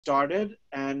Started,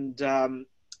 and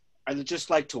I'd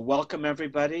just like to welcome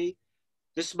everybody.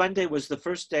 This Monday was the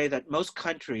first day that most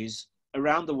countries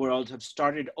around the world have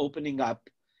started opening up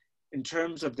in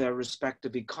terms of their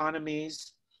respective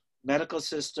economies, medical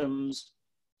systems,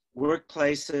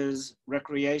 workplaces,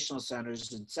 recreational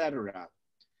centers, etc.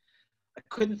 I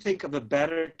couldn't think of a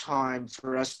better time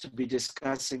for us to be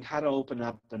discussing how to open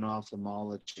up in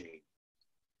ophthalmology.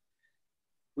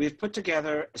 We've put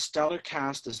together a stellar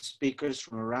cast of speakers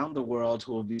from around the world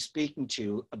who will be speaking to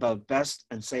you about best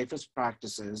and safest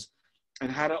practices and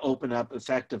how to open up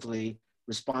effectively,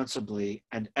 responsibly,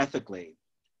 and ethically.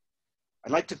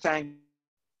 I'd like to thank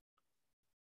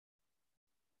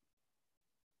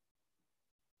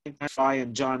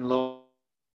and John Lloyd.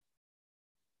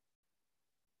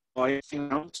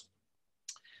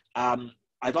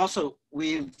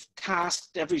 We've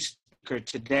tasked every speaker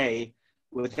today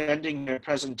with ending their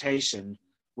presentation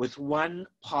with one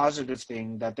positive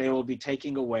thing that they will be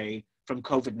taking away from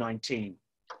COVID-19.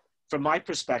 From my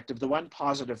perspective, the one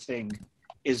positive thing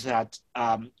is that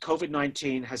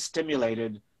COVID-19 has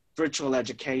stimulated virtual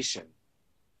education.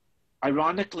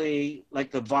 Ironically, like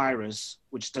the virus,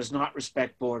 which does not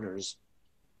respect borders,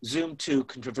 Zoom too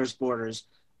can traverse borders,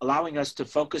 allowing us to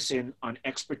focus in on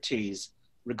expertise,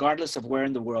 regardless of where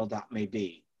in the world that may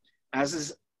be.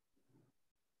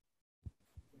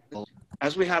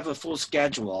 As we have a full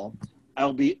schedule,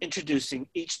 I'll be introducing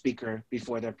each speaker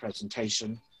before their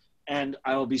presentation, and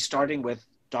I will be starting with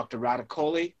Dr. Radha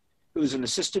Kohli, who is an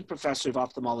assistant professor of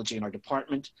ophthalmology in our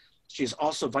department. She is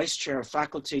also vice chair of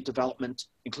faculty development,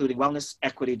 including wellness,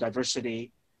 equity,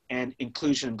 diversity, and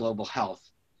inclusion in global health.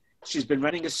 She's been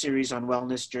running a series on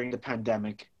wellness during the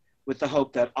pandemic with the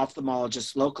hope that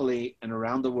ophthalmologists locally and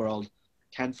around the world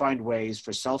can find ways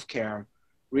for self-care,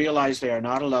 realize they are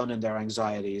not alone in their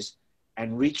anxieties,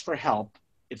 and reach for help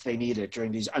if they need it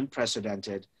during these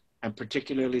unprecedented and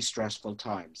particularly stressful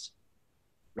times.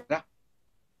 Rita?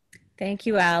 Thank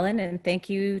you, Alan, and thank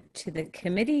you to the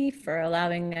committee for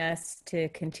allowing us to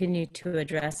continue to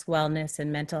address wellness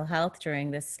and mental health during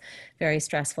this very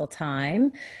stressful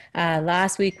time.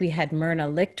 Last week, we had Myrna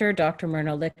Lichter. Dr.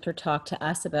 Myrna Lichter talked to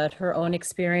us about her own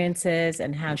experiences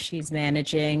and how she's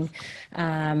managing.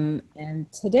 And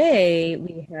today,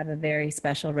 we have a very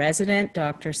special resident,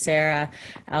 Dr. Sarah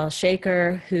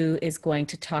Al-Shaker, who is going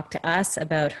to talk to us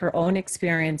about her own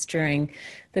experience during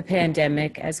the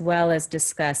pandemic, as well as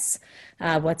discuss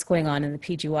what's going on in the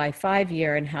PGY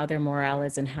 5-year and how their morale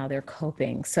is and how they're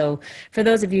coping. So for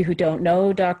those of you who don't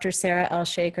know Dr. Sarah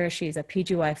Al-Shaker, she's a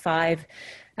PGY 5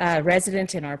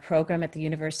 resident in our program at the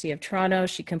University of Toronto.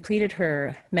 She completed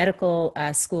her medical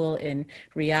school in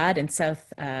Riyadh in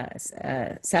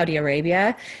Saudi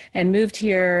Arabia and moved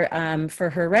here for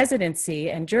her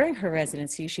residency. And during her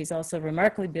residency, she's also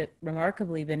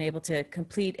remarkably been able to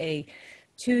complete a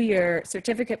 2-year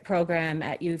certificate program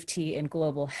at UofT in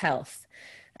global health.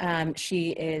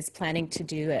 She is planning to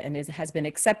do and has been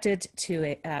accepted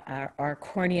to our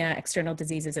cornea, external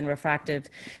diseases and refractive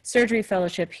surgery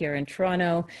fellowship here in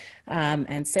Toronto.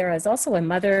 And Sarah is also a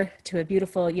mother to a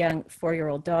beautiful young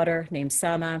 4-year-old daughter named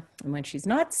Sama. And when she's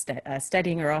not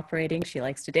studying or operating, she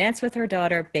likes to dance with her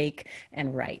daughter, bake,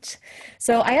 and write.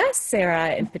 So I asked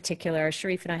Sarah in particular,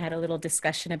 Sharif and I had a little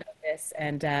discussion about this,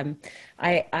 and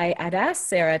I'd asked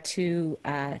Sarah to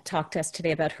talk to us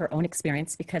today about her own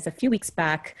experience, because a few weeks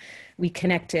back we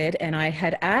connected and I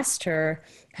had asked her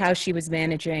how she was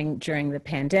managing during the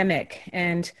pandemic.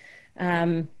 And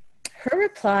her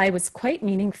reply was quite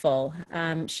meaningful.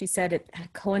 She said it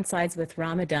coincides with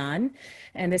Ramadan,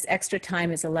 and this extra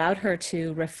time has allowed her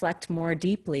to reflect more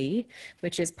deeply,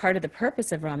 which is part of the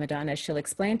purpose of Ramadan, as she'll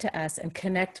explain to us, and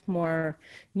connect more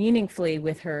meaningfully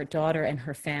with her daughter and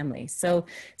her family. So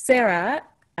Sarah,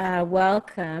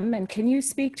 welcome, and can you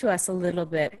speak to us a little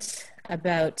bit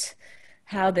about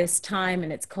how this time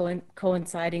and it's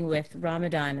coinciding with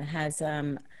Ramadan has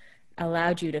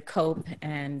allowed you to cope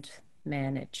and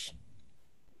manage?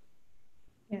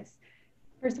 Yes.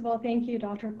 First of all, thank you,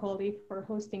 Dr. Kohli, for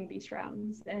hosting these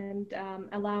rounds and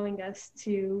allowing us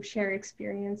to share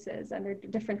experiences under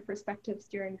different perspectives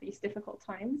during these difficult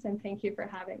times. And thank you for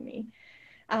having me.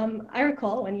 I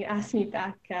recall when you asked me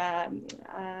back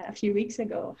a few weeks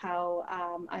ago how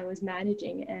I was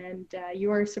managing, and you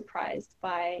were surprised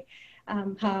by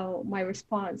how my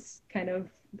response kind of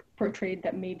portrayed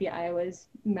that maybe I was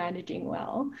managing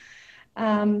well.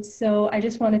 So I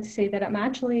just wanted to say that I'm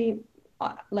actually,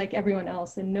 like everyone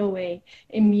else, in no way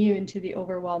immune to the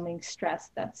overwhelming stress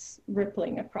that's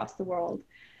rippling across the world.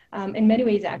 In many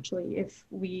ways, actually, if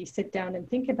we sit down and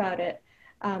think about it,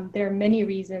 there are many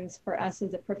reasons for us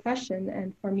as a profession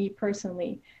and for me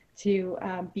personally to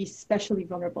be especially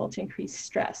vulnerable to increased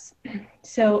stress.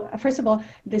 So first of all,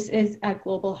 this is a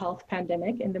global health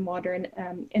pandemic in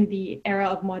the era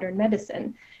of modern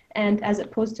medicine. And as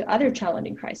opposed to other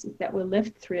challenging crises that we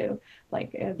lived through,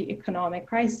 like the economic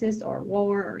crisis or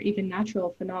war or even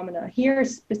natural phenomena, here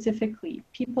specifically,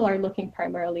 people are looking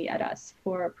primarily at us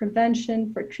for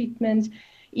prevention, for treatment,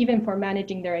 even for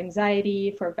managing their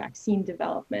anxiety, for vaccine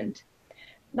development.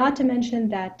 Not to mention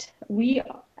that we,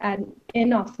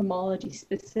 in ophthalmology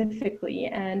specifically,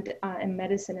 and in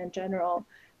medicine in general,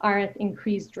 are at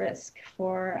increased risk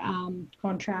for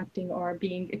contracting or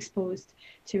being exposed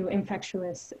to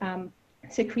infectious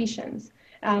secretions.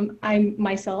 I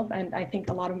myself, and I think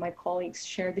a lot of my colleagues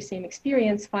share the same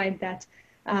experience, find that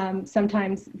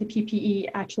sometimes the PPE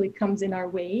actually comes in our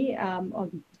way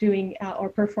of doing or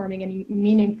performing any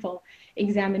meaningful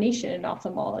examination in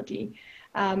ophthalmology.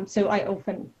 So I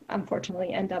often,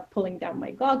 unfortunately, end up pulling down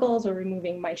my goggles or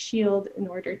removing my shield in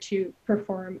order to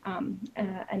perform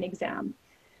an exam.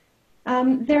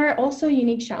 There are also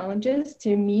unique challenges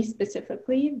to me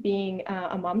specifically, being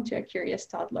a mom to a curious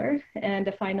toddler and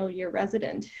a final year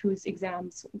resident whose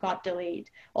exams got delayed.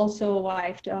 Also a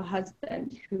wife to a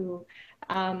husband who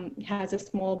has a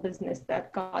small business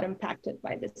that got impacted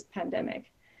by this pandemic.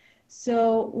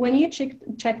 So when you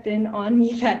checked in on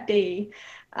me that day,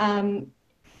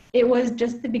 it was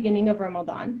just the beginning of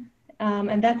Ramadan.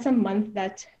 And that's a month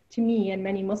that, to me and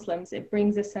many Muslims, it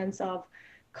brings a sense of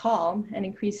calm and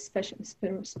increased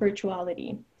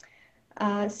spirituality.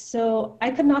 So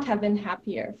I could not have been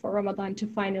happier for Ramadan to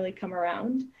finally come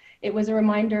around. It was a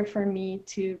reminder for me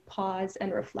to pause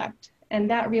and reflect. And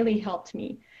that really helped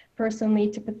me personally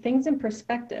to put things in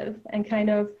perspective and kind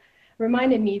of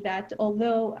reminded me that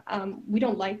although we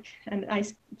don't like, and I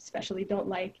especially don't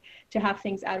like, to have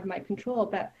things out of my control,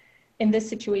 but in this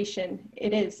situation,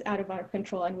 it is out of our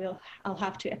control, and I'll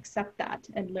have to accept that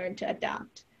and learn to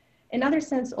adapt. In other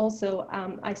sense also,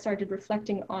 I started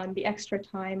reflecting on the extra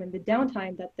time and the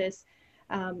downtime that this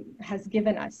has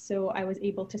given us. So I was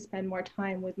able to spend more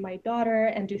time with my daughter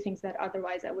and do things that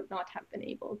otherwise I would not have been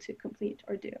able to complete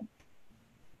or do.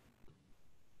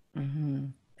 Mm-hmm.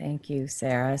 Thank you,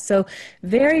 Sarah. So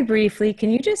very briefly,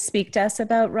 can you just speak to us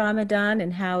about Ramadan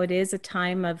and how it is a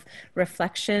time of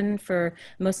reflection for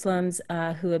Muslims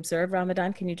who observe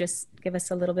Ramadan? Can you just give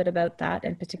us a little bit about that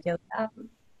in particular?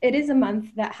 It is a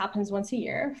month that happens once a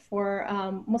year. For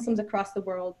Muslims across the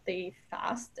world, they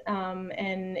fast,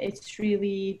 and it's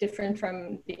really different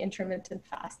from the intermittent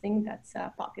fasting that's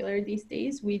popular these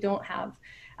days. We don't have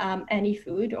any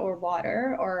food or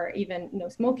water or even no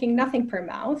smoking, nothing per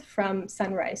mouth from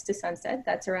sunrise to sunset.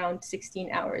 That's around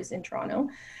 16 hours in Toronto.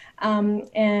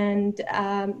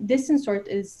 This in sort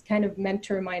is kind of meant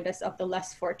to remind us of the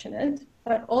less fortunate,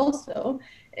 but also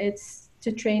it's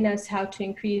to train us how to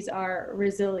increase our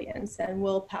resilience and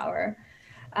willpower.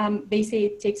 They say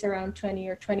it takes around 20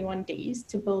 or 21 days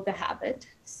to build a habit.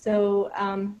 So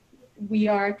we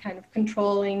are kind of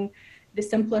controlling the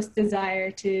simplest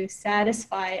desire to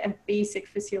satisfy a basic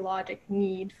physiologic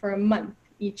need for a month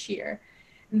each year.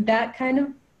 That kind of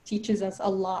teaches us a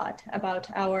lot about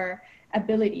our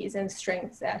abilities and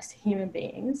strengths as human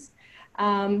beings.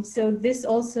 So this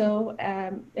also,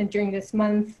 and during this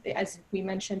month, as we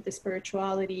mentioned, the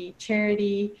spirituality,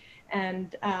 charity,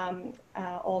 and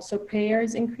also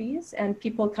prayers increase, and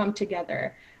people come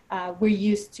together. We're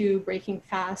used to breaking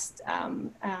fast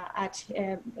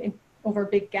over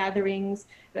big gatherings,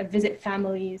 visit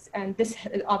families, and this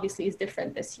obviously is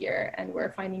different this year, and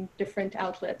we're finding different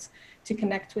outlets to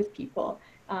connect with people.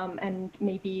 And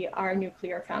maybe our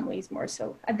nuclear families more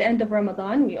so. At the end of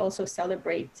Ramadan, we also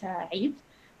celebrate Eid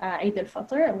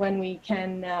al-Fitr, when we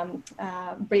can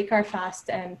break our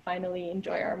fast and finally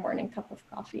enjoy our morning cup of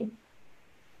coffee.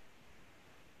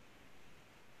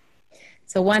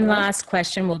 So one last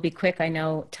question, will be quick. I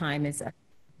know time is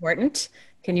important.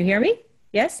 Can you hear me?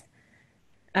 Yes?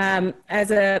 I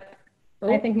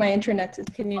think my internet is...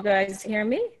 Can you guys hear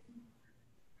me?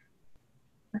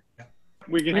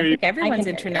 We can I hear think you. everyone's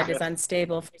internet is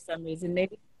unstable for some reason,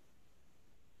 maybe.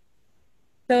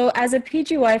 So as a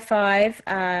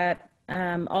PGY5,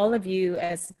 all of you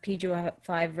as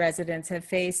PGY5 residents have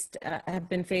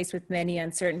been faced with many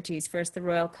uncertainties. First, the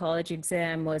Royal College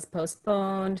exam was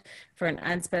postponed for an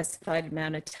unspecified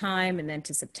amount of time, and then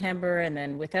to September, and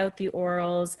then without the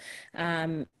orals.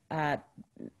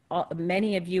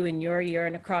 many of you in your year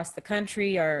and across the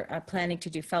country are planning to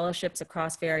do fellowships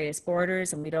across various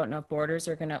borders, and we don't know if borders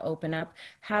are going to open up.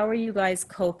 How are you guys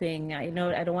coping? I know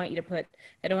I don't want you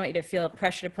to feel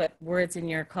pressure to put words in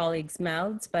your colleagues'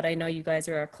 mouths, but I know you guys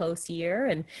are a close year,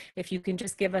 and if you can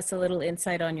just give us a little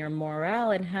insight on your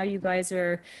morale and how you guys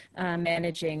are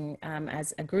managing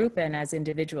as a group and as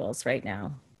individuals right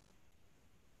now.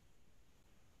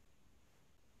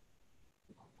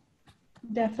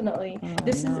 Definitely. Oh,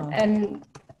 This no. is an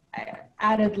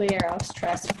added layer of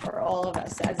stress for all of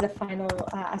us as final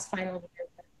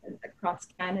year across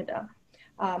Canada.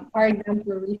 Our exams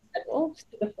were rescheduled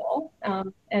to the fall,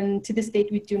 and to this date,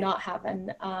 we do not have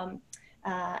an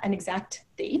exact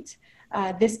date.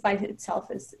 This by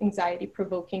itself is anxiety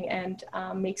provoking and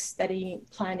makes study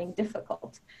planning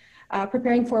difficult.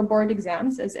 Preparing for board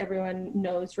exams, as everyone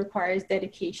knows, requires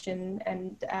dedication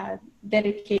and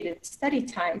dedicated study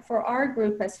time. For our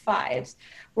group as fives,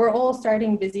 we're all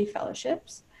starting busy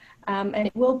fellowships, and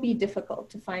it will be difficult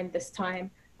to find this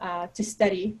time to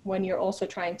study when you're also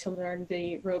trying to learn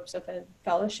the ropes of a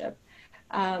fellowship,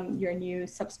 your new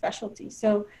subspecialty.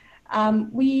 So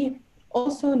we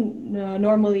also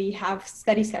normally have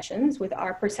study sessions with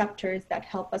our preceptors that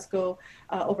help us go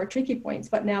over tricky points,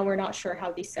 but now we're not sure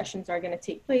how these sessions are going to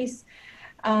take place.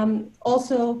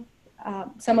 Also,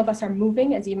 some of us are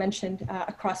moving, as you mentioned,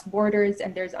 across borders,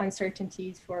 and there's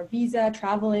uncertainties for visa,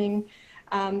 traveling.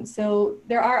 So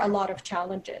there are a lot of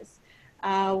challenges.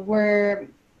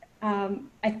 I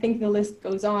think the list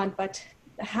goes on, but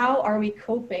how are we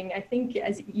coping? I think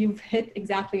as you've hit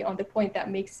exactly on the point that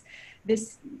makes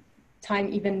this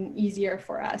time even easier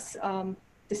for us,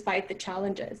 despite the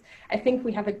challenges. I think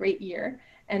we have a great year,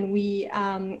 and we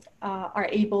are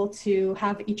able to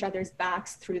have each other's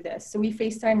backs through this. So we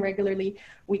FaceTime regularly.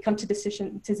 We come to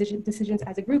decisions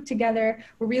as a group together.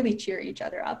 We really cheer each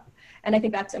other up. And I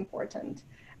think that's important.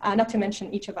 Not to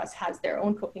mention each of us has their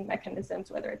own coping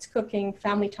mechanisms, whether it's cooking,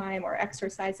 family time, or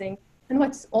exercising. And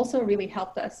what's also really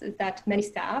helped us is that many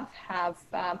staff have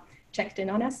checked in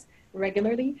on us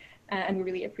regularly, and we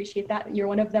really appreciate that. You're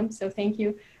one of them, so thank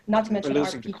you. Not to mention our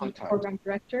PD program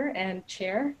director and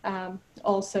chair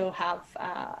also have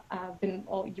been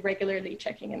regularly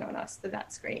checking in on us, so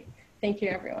that's great. Thank you,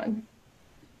 everyone.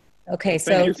 Okay,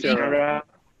 so thank you, Sarah.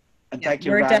 And thank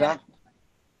you, Radha.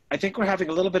 I think we're having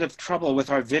a little bit of trouble with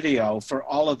our video for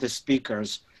all of the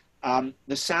speakers.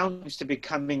 The sound seems to be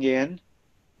coming in,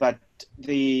 but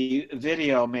the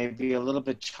video may be a little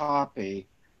bit choppy.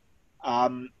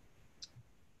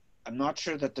 I'm not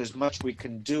sure that there's much we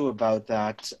can do about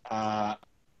that.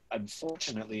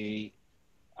 Unfortunately,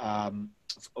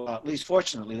 well, at least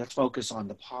fortunately, let's focus on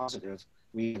the positive.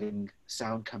 We're getting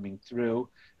sound coming through,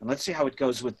 and let's see how it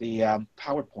goes with the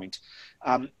PowerPoint.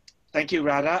 Thank you,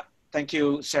 Radha. Thank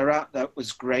you, Sarah. That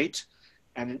was great.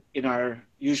 And in our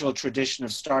usual tradition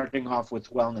of starting off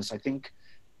with wellness, I think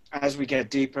as we get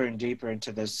deeper and deeper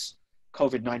into this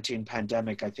COVID-19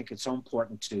 pandemic, I think it's so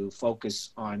important to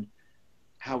focus on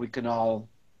how we can all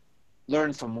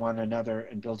learn from one another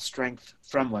and build strength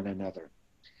from one another.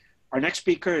 Our next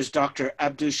speaker is Dr.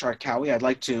 Abdu Sharkawi. I'd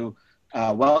like to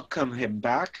welcome him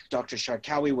back. Dr.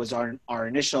 Sharkawi was our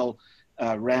initial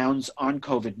rounds on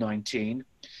COVID-19.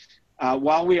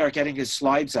 While we are getting his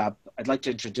slides up, I'd like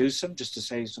to introduce him just to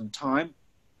save some time.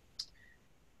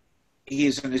 He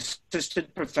is an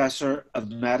assistant professor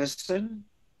of medicine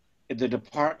in the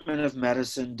Department of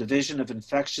Medicine, Division of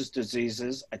Infectious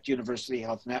Diseases at University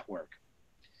Health Network.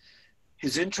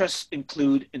 His interests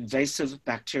include invasive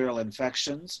bacterial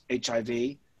infections,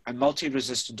 HIV, and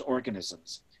multi-resistant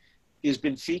organisms. He has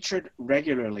been featured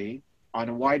regularly on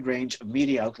a wide range of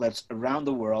media outlets around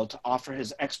the world to offer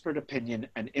his expert opinion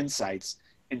and insights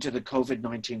into the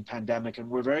COVID-19 pandemic. And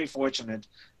we're very fortunate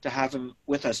to have him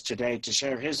with us today to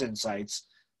share his insights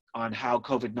on how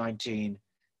COVID-19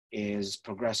 is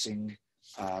progressing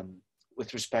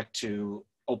with respect to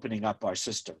opening up our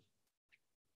system.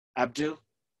 Abdu?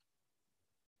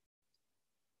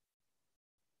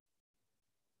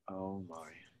 Oh my.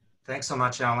 Thanks so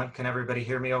much, Alan. Can everybody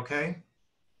hear me okay?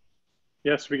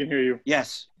 Yes, we can hear you.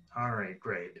 Yes. All right,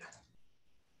 great.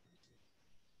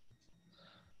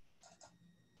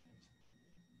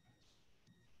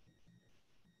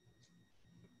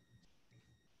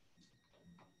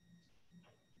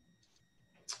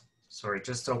 Sorry,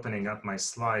 just opening up my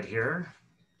slide here.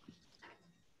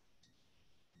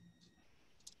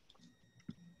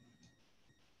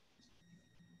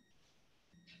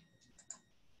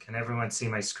 Can everyone see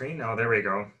my screen? Oh, there we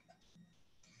go.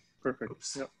 Perfect.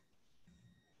 Oops. Yep.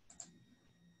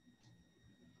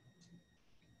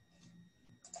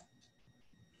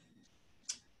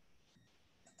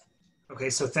 Okay,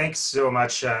 so thanks so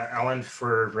much, Alan,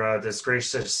 for this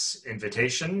gracious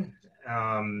invitation.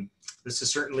 This is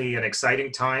certainly an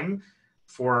exciting time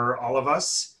for all of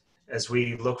us as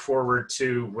we look forward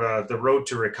to the road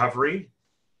to recovery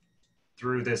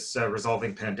through this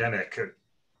resolving pandemic.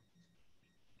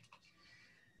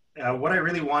 What I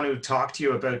really want to talk to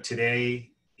you about today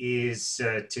is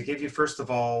to give you, first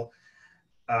of all,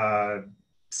 a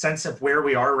sense of where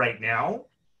we are right now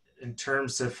in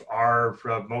terms of our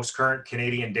most current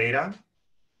Canadian data.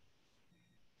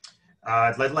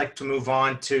 I'd like to move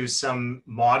on to some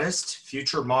modest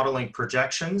future modeling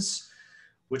projections,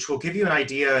 which will give you an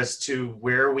idea as to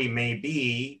where we may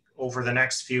be over the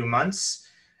next few months,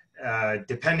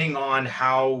 depending on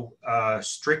how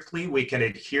strictly we can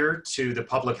adhere to the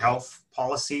public health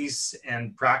policies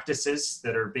and practices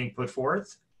that are being put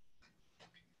forth.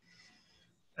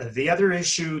 The other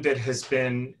issue that has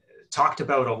been talked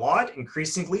about a lot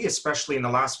increasingly, especially in the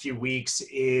last few weeks,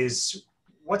 is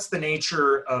what's the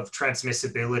nature of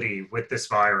transmissibility with this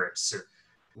virus?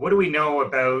 What do we know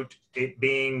about it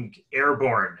being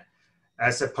airborne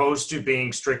as opposed to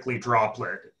being strictly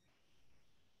droplet?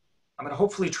 I'm going to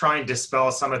hopefully try and dispel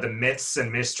some of the myths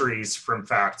and mysteries from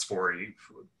facts for you.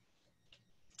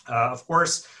 Of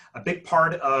course, a big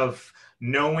part of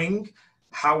knowing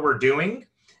how we're doing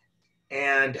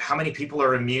and how many people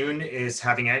are immune is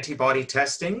having antibody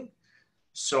testing.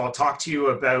 So I'll talk to you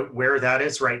about where that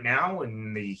is right now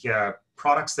and the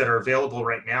products that are available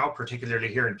right now, particularly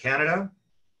here in Canada.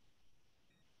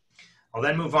 I'll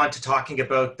then move on to talking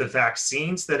about the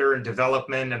vaccines that are in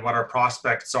development and what our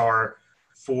prospects are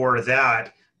for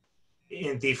that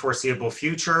in the foreseeable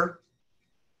future.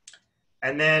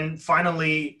 And then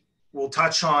finally, we'll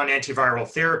touch on antiviral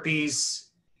therapies.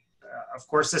 Of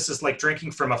course, this is like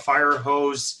drinking from a fire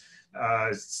hose.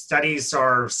 Studies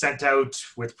are sent out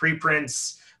with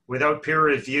preprints without peer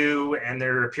review, and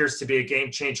there appears to be a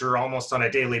game changer almost on a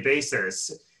daily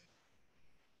basis.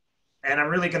 And I'm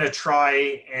really going to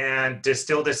try and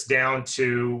distill this down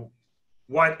to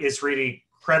what is really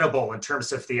credible in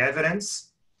terms of the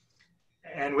evidence,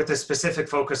 and with a specific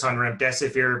focus on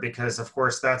remdesivir, because of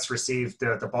course that's received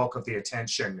the bulk of the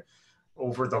attention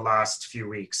over the last few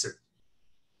weeks.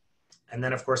 And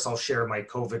then, of course, I'll share my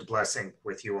COVID blessing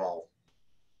with you all.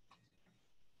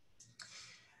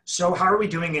 So how are we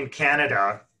doing in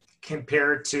Canada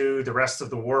compared to the rest of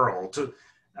the world?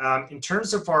 In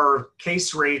terms of our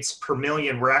case rates per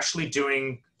million, we're actually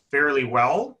doing fairly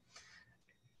well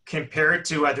compared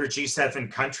to other G7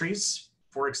 countries,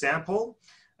 for example.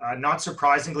 Not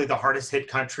surprisingly, the hardest hit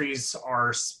countries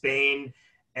are Spain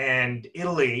and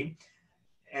Italy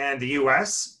and the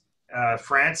US.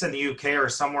 France and the UK are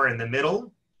somewhere in the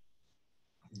middle.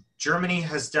 Germany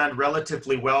has done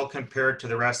relatively well compared to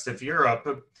the rest of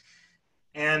Europe.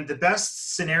 And the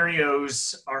best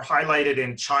scenarios are highlighted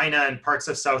in China and parts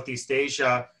of Southeast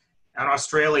Asia and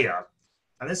Australia.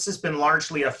 And this has been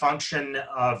largely a function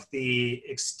of the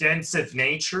extensive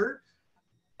nature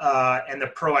and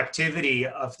the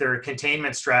proactivity of their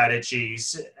containment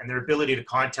strategies and their ability to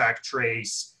contact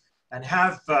trace and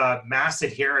have mass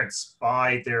adherence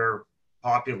by their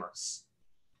populace.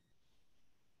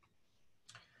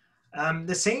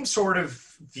 The same sort of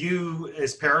view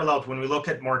is paralleled when we look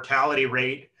at mortality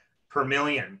rate per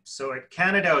million. So at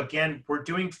Canada, again, we're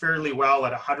doing fairly well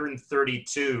at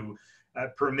 132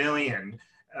 per million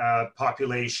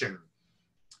population.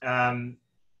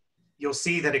 You'll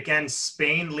see that, again,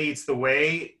 Spain leads the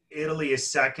way, Italy is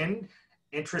second.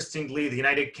 Interestingly, the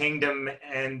United Kingdom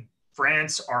and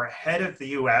France are ahead of the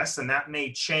US, and that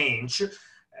may change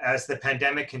as the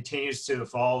pandemic continues to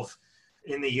evolve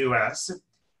in the US.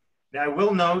 Now, I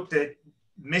will note that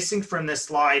missing from this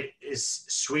slide is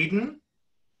Sweden.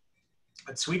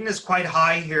 But Sweden is quite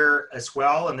high here as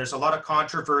well, and there's a lot of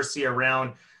controversy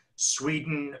around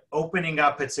Sweden opening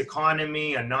up its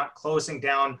economy and not closing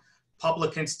down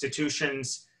public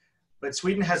institutions. But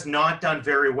Sweden has not done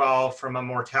very well from a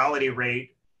mortality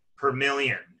rate per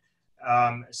million.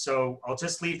 So I'll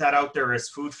just leave that out there as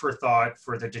food for thought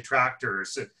for the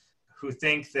detractors who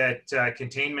think that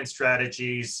containment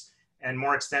strategies and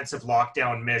more extensive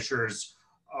lockdown measures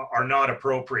are not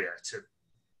appropriate.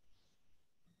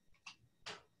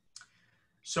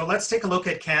 So let's take a look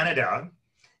at Canada.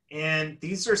 And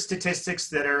these are statistics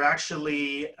that are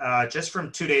actually just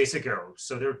from 2 days ago.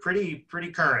 So they're pretty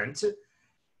current.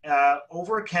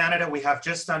 Over Canada, we have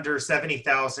just under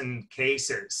 70,000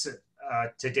 cases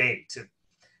to date.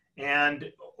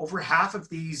 And over half of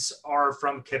these are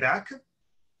from Quebec,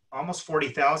 almost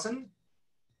 40,000.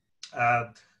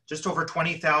 Just over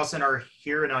 20,000 are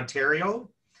here in Ontario,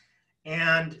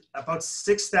 and about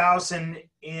 6,000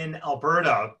 in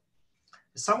Alberta.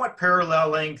 somewhat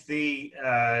paralleling the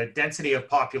density of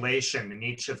population in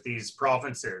each of these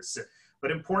provinces.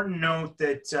 But important note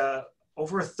that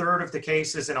over a third of the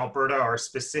cases in Alberta are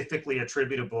specifically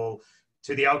attributable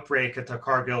to the outbreak at the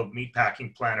Cargill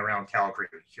meatpacking plant around Calgary.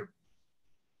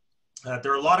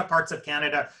 There are a lot of parts of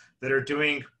Canada that are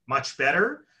doing much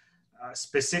better.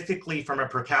 Specifically from a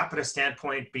per capita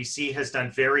standpoint, BC has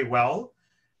done very well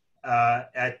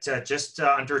at just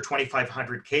under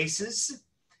 2,500 cases.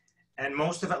 And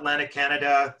most of Atlantic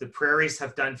Canada, the prairies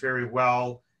have done very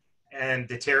well, and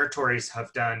the territories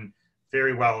have done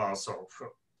very well also.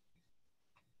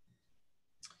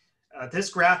 This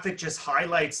graphic just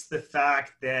highlights the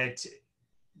fact that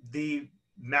the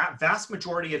vast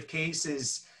majority of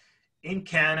cases in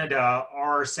Canada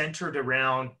are centered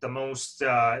around the most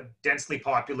densely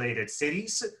populated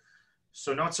cities.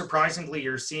 So not surprisingly,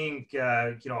 you're seeing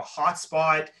a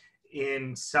hotspot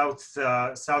in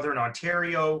southern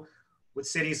Ontario with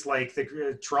cities like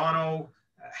Toronto,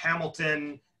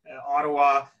 Hamilton,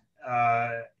 Ottawa,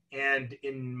 and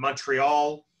in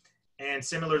Montreal. And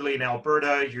similarly in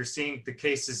Alberta, you're seeing the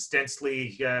cases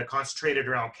densely concentrated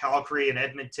around Calgary and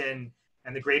Edmonton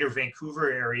and the greater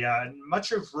Vancouver area. And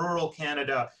much of rural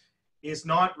Canada is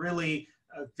not really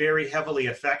very heavily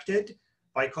affected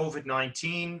by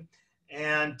COVID-19.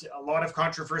 And a lot of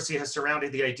controversy has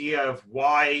surrounded the idea of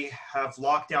why have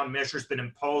lockdown measures been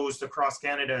imposed across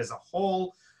Canada as a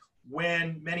whole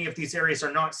when many of these areas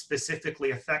are not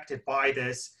specifically affected by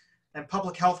this. And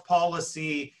public health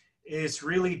policy is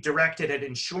really directed at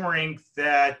ensuring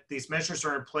that these measures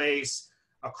are in place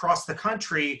across the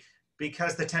country,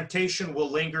 because the temptation will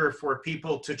linger for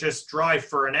people to just drive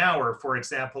for an hour, for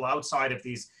example, outside of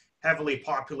these heavily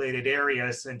populated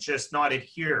areas and just not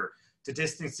adhere to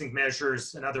distancing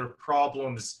measures, and other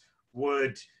problems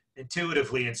would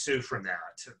intuitively ensue from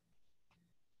that.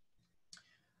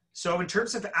 So in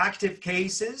terms of active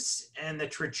cases and the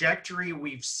trajectory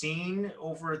we've seen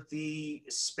over the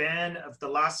span of the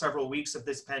last several weeks of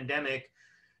this pandemic,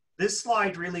 this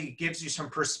slide really gives you some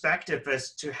perspective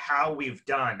as to how we've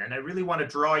done. And I really want to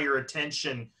draw your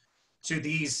attention to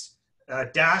these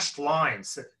dashed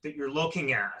lines that you're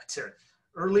looking at.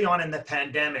 Early on in the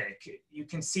pandemic, you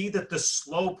can see that the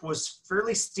slope was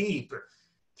fairly steep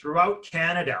throughout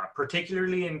Canada,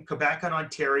 particularly in Quebec and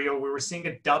Ontario. We were seeing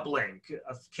a doubling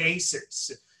of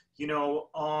cases,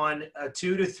 on a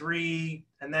 2 to 3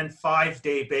 and then 5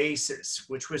 day basis,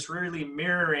 which was really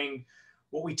mirroring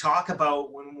what we talk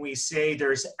about when we say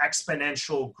there's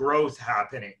exponential growth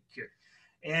happening.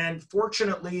 And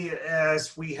fortunately,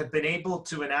 as we have been able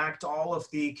to enact all of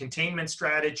the containment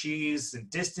strategies and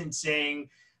distancing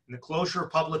and the closure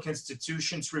of public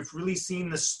institutions, we've really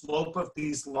seen the slope of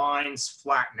these lines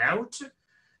flatten out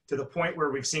to the point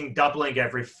where we've seen doubling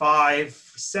every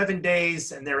 5-7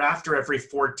 days, and thereafter every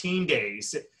 14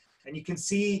 days. And you can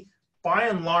see, by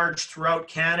and large, throughout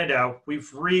Canada,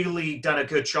 we've really done a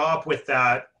good job with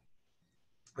that,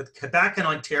 with Quebec and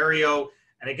Ontario,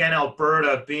 and again,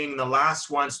 Alberta being the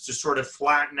last ones to sort of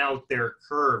flatten out their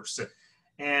curves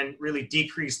and really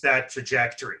decrease that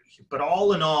trajectory. But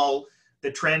all in all,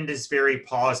 the trend is very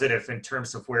positive in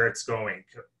terms of where it's going.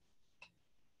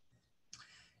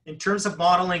 In terms of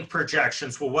modeling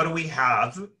projections, well, what do we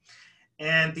have?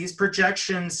 And these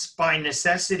projections, by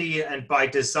necessity and by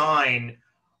design,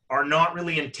 are not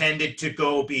really intended to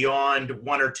go beyond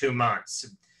 1 or 2 months.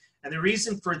 And the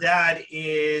reason for that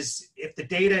is if the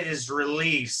data is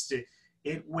released,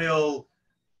 it will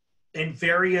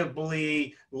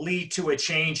invariably lead to a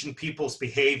change in people's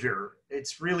behavior.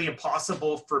 It's really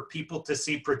impossible for people to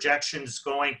see projections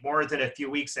going more than a few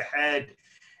weeks ahead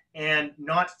and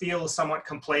not feel somewhat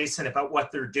complacent about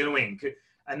what they're doing.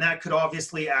 And that could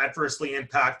obviously adversely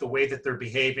impact the way that they're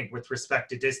behaving with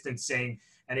respect to distancing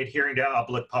and adhering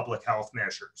to public health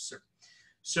measures.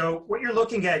 So what you're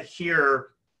looking at here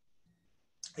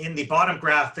in the bottom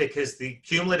graphic is the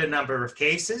cumulative number of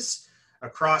cases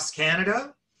across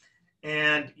Canada.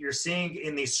 And you're seeing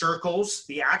in these circles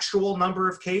the actual number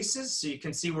of cases. So you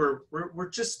can see we're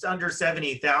just under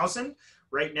 70,000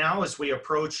 right now as we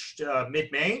approach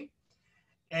mid-May.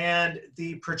 And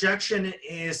the projection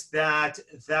is that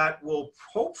that will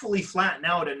hopefully flatten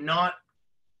out and not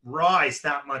rise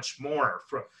that much more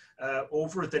for,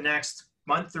 over the next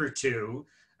month or two.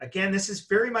 Again, this is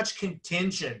very much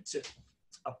contingent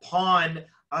upon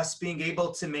us being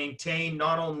able to maintain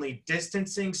not only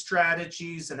distancing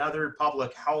strategies and other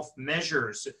public health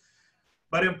measures,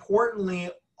 but importantly,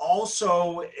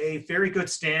 also a very good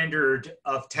standard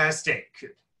of testing.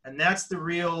 And that's the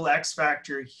real X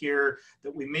factor here,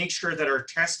 that we make sure that our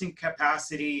testing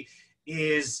capacity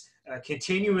is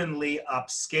continually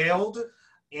upscaled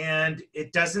and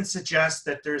it doesn't suggest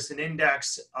that there's an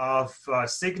index of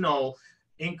signal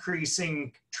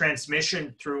increasing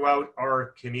transmission throughout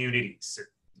our communities,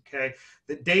 okay?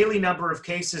 The daily number of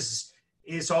cases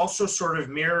is also sort of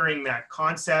mirroring that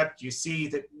concept. You see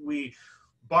that we,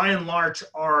 by and large,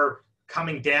 are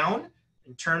coming down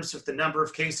in terms of the number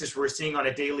of cases we're seeing on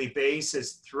a daily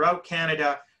basis throughout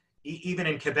Canada, even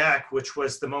in Quebec, which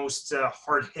was the most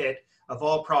hard hit of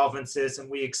all provinces, and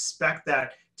we expect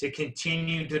that to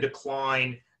continue to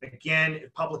decline, again,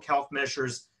 if public health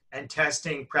measures and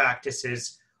testing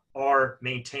practices are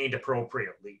maintained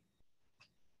appropriately.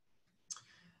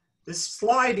 This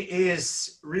slide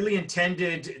is really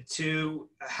intended to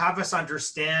have us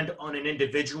understand on an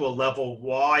individual level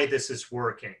why this is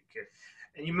working.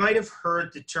 And you might have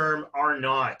heard the term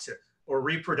R0, or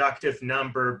reproductive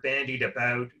number, bandied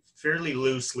about fairly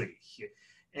loosely.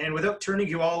 And without turning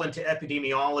you all into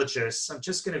epidemiologists, I'm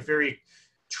just going to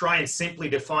try and simply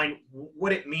define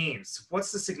what it means.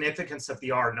 What's the significance of the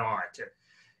R0?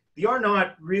 The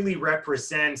R0 really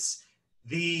represents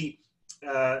the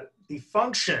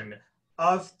function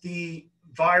of the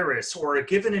virus or a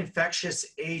given infectious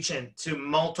agent to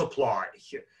multiply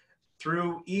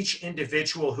through each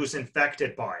individual who's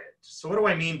infected by it. So what do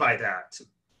I mean by that?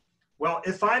 Well,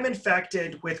 if I'm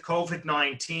infected with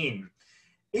COVID-19,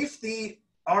 if the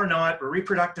R0 or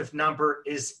reproductive number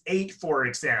is 8, for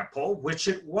example, which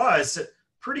it was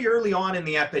pretty early on in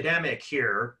the epidemic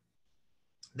here,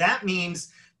 that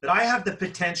means that I have the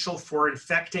potential for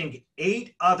infecting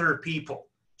 8 other people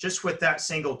just with that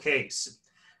single case.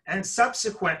 And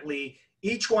subsequently,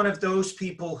 each one of those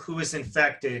people who is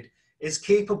infected is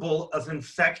capable of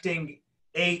infecting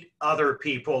 8 other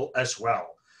people as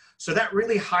well. So that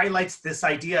really highlights this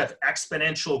idea of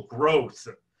exponential growth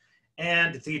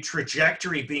and the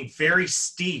trajectory being very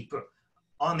steep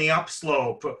on the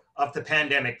upslope of the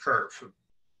pandemic curve.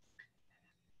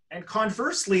 And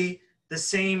conversely, the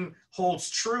same holds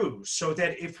true, so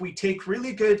that if we take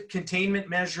really good containment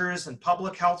measures and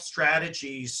public health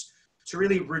strategies to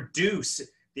really reduce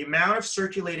the amount of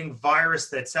circulating virus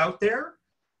that's out there,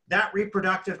 that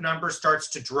reproductive number starts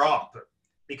to drop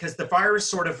because the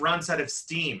virus sort of runs out of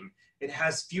steam. It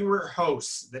has fewer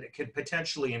hosts that it could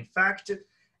potentially infect,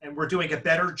 and we're doing a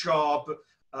better job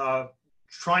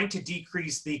trying to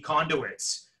decrease the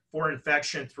conduits for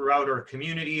infection throughout our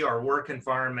community, our work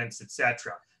environments,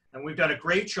 etc. And we've done a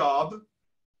great job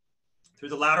through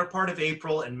the latter part of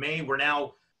April and May. We're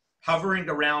now hovering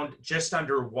around just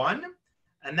under 1.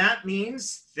 And that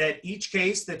means that each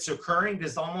case that's occurring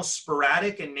is almost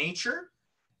sporadic in nature,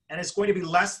 and it's going to be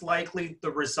less likely the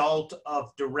result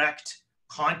of direct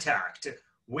contact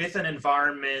with an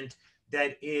environment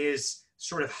that is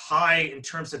sort of high in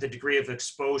terms of the degree of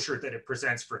exposure that it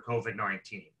presents for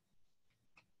COVID-19.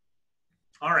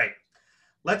 All right.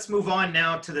 Let's move on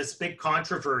now to this big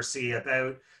controversy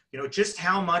about, just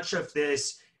how much of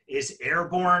this is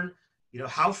airborne.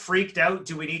 How freaked out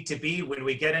do we need to be when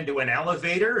we get into an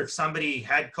elevator if somebody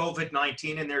had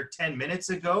COVID-19 in there 10 minutes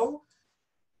ago?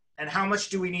 And how much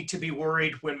do we need to be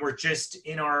worried when we're just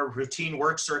in our routine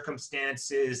work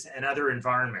circumstances and other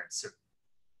environments?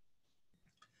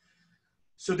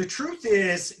 So the truth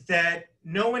is that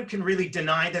no one can really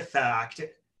deny the fact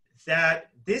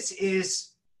that this is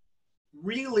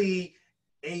really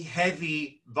a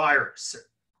heavy virus,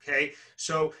 okay?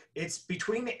 So it's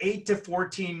between 8 to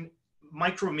 14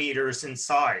 micrometers in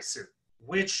size,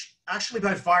 which actually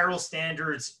by viral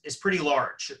standards is pretty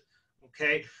large,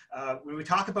 okay? When we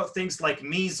talk about things like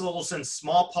measles and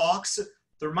smallpox,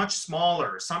 they're much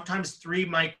smaller, sometimes 3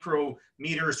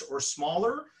 micrometers or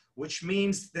smaller, which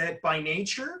means that by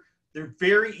nature, they're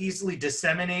very easily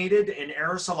disseminated in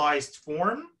aerosolized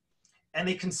form, and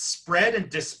they can spread and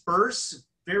disperse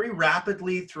very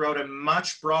rapidly throughout a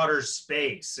much broader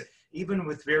space, even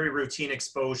with very routine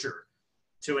exposure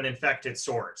to an infected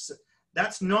source.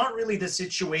 That's not really the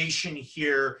situation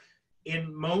here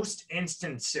in most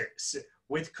instances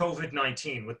with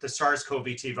COVID-19, with the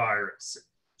SARS-CoV-2 virus.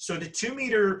 So the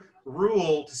 2-meter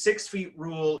rule, the 6 feet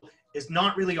rule, is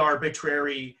not really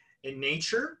arbitrary in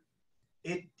nature.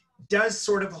 It does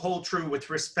sort of hold true with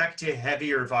respect to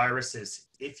heavier viruses,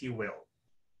 if you will.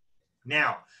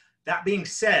 Now, that being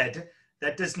said,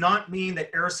 that does not mean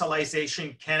that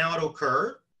aerosolization cannot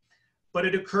occur, but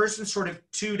it occurs in sort of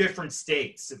 2 different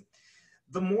states.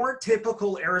 The more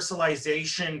typical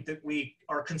aerosolization that we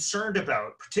are concerned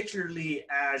about, particularly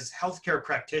as healthcare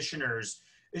practitioners,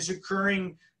 is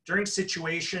occurring during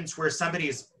situations where somebody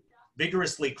is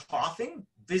vigorously coughing,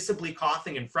 visibly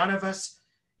coughing in front of us.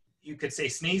 You could say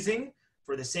sneezing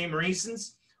for the same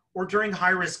reasons, or during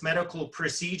high-risk medical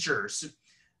procedures.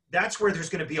 that's where there's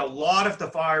going to be a lot of the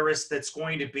virus that's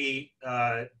going to be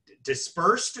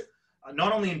dispersed,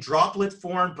 not only in droplet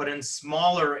form, but in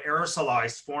smaller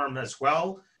aerosolized form as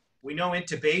well. We know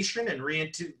intubation and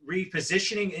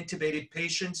repositioning intubated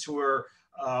patients who are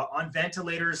on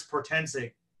ventilators portends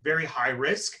a very high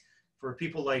risk for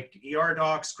people like ER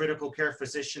docs, critical care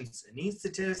physicians,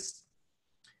 anesthetists.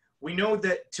 We know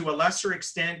that to a lesser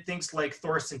extent, things like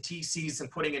thoracenteses and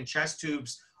putting in chest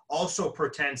tubes also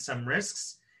portend some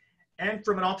risks. And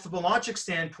from an ophthalmologic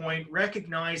standpoint,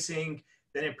 recognizing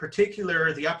that in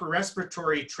particular, the upper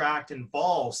respiratory tract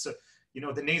involves, the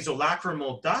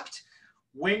nasolacrimal duct.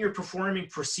 When you're performing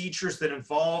procedures that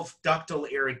involve ductal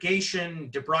irrigation,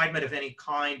 debridement of any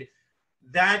kind,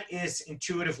 that is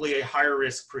intuitively a higher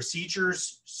risk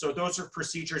procedures. So those are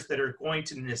procedures that are going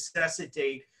to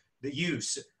necessitate the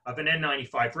use of an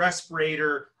N95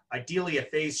 respirator, ideally a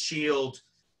face shield,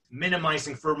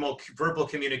 minimizing verbal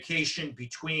communication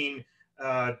between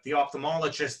the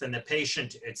ophthalmologist and the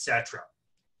patient, etc.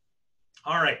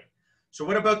 All right, so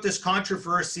what about this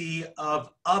controversy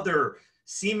of other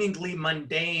seemingly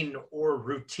mundane or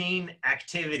routine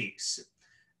activities?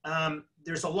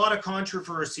 There's a lot of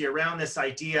controversy around this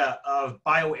idea of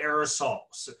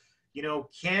bioaerosols.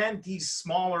 Can these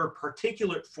smaller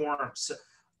particulate forms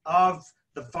of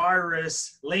the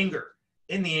virus linger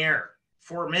in the air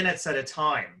for minutes at a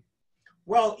time?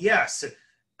 Well, yes.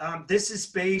 This is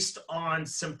based on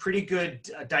some pretty good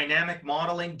dynamic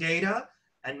modeling data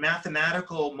and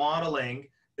mathematical modeling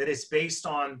that is based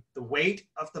on the weight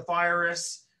of the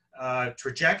virus,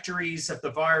 trajectories of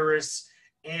the virus,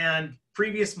 and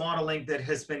previous modeling that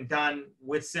has been done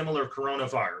with similar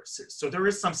coronaviruses. So there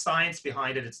is some science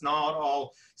behind it. It's not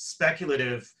all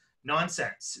speculative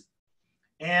nonsense.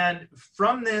 And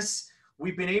from this,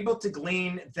 we've been able to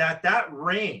glean that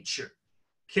range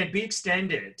can be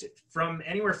extended from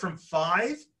anywhere from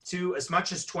 5 to as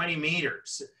much as 20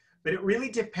 meters. But it really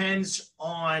depends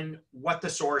on what the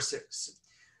source is.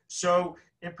 So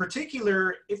in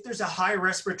particular, if there's a high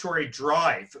respiratory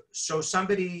drive, so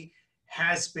somebody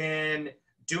has been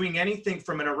doing anything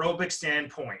from an aerobic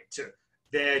standpoint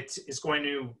that is going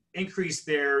to increase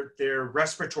their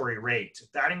respiratory rate,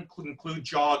 that include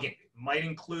jogging, it might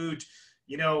include,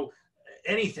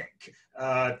 anything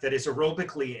that is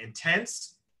aerobically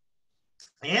intense.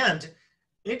 And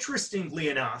interestingly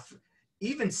enough,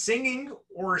 even singing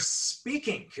or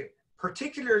speaking,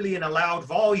 particularly in a loud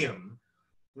volume,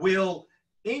 will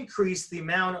increase the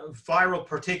amount of viral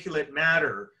particulate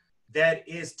matter that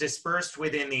is dispersed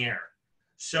within the air.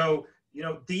 So,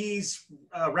 these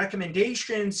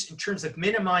recommendations in terms of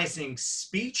minimizing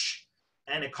speech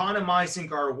and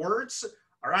economizing our words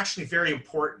are actually very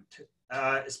important,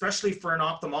 especially for an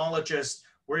ophthalmologist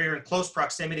where you're in close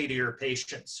proximity to your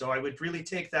patients. So I would really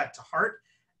take that to heart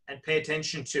and pay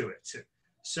attention to it.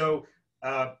 So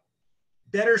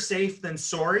better safe than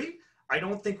sorry. I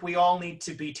don't think we all need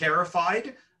to be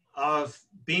terrified of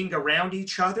being around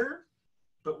each other,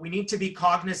 but we need to be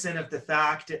cognizant of the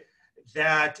fact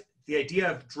that the idea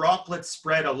of droplet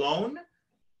spread alone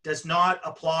does not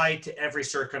apply to every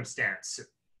circumstance.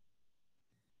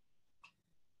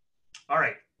 All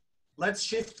right, let's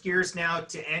shift gears now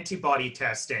to antibody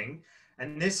testing.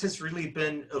 And this has really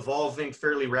been evolving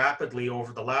fairly rapidly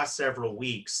over the last several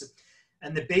weeks.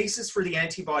 And the basis for the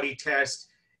antibody test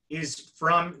is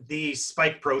from the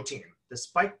spike protein. The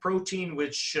spike protein,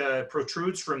 which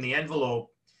protrudes from the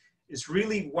envelope, is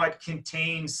really what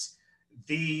contains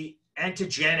the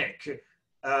antigenic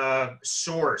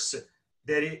source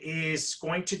that is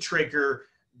going to trigger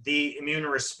the immune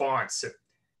response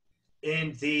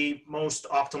in the most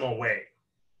optimal way.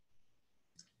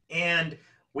 And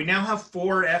we now have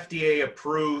 4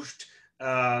 FDA-approved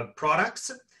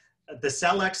products. The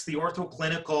Celex, the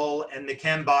OrthoClinical, and the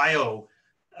ChemBio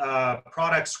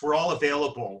products were all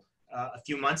available a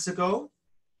few months ago,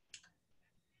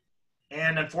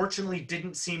 and unfortunately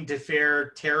didn't seem to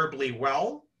fare terribly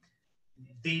well.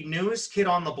 The newest kit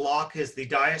on the block is the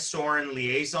Diasorin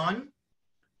Liaison,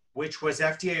 which was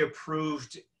FDA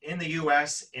approved in the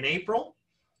US in April,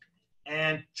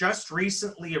 and just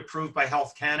recently approved by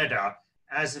Health Canada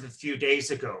as of a few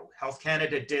days ago. Health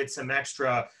Canada did some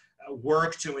extra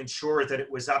work to ensure that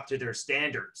it was up to their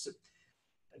standards.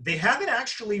 They haven't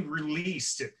actually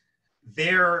released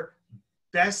their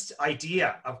best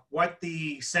idea of what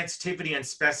the sensitivity and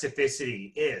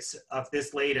specificity is of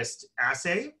this latest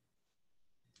assay.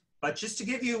 But just to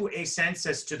give you a sense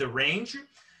as to the range,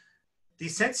 the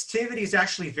sensitivity is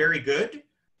actually very good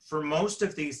for most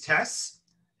of these tests,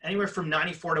 anywhere from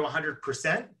 94 to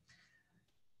 100%.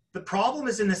 The problem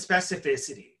is in the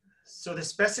specificity. So the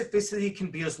specificity can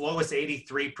be as low as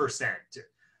 83%.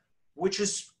 which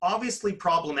is obviously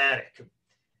problematic.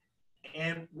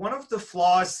 And one of the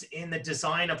flaws in the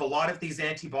design of a lot of these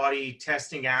antibody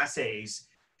testing assays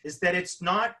is that it's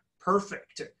not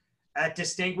perfect at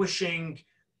distinguishing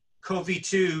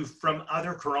COVID-2 from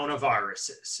other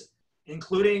coronaviruses,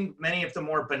 including many of the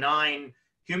more benign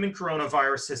human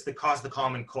coronaviruses that cause the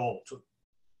common cold.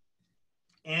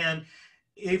 And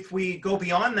if we go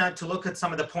beyond that to look at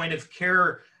some of the point of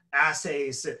care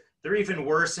assays, they're even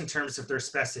worse in terms of their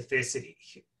specificity.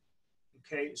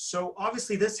 Okay, so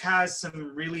obviously this has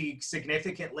some really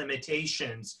significant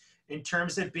limitations in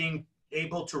terms of being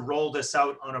able to roll this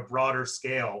out on a broader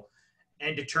scale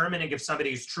and determining if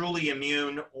somebody is truly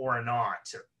immune or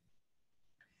not.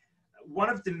 One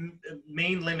of the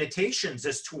main limitations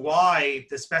as to why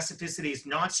the specificity is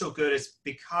not so good is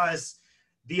because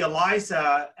the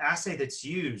ELISA assay that's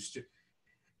used,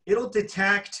 it'll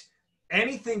detect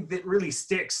anything that really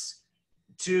sticks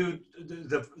to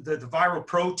the viral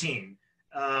protein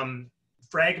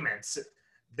fragments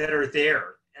that are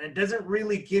there. And it doesn't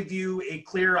really give you a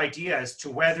clear idea as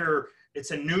to whether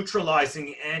it's a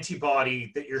neutralizing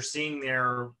antibody that you're seeing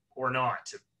there or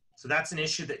not. So that's an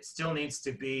issue that still needs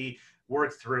to be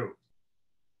worked through.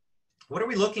 What are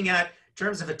we looking at in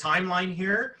terms of a timeline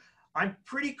here? I'm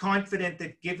pretty confident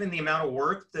that given the amount of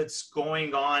work that's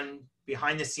going on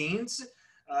behind the scenes,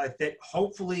 that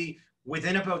hopefully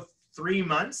within about 3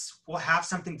 months, we'll have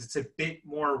something that's a bit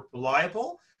more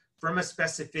reliable from a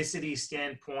specificity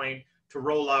standpoint to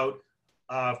roll out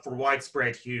for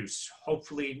widespread use.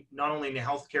 Hopefully not only in the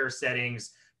healthcare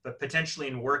settings, but potentially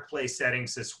in workplace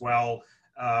settings as well,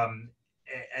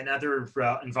 and other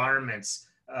environments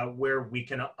where we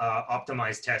can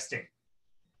optimize testing.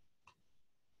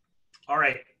 All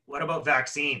right, what about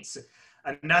vaccines?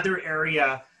 Another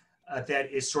area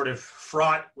that is sort of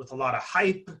fraught with a lot of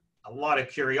hype, a lot of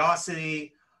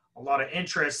curiosity, a lot of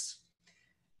interest,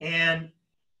 and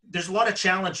there's a lot of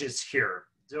challenges here.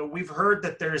 So we've heard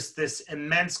that there's this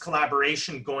immense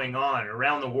collaboration going on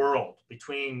around the world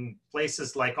between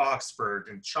places like Oxford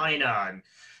and China and,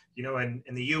 you know, in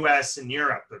the US and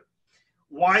Europe. But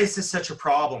why is this such a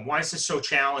problem? Why is this so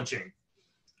challenging?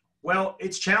 Well,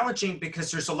 it's challenging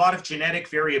because there's a lot of genetic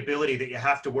variability that you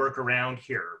have to work around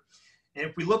here. And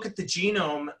if we look at the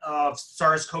genome of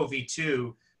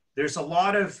SARS-CoV-2, there's a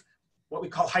lot of what we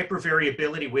call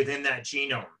hypervariability within that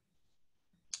genome.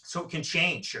 So it can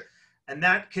change. And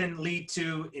that can lead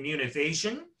to immune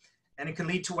evasion, and it can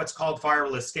lead to what's called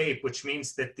viral escape, which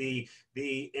means that the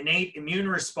innate immune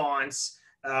response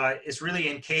is really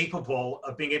incapable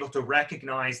of being able to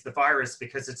recognize the virus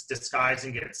because it's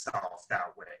disguising itself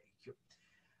that way.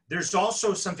 There's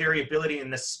also some variability in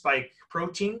the spike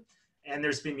protein, and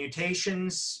there's been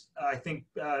mutations. I think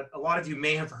a lot of you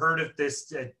may have heard of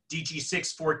this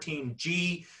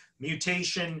DG614G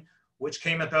mutation, which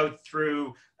came about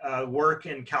through work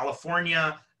in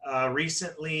California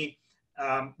recently.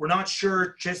 We're not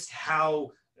sure just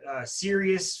how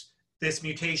serious this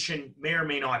mutation may or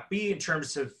may not be in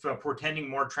terms of portending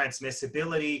more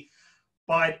transmissibility,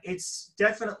 but it's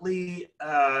definitely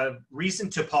reason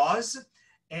to pause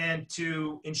and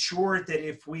to ensure that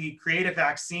if we create a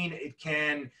vaccine, it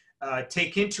can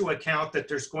take into account that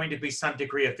there's going to be some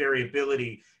degree of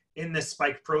variability in the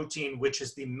spike protein, which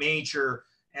is the major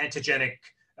antigenic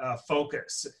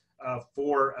focus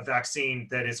for a vaccine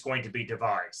that is going to be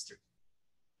devised.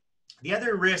 The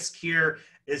other risk here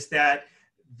is that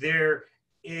there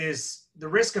is the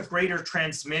risk of greater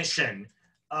transmission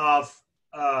of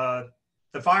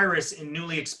the virus in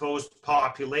newly exposed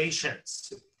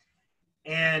populations.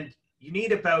 And you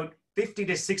need about 50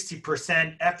 to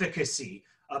 60% efficacy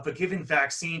of a given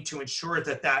vaccine to ensure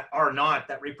that that R0,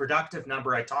 that reproductive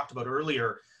number I talked about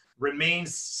earlier,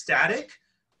 remains static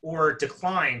or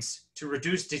declines to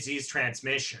reduce disease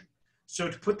transmission. So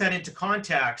to put that into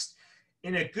context,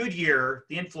 in a good year,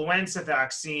 the influenza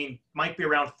vaccine might be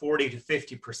around 40 to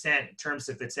 50% in terms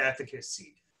of its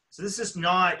efficacy. So this is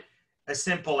not a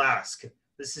simple ask.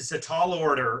 This is a tall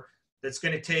order that's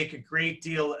going to take a great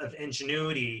deal of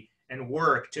ingenuity and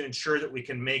work to ensure that we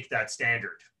can make that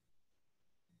standard.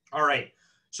 All right,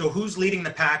 so who's leading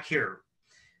the pack here?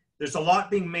 There's a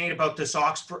lot being made about this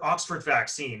Oxford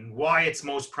vaccine, why it's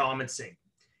most promising.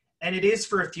 And it is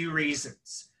for a few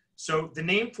reasons. So the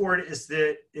name for it is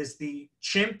the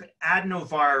chimp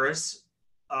adenovirus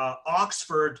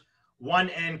Oxford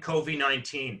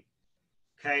 1N-COVID-19,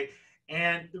 okay?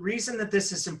 And the reason that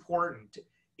this is important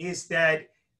is that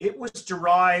it was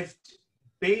derived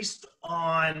based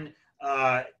on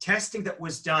testing that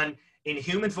was done in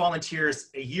human volunteers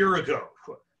a year ago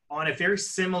on a very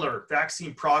similar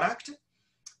vaccine product.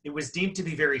 It was deemed to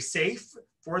be very safe,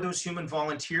 for those human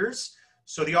volunteers.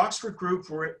 So the Oxford group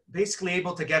were basically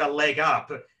able to get a leg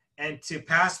up and to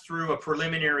pass through a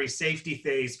preliminary safety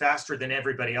phase faster than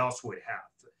everybody else would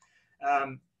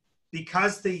have.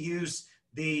 Because they use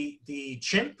the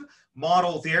chimp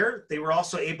model there, they were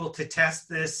also able to test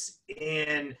this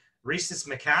in rhesus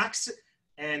macaques,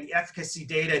 and the efficacy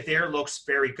data there looks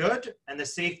very good, and the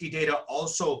safety data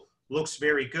also looks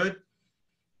very good.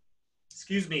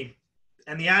 Excuse me.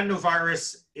 And the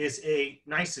adenovirus is a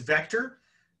nice vector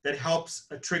that helps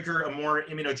trigger a more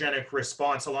immunogenic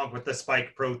response along with the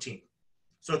spike protein.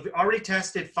 So they've already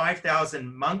tested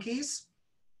 5,000 monkeys.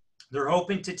 They're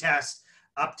hoping to test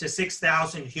up to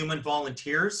 6,000 human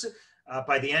volunteers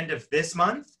by the end of this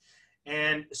month.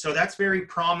 And so that's very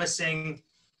promising.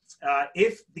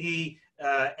 If the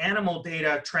animal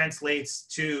data translates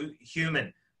to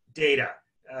human data,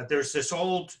 there's this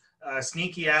old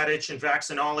sneaky adage in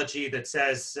vaccinology that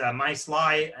says mice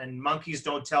lie and monkeys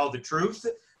don't tell the truth.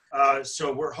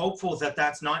 So we're hopeful that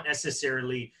that's not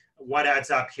necessarily what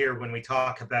adds up here when we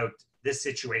talk about this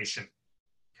situation,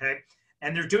 okay?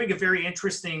 And they're doing a very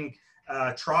interesting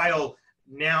trial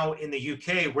now in the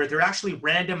UK where they're actually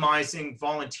randomizing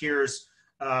volunteers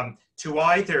to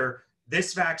either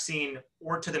this vaccine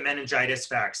or to the meningitis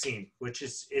vaccine, which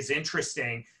is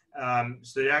interesting.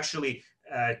 So they're actually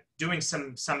doing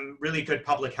some really good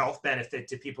public health benefit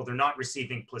to people. They're not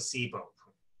receiving placebo.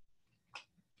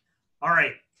 All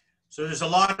right, so there's a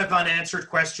lot of unanswered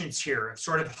questions here. I've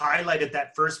sort of highlighted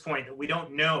that first point that we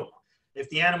don't know if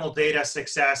the animal data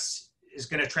success is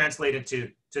going to translate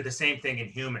into the same thing in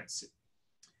humans.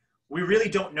 We really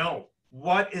don't know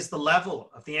what is the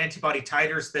level of the antibody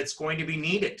titers that's going to be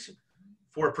needed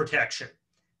for protection.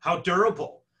 How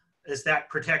durable is that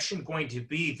protection going to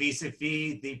be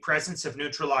vis-a-vis the presence of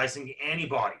neutralizing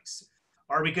antibodies?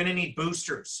 Are we going to need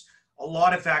boosters? A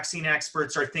lot of vaccine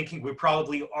experts are thinking we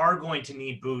probably are going to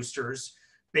need boosters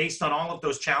based on all of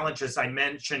those challenges I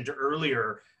mentioned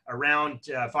earlier around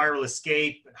viral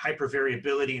escape,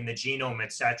 hypervariability in the genome,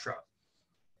 etc.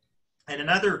 And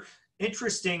another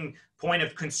interesting point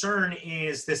of concern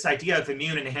is this idea of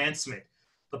immune enhancement,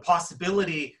 the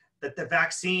possibility that the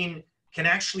vaccine can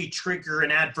actually trigger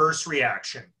an adverse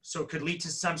reaction. So it could lead to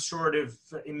some sort of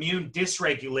immune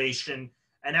dysregulation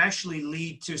and actually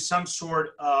lead to some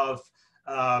sort of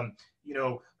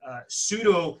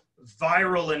pseudo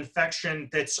viral infection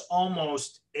that's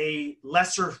almost a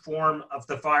lesser form of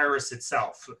the virus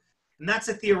itself. And that's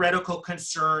a theoretical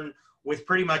concern with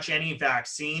pretty much any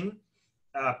vaccine,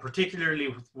 particularly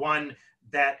with one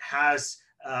that has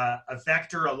a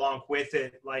vector along with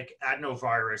it like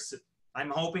adenovirus. I'm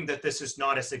hoping that this is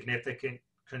not a significant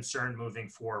concern moving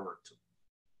forward.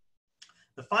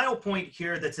 The final point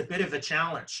here that's a bit of a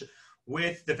challenge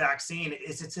with the vaccine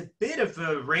is it's a bit of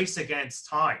a race against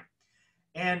time.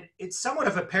 And it's somewhat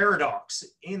of a paradox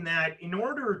in that in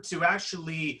order to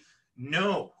actually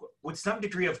know with some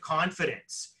degree of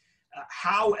confidence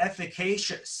how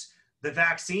efficacious the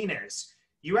vaccine is,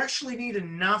 you actually need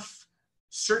enough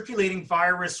circulating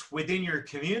virus within your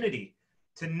community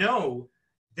to know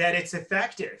that it's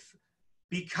effective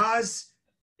because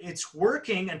it's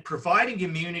working and providing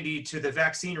immunity to the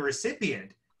vaccine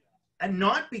recipient, and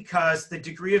not because the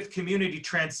degree of community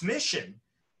transmission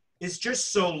is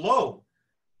just so low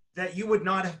that you would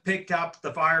not have picked up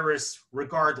the virus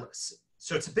regardless.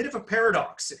 So it's a bit of a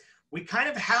paradox. We kind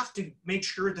of have to make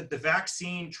sure that the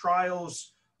vaccine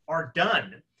trials are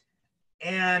done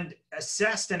and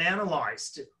assessed and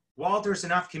analyzed while there's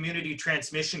enough community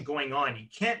transmission going on. You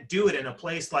can't do it in a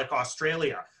place like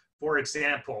Australia, for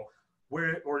example,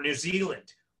 or New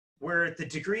Zealand, where the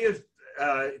degree of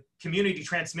community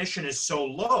transmission is so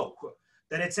low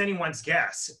that it's anyone's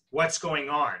guess what's going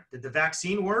on. Did the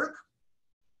vaccine work?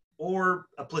 Or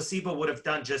a placebo would have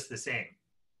done just the same,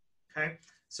 okay?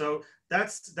 So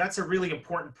that's a really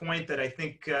important point that I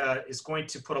think is going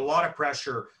to put a lot of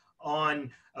pressure on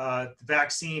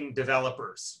vaccine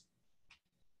developers.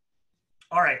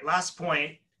 All right, last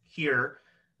point here.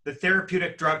 The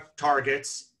therapeutic drug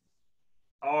targets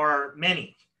are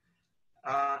many.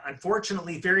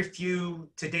 Unfortunately, very few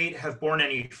to date have borne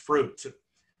any fruit.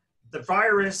 The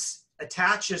virus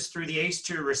attaches through the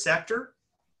ACE2 receptor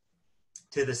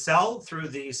to the cell through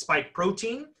the spike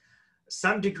protein.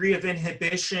 Some degree of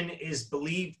inhibition is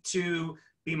believed to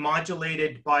be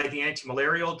modulated by the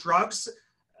antimalarial drugs,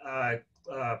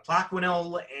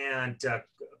 Plaquenil and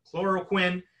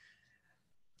chloroquine.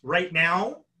 Right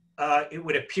now, it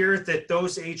would appear that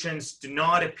those agents do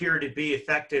not appear to be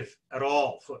effective at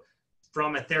all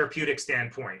from a therapeutic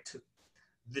standpoint.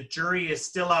 The jury is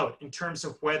still out in terms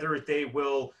of whether they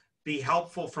will be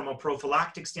helpful from a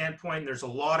prophylactic standpoint. There's a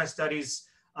lot of studies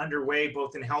underway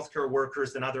both in healthcare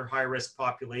workers and other high-risk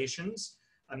populations.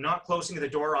 I'm not closing the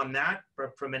door on that,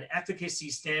 but from an efficacy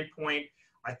standpoint,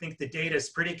 I think the data is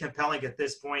pretty compelling at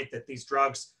this point that these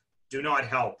drugs do not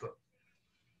help.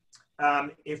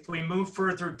 If we move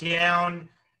further down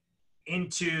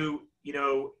into,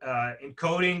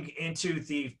 encoding into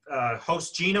the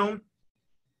host genome,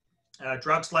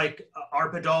 drugs like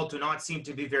arbidol do not seem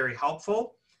to be very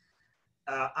helpful.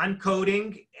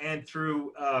 Uncoding and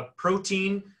through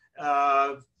protein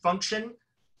function,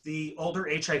 the older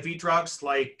HIV drugs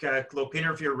like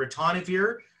clopinavir,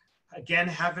 ritonavir, again,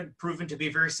 haven't proven to be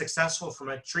very successful from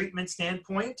a treatment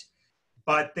standpoint,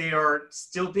 but they are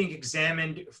still being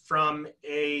examined from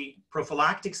a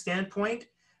prophylactic standpoint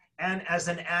and as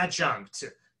an adjunct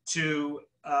to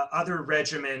other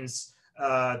regimens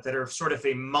that are sort of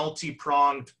a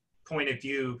multi-pronged point of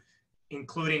view,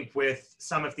 including with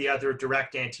some of the other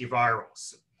direct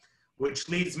antivirals, which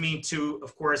leads me to,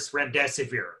 of course,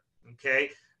 remdesivir, okay?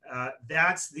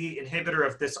 That's the inhibitor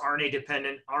of this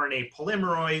RNA-dependent RNA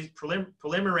polymerase,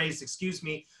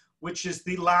 which is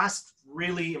the last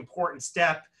really important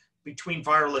step between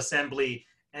viral assembly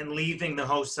and leaving the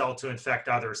host cell to infect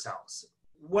other cells.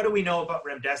 What do we know about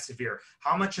remdesivir?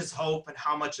 How much is hope and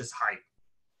how much is hype?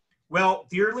 Well,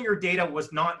 the earlier data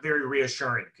was not very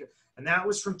reassuring, and that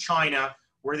was from China,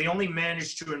 where they only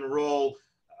managed to enroll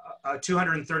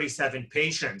 237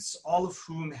 patients, all of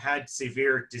whom had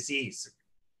severe disease.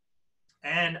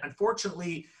 And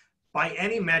unfortunately, by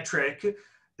any metric,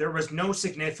 there was no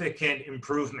significant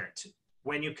improvement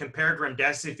when you compared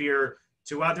remdesivir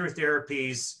to other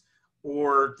therapies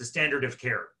or the standard of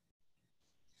care.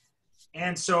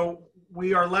 And so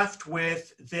we are left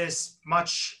with this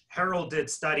much heralded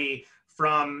study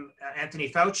from Anthony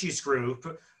Fauci's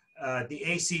group, the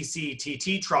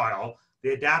ACC-TT trial,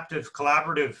 the Adaptive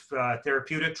Collaborative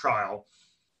Therapeutic Trial,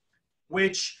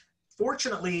 which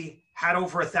fortunately had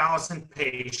over 1,000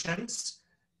 patients.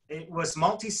 It was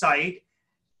multi-site,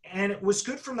 and it was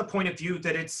good from the point of view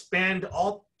that it spanned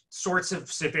all sorts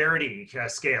of severity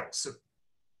scales.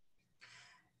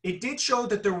 It did show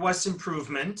that there was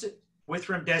improvement with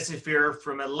remdesivir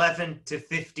from 11 to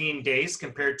 15 days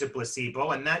compared to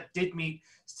placebo, and that did meet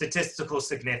statistical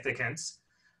significance.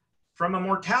 From a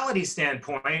mortality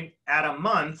standpoint, at a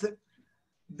month,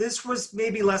 this was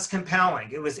maybe less compelling.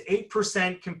 It was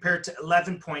 8% compared to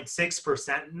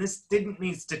 11.6%, and this didn't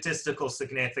meet statistical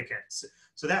significance.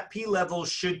 So that p-level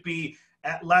should be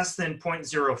at less than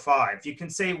 0.05. You can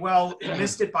say, well, it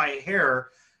missed it by a hair,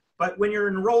 but when you're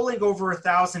enrolling over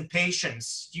 1,000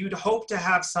 patients, you'd hope to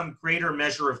have some greater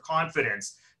measure of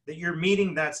confidence that you're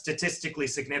meeting that statistically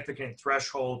significant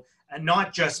threshold and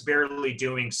not just barely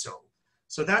doing so.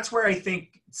 So that's where I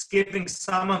think it's giving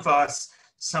some of us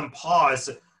some pause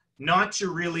not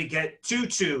to really get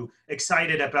too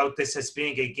excited about this as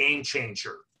being a game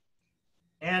changer.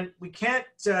 And we can't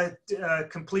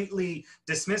completely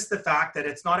dismiss the fact that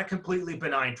it's not a completely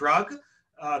benign drug.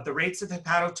 The rates of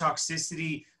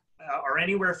hepatotoxicity are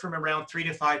anywhere from around 3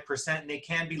 to 5%, and they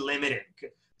can be limiting,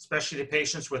 especially to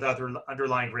patients with other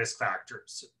underlying risk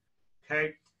factors.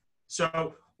 Okay,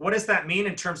 so what does that mean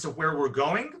in terms of where we're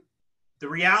going? The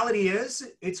reality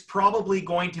is it's probably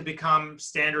going to become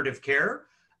standard of care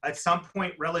at some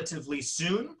point relatively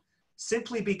soon,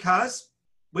 simply because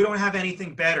we don't have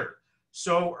anything better.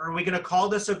 So are we going to call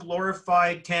this a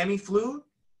glorified Tamiflu?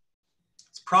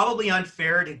 It's probably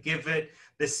unfair to give it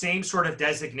the same sort of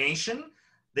designation.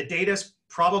 The data's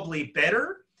probably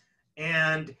better,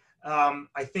 and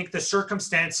I think the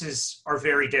circumstances are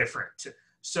very different.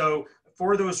 So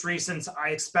for those reasons, I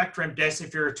expect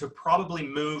remdesivir to probably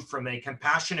move from a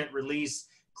compassionate release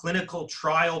clinical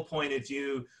trial point of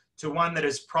view to one that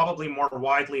is probably more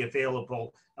widely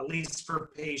available, at least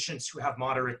for patients who have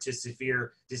moderate to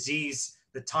severe disease.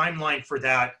 The timeline for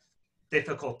that,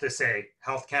 difficult to say.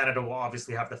 Health Canada will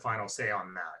obviously have the final say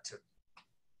on that.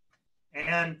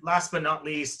 And last but not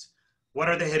least, what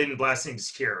are the hidden blessings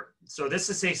here? So this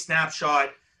is a snapshot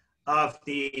of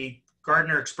the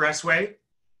Gardiner Expressway.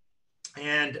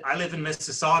 And I live in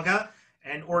Mississauga,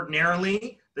 and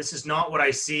ordinarily, this is not what I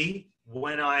see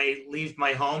when I leave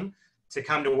my home to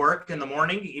come to work in the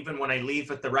morning, even when I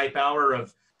leave at the ripe hour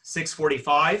of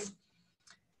 6:45.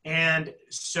 And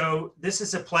so this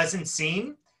is a pleasant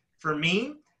scene for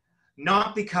me,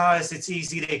 not because it's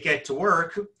easy to get to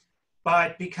work,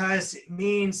 but because it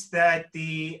means that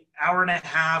the hour and a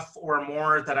half or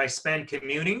more that I spend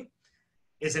commuting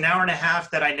is an hour and a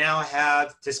half that I now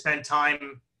have to spend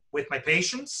time with my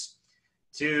patients,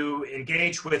 to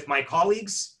engage with my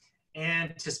colleagues,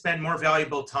 and to spend more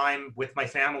valuable time with my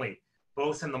family,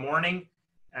 both in the morning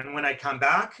and when I come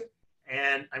back.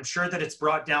 And I'm sure that it's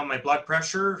brought down my blood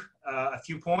pressure a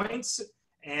few points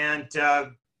and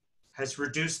has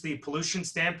reduced the pollution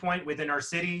standpoint within our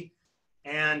city.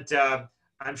 And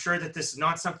I'm sure that this is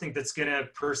not something that's going to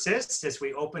persist as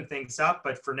we open things up,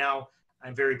 but for now,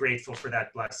 I'm very grateful for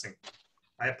that blessing.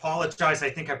 I apologize. I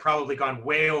think I've probably gone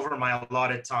way over my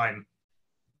allotted time.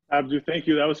 Abdu, thank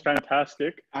you. That was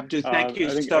fantastic. Abdu, thank you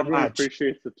I think so everyone much.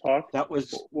 appreciates the talk. That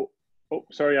was... Oh,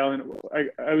 sorry, Alan.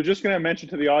 I was just going to mention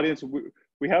to the audience,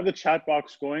 we have the chat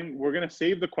box going. We're going to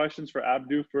save the questions for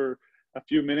Abdu for a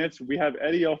few minutes. We have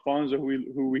Eddie Alfonso,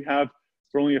 who we have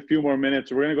for only a few more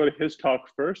minutes. We're going to go to his talk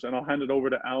first, and I'll hand it over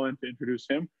to Alan to introduce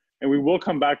him. And we will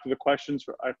come back to the questions,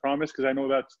 I promise, because I know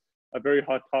that's a very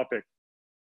hot topic.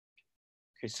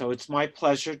 Okay, so it's my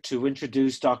pleasure to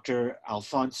introduce Dr.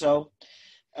 Alfonso.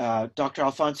 Dr.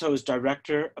 Alfonso is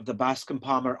director of the Bascom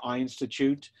Palmer Eye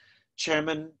Institute,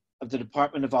 chairman of the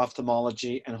Department of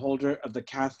Ophthalmology, and holder of the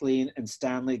Kathleen and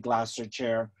Stanley Glasser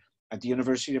Chair at the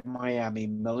University of Miami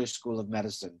Miller School of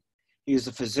Medicine. He is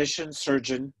a physician,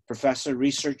 surgeon, professor,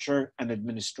 researcher, and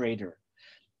administrator.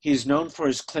 He is known for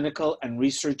his clinical and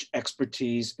research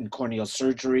expertise in corneal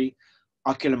surgery,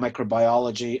 ocular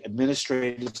microbiology,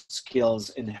 administrative skills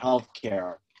in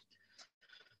healthcare.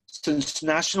 Since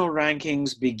national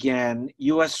rankings began,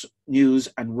 U.S. News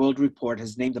and World Report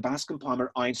has named the Bascom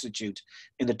Palmer Eye Institute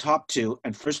in the top 2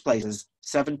 and first places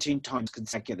 17 times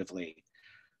consecutively.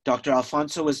 Dr.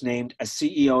 Alfonso was named as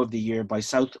CEO of the Year by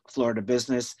South Florida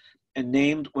Business and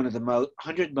named one of the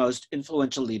 100 most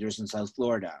influential leaders in South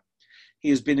Florida. He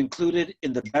has been included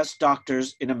in the Best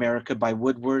Doctors in America by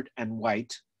Woodward and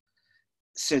White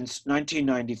since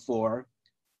 1994,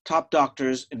 Top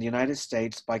Doctors in the United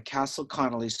States by Castle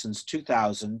Connolly since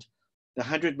 2000, the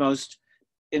 100 Most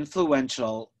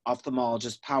Influential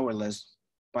Ophthalmologist Power List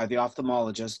by the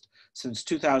Ophthalmologist since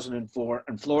 2004,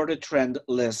 and Florida Trend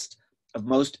List of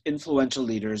Most Influential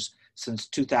Leaders since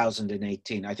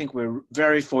 2018. I think we're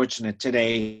very fortunate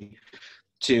today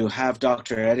to have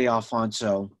Dr. Eddie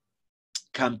Alfonso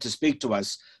come to speak to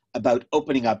us about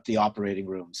opening up the operating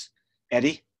rooms.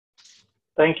 Eddie?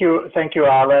 Thank you,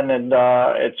 Alan. And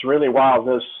it's really, wow,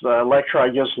 this lecture I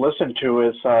just listened to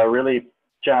is really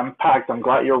jam-packed. I'm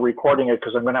glad you're recording it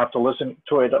because I'm going to have to listen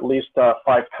to it at least 5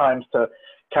 times to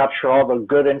capture all the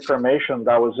good information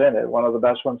that was in it. One of the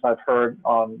best ones I've heard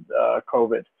on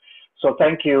COVID. So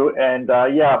thank you. And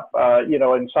you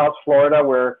know, in South Florida,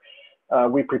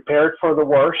 we prepared for the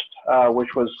worst,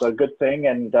 which was a good thing.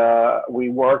 And we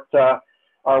worked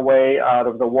our way out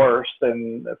of the worst.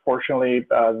 And fortunately,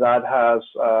 that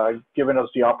has given us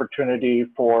the opportunity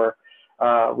for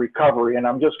recovery. And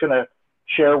I'm just going to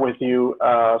share with you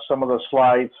some of the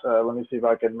slides. Let me see if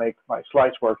I can make my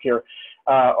slides work here,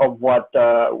 of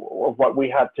what we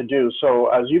had to do. So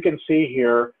as you can see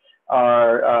here,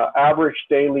 our average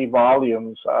daily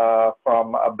volumes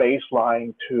from a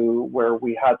baseline to where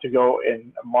we had to go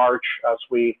in March as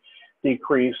we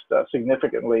decreased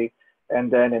significantly.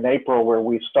 And then in April, where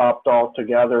we stopped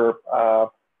altogether,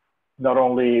 not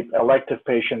only elective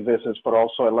patient visits, but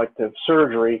also elective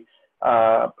surgery,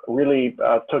 really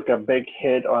took a big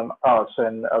hit on us.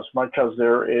 And as much as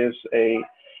there is a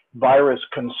virus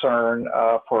concern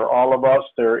for all of us,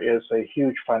 there is a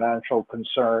huge financial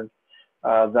concern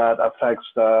that affects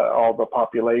all the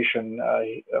population,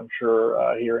 I'm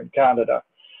sure, here in Canada.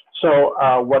 So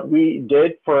what we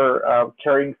did for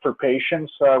caring for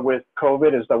patients with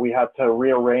COVID is that we had to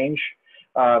rearrange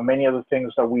many of the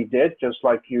things that we did, just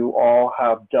like you all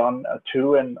have done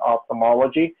too in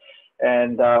ophthalmology.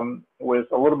 And with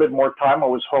a little bit more time, I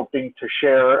was hoping to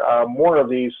share more of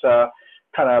these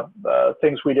kind of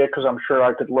things we did, because I'm sure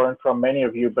I could learn from many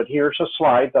of you. But here's a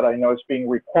slide that I know is being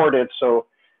recorded, so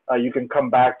you can come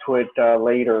back to it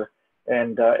later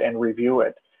and review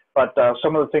it. But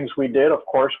some of the things we did, of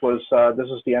course, was this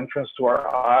is the entrance to our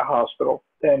eye hospital.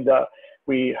 And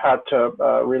we had to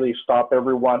really stop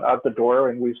everyone at the door,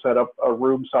 and we set up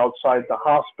rooms outside the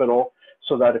hospital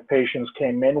so that if patients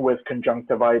came in with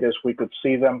conjunctivitis, we could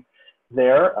see them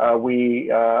there. We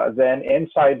then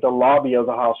inside the lobby of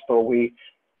the hospital, we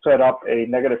set up a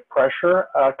negative pressure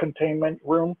containment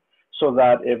room so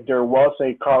that if there was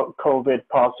a COVID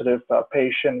positive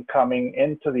patient coming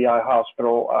into the eye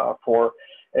hospital for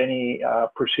any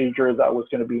procedure that was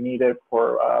going to be needed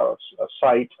for a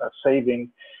site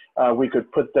saving, we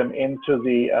could put them into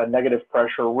the negative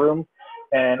pressure room.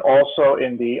 And also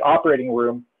in the operating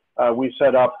room, we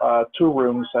set up 2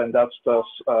 rooms, and that's the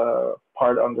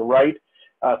part on the right,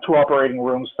 2 operating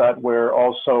rooms that were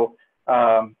also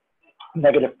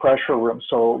negative pressure rooms.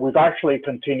 So we've actually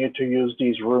continued to use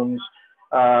these rooms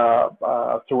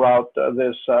throughout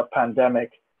this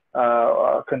pandemic.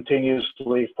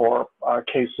 continuously for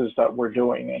cases that we're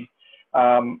doing.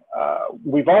 And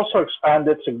we've also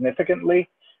expanded significantly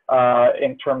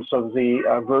in terms of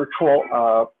the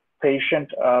virtual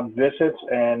patient visits,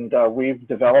 and we've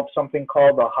developed something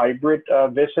called a hybrid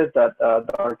visit that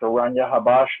Dr. Rania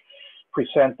Habash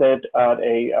presented at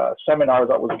a seminar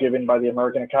that was given by the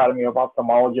American Academy of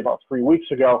Ophthalmology about 3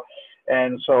 weeks ago.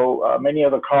 And so many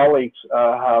of the colleagues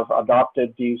have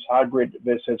adopted these hybrid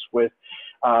visits with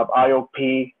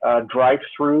IOP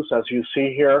drive-throughs, as you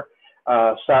see here,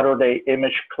 Saturday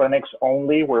image clinics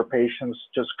only, where patients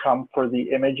just come for the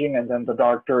imaging and then the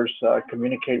doctors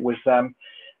communicate with them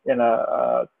in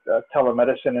a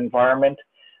telemedicine environment.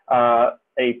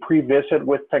 A pre-visit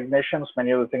with technicians,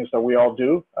 many of the things that we all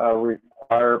do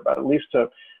require at least to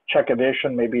check a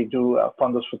vision, maybe do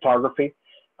fundus photography.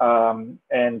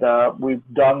 And we've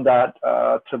done that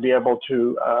to be able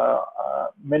to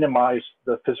minimize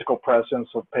the physical presence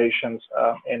of patients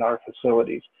in our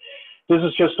facilities. This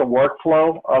is just a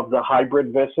workflow of the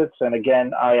hybrid visits. And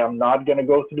again, I am not going to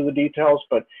go through the details,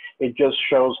 but it just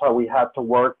shows how we had to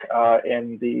work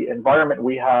in the environment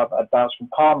we have at Bascom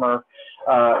Palmer,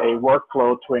 a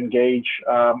workflow to engage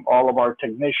all of our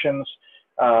technicians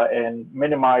and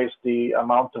minimize the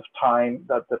amount of time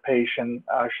that the patient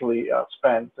actually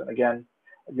spends. And again,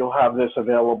 you'll have this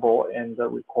available in the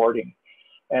recording.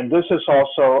 And this is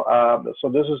also, so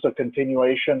this is the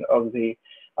continuation of the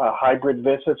hybrid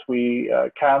visits. We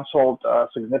canceled a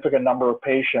significant number of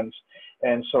patients.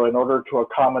 And so in order to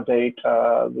accommodate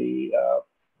the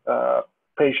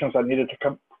patients that needed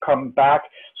to come back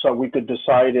so we could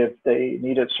decide if they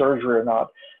needed surgery or not,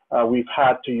 we've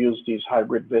had to use these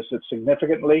hybrid visits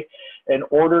significantly. In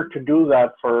order to do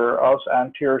that for us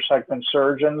anterior segment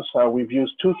surgeons, we've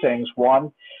used two things.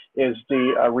 One is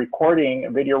the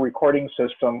video recording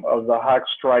system of the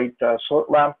Hackstrite slit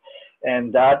lamp,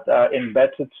 and that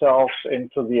embeds itself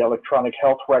into the electronic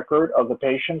health record of the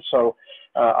patient. So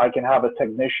I can have a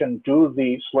technician do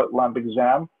the slit lamp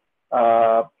exam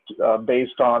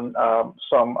based on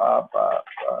some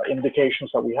indications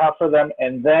that we have for them,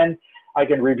 and then I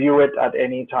can review it at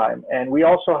any time. And we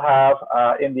also have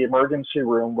in the emergency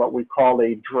room what we call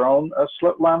a drone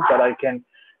slit lamp that I can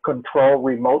control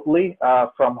remotely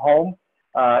from home.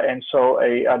 And so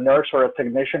a nurse or a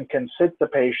technician can sit the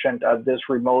patient at this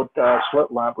remote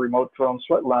remote drone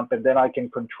slit lamp, and then I can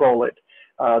control it.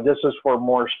 This is for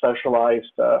more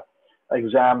specialized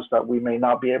exams that we may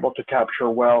not be able to capture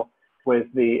well with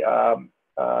the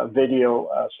video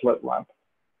slit lamp.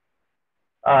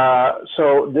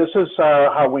 So this is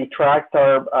how we tracked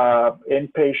our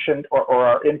inpatient or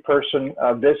our in-person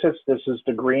visits. This is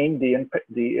the green,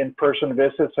 the in-person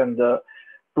visits, and the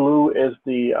blue is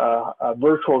the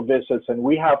virtual visits. And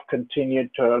we have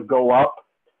continued to go up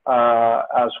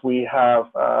as we have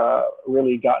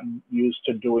really gotten used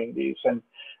to doing these. And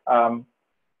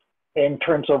in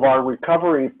terms of our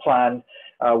recovery plan,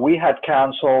 we had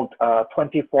canceled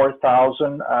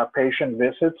 24,000 patient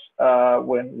visits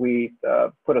when we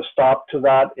put a stop to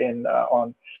that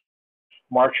on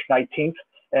March 19th,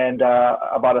 and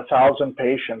about 1,000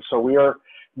 patients. So we are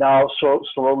now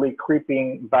slowly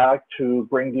creeping back to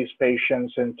bring these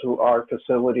patients into our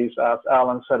facilities, as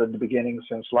Alan said at the beginning,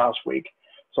 since last week.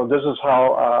 So this is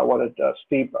how what a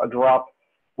steep drop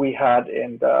we had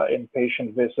in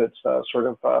patient visits sort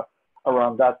of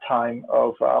around that time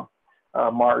of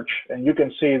March. And you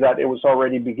can see that it was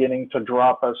already beginning to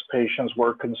drop as patients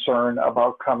were concerned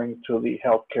about coming to the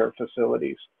healthcare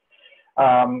facilities.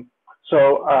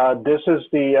 So this is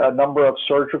the number of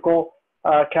surgical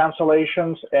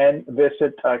cancellations and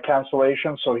visit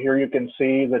cancellations. So here you can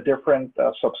see the different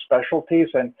subspecialties.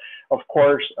 And of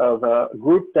course, the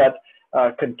group that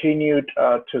continued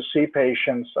to see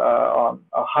patients on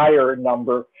a higher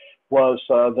number was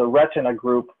the retina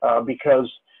group, because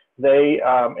they,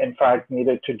 in fact,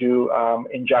 needed to do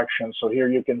injections. So here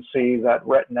you can see that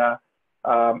retina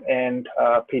and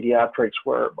pediatrics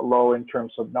were low in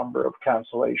terms of number of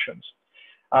cancellations.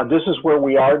 This is where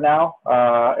we are now.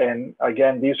 And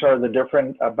again, these are the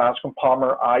different Bascom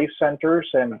Palmer eye centers,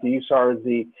 and these are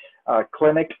the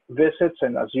clinic visits.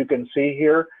 And as you can see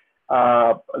here,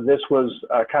 this was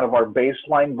kind of our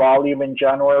baseline volume in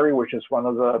January, which is one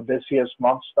of the busiest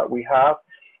months that we have.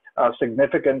 A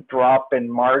significant drop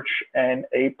in March and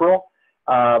April.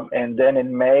 And then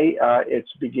in May,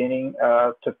 it's beginning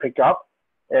to pick up.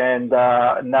 And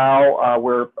now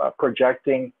we're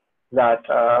projecting that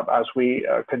as we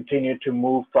continue to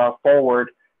move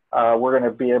forward, we're going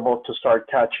to be able to start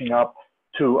catching up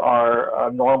to our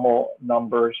normal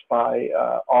numbers by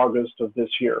August of this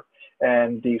year.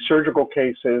 And the surgical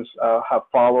cases have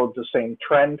followed the same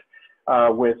trend.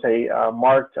 with a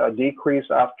marked decrease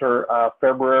after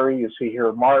February. You see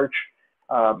here March,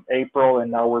 April,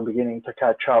 and now we're beginning to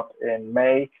catch up in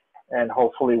May, and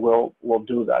hopefully we'll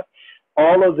do that.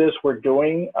 All of this we're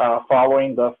doing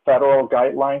following the federal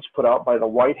guidelines put out by the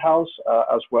White House,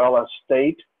 as well as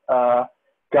state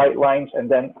guidelines, and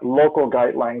then local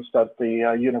guidelines that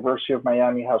the University of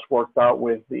Miami has worked out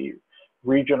with the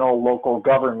regional local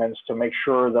governments to make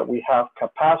sure that we have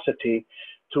capacity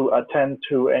to attend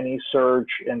to any surge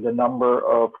in the number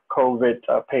of COVID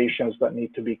patients that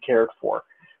need to be cared for.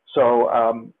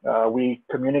 So we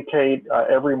communicate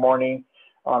every morning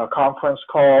on a conference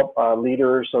call,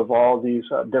 leaders of all these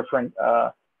different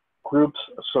groups,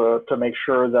 so to make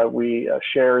sure that we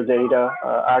share data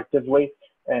actively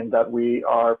and that we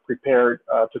are prepared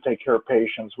to take care of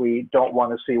patients. We don't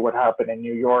want to see what happened in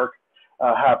New York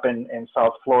happen in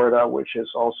South Florida, which is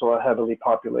also a heavily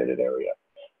populated area.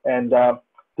 And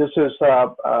this is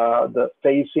the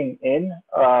phasing in,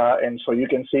 and so you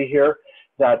can see here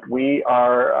that we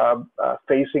are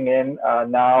phasing in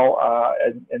now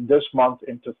in this month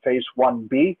into phase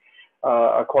 1B,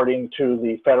 according to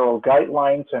the federal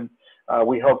guidelines, and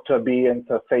we hope to be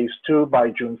into phase 2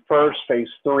 by June 1st, phase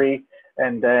 3,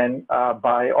 and then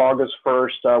by August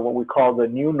 1st, what we call the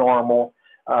new normal,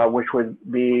 which would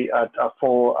be at a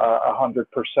full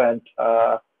 100%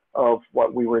 of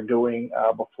what we were doing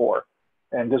before.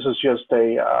 And this is just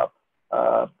the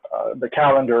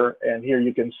calendar, and here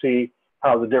you can see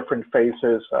how the different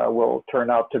phases will turn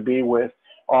out to be, with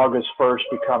August 1st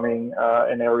becoming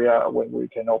an area when we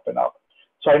can open up.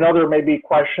 So I know there may be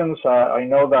questions. I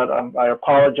know that I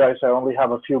apologize. I only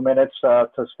have a few minutes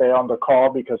to stay on the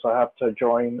call because I have to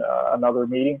join another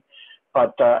meeting.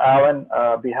 But Alan,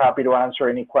 be happy to answer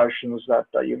any questions that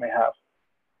you may have.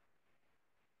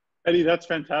 Eddie, that's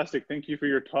fantastic. Thank you for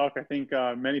your talk. I think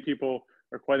many people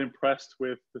are quite impressed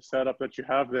with the setup that you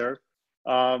have there.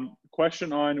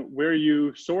 Question on where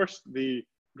you sourced the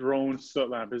drone slit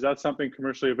lamp. Is that something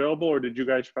commercially available, or did you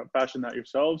guys fashion that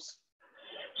yourselves?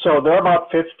 So there are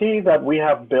about 50 that we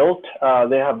have built.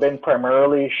 They have been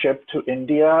primarily shipped to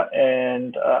India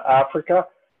and Africa.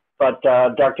 But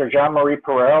Dr. Jean-Marie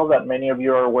Perel, that many of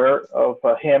you are aware of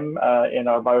him in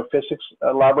our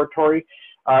biophysics laboratory,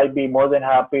 I'd be more than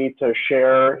happy to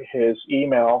share his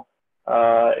email.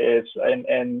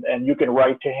 And you can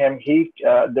write to him.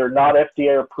 They're not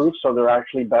FDA approved, so they're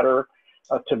actually better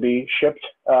to be shipped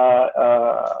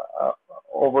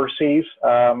overseas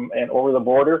and over the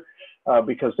border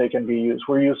because they can be used.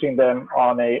 We're using them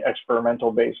on a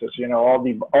experimental basis. You know,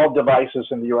 all devices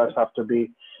in the U.S. have to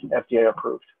be FDA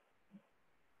approved.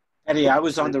 Eddie, I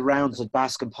was on the rounds at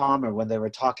Bascom Palmer when they were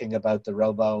talking about the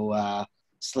robo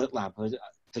slit lamp.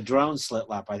 The drone slit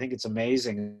lamp. I think it's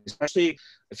amazing, especially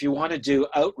if you want to do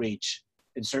outreach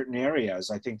in certain areas.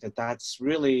 I think that that's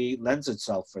really lends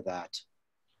itself for that.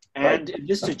 And in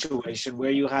this situation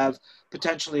where you have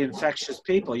potentially infectious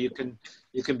people, you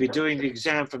can be doing the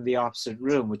exam from the opposite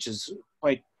room, which is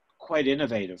quite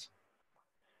innovative.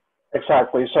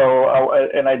 Exactly. So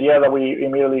an idea that we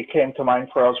immediately came to mind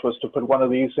for us was to put one of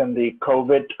these in the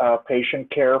COVID patient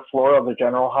care floor of the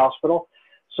general hospital,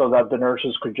 so that the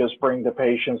nurses could just bring the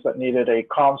patients that needed a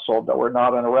consult, that were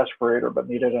not on a respirator but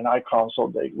needed an eye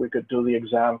consult. We could do the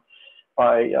exam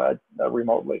by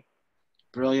remotely.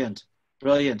 Brilliant,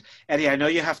 brilliant. Eddie, I know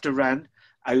you have to run.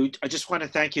 I just want to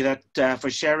thank you for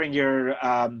sharing your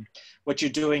what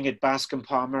you're doing at Bascom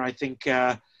Palmer. I think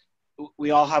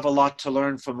we all have a lot to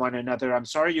learn from one another. I'm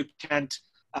sorry you can't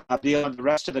be on the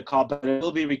rest of the call, but it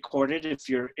will be recorded if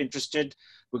you're interested.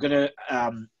 We're going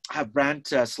to have Brant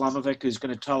Slamovic, who's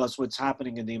going to tell us what's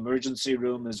happening in the emergency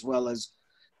room, as well as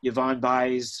Yvonne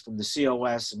Baez from the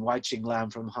COS and Wai Ching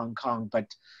Lam from Hong Kong. But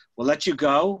we'll let you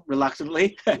go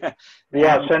reluctantly.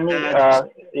 Yeah, send me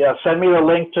the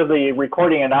link to the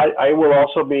recording, and I will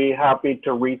also be happy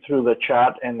to read through the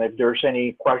chat. And if there's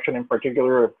any question in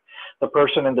particular, if the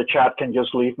person in the chat can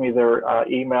just leave me their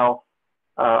email,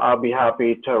 I'll be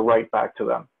happy to write back to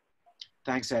them.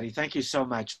 Thanks, Eddie. Thank you so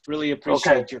much. Really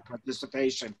appreciate your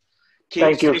participation.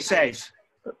 Thank you. Stay safe.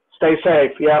 Stay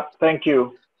safe. Yeah, thank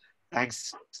you.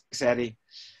 Thanks, Eddie.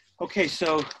 Okay,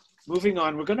 so moving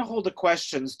on, we're going to hold the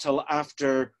questions till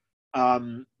after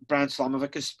Brant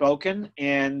Slamovic has spoken,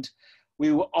 and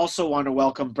we also want to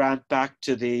welcome Brant back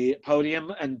to the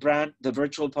podium, and Brant, the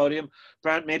virtual podium.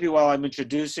 Brant, maybe while I'm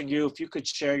introducing you, if you could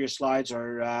share your slides,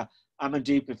 or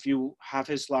Amandeep, if you have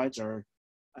his slides, or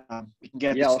we can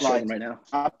get the I'll slides share them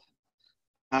right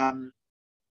up.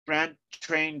 Brant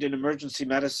trained in emergency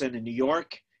medicine in New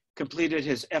York, completed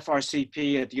his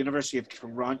FRCP at the University of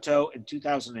Toronto in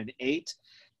 2008,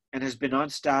 and has been on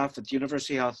staff at the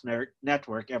University Health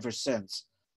Network ever since.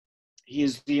 He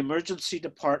is the emergency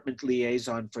department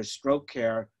liaison for stroke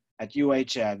care at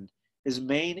UHN. His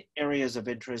main areas of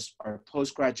interest are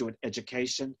postgraduate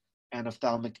education and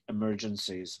ophthalmic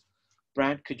emergencies.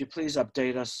 Brant, could you please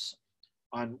update us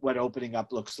on what opening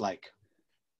up looks like?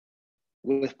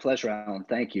 With pleasure, Alan.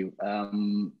 Thank you.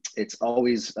 It's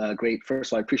always great.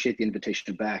 First of all, I appreciate the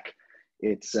invitation back.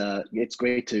 It's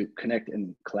great to connect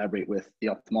and collaborate with the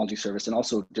ophthalmology service, and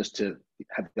also just to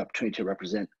have the opportunity to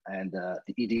represent and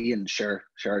the ED and share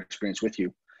our experience with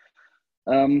you.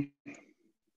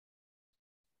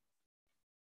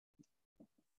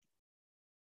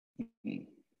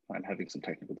 I'm having some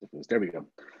technical difficulties. There we go.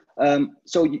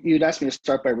 So you'd asked me to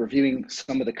start by reviewing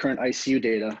some of the current ICU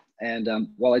data. And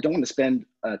while I don't want to spend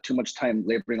too much time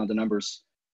laboring on the numbers,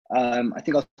 I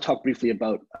think I'll talk briefly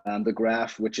about the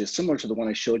graph, which is similar to the one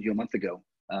I showed you a month ago,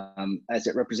 as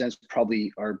it represents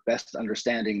probably our best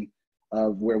understanding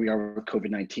of where we are with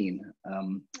COVID-19.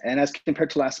 And as compared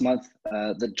to last month,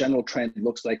 the general trend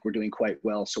looks like we're doing quite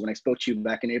well. So when I spoke to you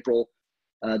back in April,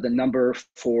 the number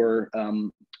for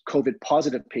COVID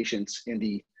positive patients in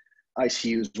the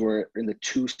ICUs were in the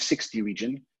 260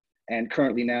 region, and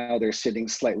currently now they're sitting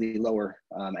slightly lower,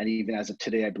 and even as of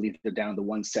today, I believe they're down the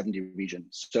 170 region.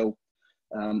 So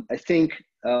I think,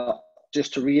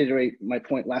 just to reiterate my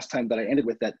point last time that I ended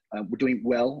with, that we're doing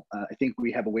well. I think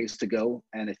we have a ways to go,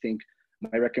 and I think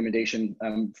my recommendation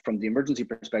from the emergency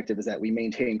perspective is that we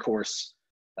maintain course.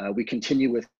 We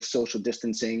continue with social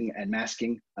distancing and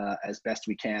masking as best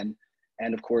we can.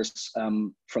 And of course,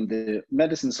 from the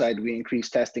medicine side, we increase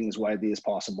testing as widely as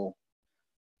possible.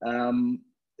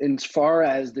 As far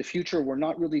as the future, we're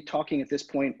not really talking at this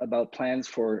point about plans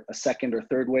for a second or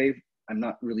third wave. I'm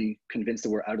not really convinced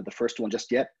that we're out of the first one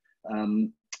just yet.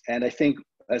 And I think,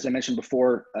 as I mentioned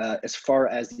before, as far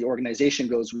as the organization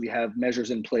goes, we have measures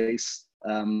in place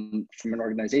from an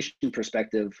organization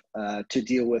perspective to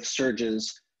deal with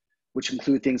surges, which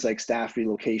include things like staff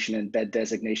relocation and bed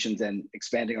designations and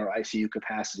expanding our ICU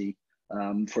capacity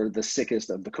for the sickest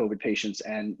of the COVID patients.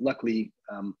 And luckily,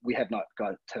 we have not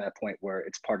got to that point where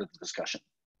it's part of the discussion.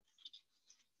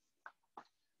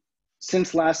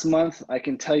 Since last month, I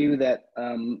can tell you that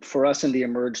for us in the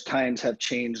Emerge, times have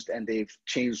changed, and they've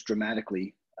changed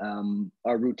dramatically.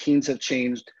 Our routines have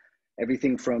changed,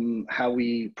 everything from how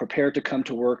we prepare to come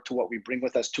to work to what we bring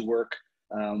with us to work,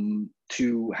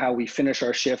 to how we finish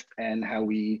our shift and how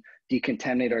we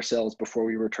decontaminate ourselves before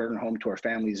we return home to our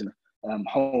families and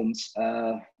homes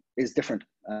is different.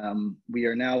 We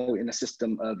are now in a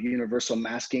system of universal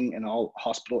masking in all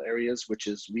hospital areas, which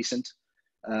is recent.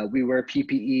 We wear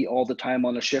PPE all the time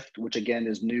on a shift, which again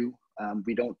is new.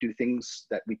 We don't do things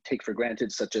that we take for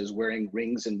granted, such as wearing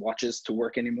rings and watches to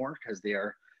work anymore, because they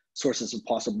are sources of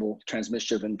possible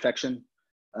transmission of infection.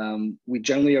 We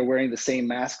generally are wearing the same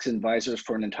masks and visors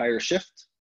for an entire shift.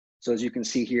 So as you can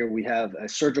see here, we have a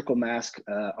surgical mask,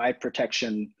 eye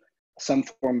protection, some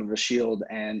form of a shield,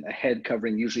 and a head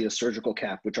covering, usually a surgical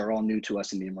cap, which are all new to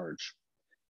us in the Emerge.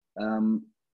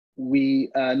 We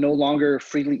no longer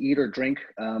freely eat or drink,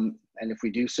 and if we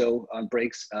do so on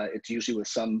breaks, it's usually with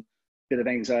some bit of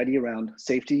anxiety around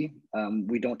safety.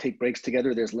 We don't take breaks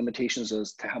together. There's limitations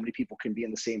as to how many people can be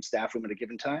in the same staff room at a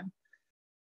given time.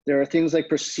 There are things like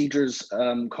procedures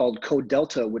called Code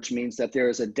Delta, which means that there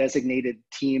is a designated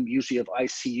team, usually of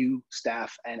ICU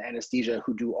staff and anesthesia,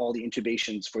 who do all the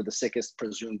intubations for the sickest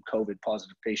presumed COVID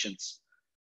positive patients.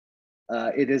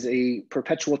 It is a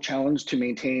perpetual challenge to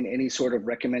maintain any sort of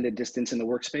recommended distance in the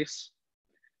workspace.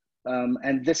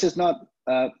 And this is not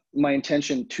my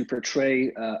intention to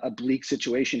portray a bleak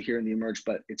situation here in the Emerge,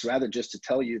 but it's rather just to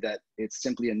tell you that it's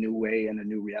simply a new way and a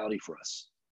new reality for us.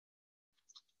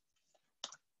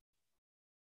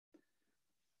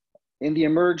 In the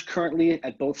Emerge currently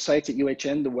at both sites at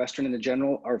UHN, the Western and the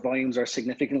General, our volumes are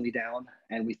significantly down,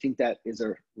 and we think that is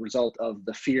a result of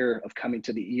the fear of coming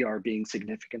to the ER being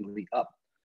significantly up.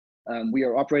 We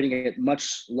are operating at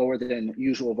much lower than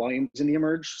usual volumes in the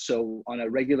Emerge. So on a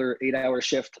regular 8-hour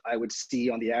shift, I would see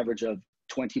on the average of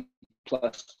 20+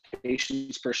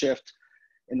 patients per shift.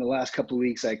 In the last couple of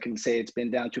weeks, I can say it's been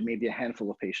down to maybe a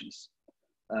handful of patients.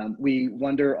 We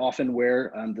wonder often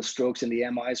where the strokes and the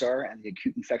MIs are and the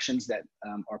acute infections that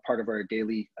are part of our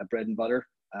daily bread and butter.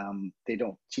 They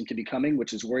don't seem to be coming,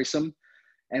 which is worrisome.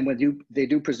 And when they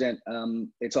do present,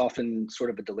 it's often sort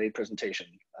of a delayed presentation,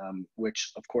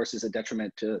 which of course is a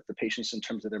detriment to the patients in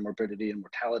terms of their morbidity and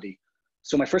mortality.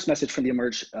 So my first message from the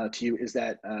Emerge to you is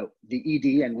that the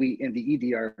ED and we in the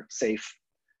ED are safe.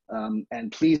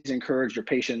 And please encourage your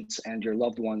patients and your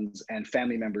loved ones and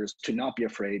family members to not be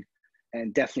afraid.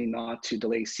 and definitely not to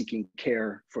delay seeking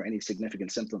care for any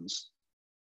significant symptoms.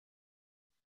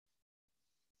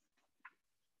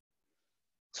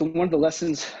 So one of the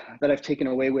lessons that I've taken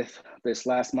away with this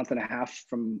last month and a half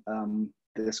from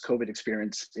this COVID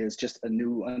experience is just a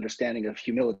new understanding of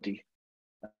humility.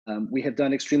 We have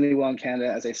done extremely well in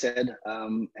Canada, as I said,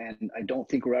 and I don't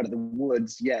think we're out of the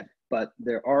woods yet, but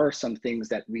there are some things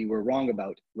that we were wrong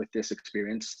about with this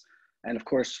experience. And of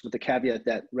course, with the caveat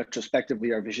that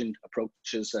retrospectively our vision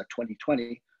approaches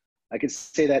 2020, I could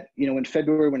say that, in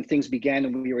February when things began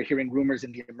and we were hearing rumors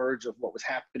in the emerge of what was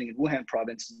happening in Wuhan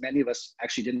province, many of us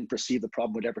actually didn't perceive the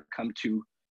problem would ever come to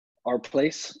our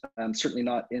place, certainly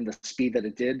not in the speed that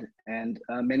it did. And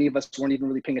many of us weren't even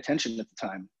really paying attention at the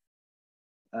time.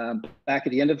 Back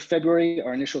at the end of February,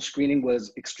 our initial screening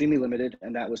was extremely limited,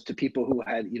 and that was to people who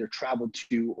had either traveled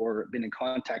to or been in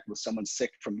contact with someone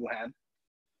sick from Wuhan.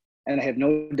 And I have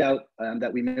no doubt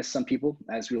that we missed some people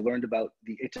as we learned about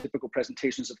the atypical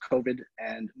presentations of COVID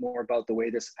and more about the way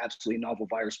this absolutely novel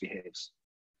virus behaves.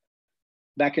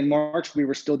 Back in March, we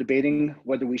were still debating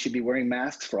whether we should be wearing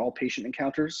masks for all patient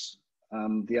encounters.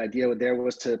 The idea there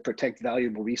was to protect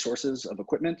valuable resources of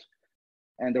equipment.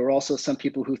 And there were also some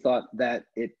people who thought that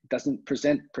it doesn't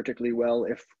present particularly well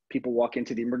if people walk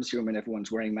into the emergency room and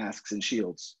everyone's wearing masks and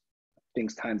shields.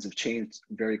 Times have changed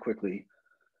very quickly.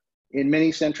 In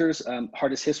many centers,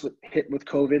 hardest hit with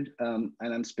COVID, and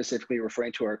I'm specifically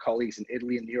referring to our colleagues in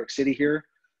Italy and New York City here,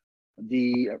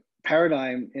 the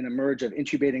paradigm in emerge of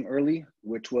intubating early,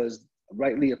 which was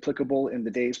rightly applicable in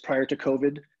the days prior to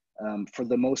COVID for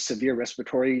the most severe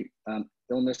respiratory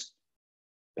illness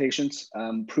patients,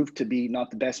 proved to be not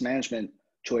the best management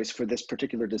choice for this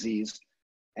particular disease.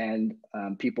 And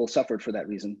people suffered for that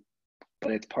reason,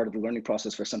 but it's part of the learning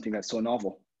process for something that's so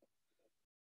novel.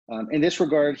 In this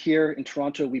regard here in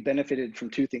Toronto, we benefited from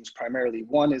two things primarily.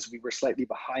 One is we were slightly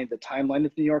behind the timeline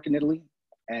of New York and Italy,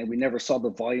 and we never saw the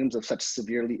volumes of such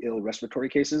severely ill respiratory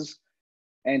cases.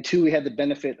 And two, we had the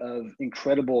benefit of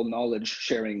incredible knowledge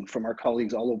sharing from our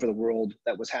colleagues all over the world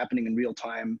that was happening in real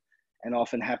time and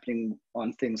often happening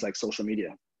on things like social media.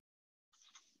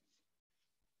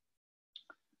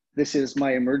 This is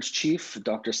my emerge chief,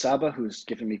 Dr. Saba, who's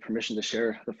given me permission to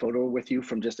share the photo with you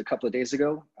from just a couple of days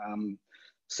ago.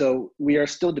 So we are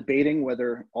still debating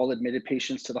whether all admitted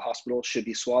patients to the hospital should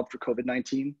be swabbed for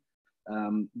COVID-19.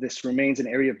 This remains an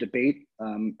area of debate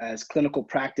as clinical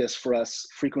practice for us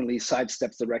frequently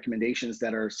sidesteps the recommendations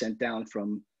that are sent down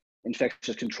from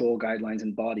infectious control guidelines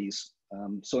and bodies.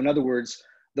 So in other words,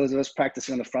 those of us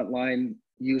practicing on the front line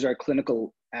use our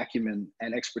clinical acumen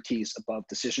and expertise above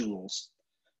decision rules.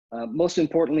 Most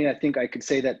importantly, I think I could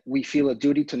say that we feel a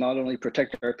duty to not only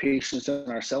protect our patients and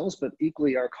ourselves, but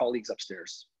equally our colleagues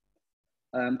upstairs.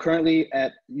 Currently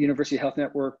at University Health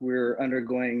Network, we're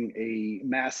undergoing a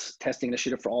mass testing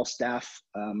initiative for all staff.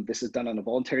 This is done on a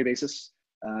voluntary basis.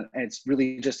 And it's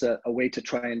really just a way to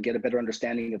try and get a better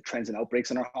understanding of trends and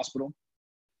outbreaks in our hospital.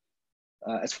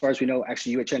 As far as we know,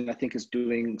 actually UHN, I think, is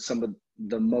doing some of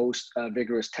the most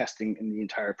vigorous testing in the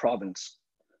entire province.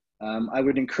 I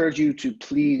would encourage you to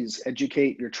please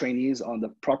educate your trainees on the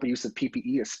proper use of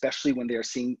PPE, especially when they are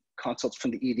seeing consults from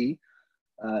the ED.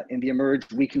 In the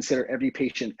emerge, we consider every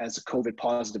patient as COVID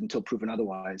positive until proven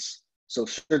otherwise. So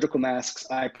surgical masks,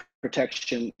 eye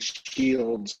protection,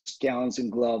 shields, gowns,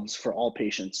 and gloves for all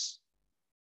patients.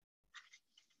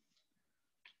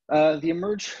 The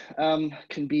emerge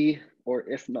can be, or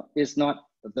if not, is not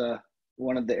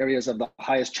one of the areas of the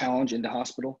highest challenge in the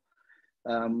hospital.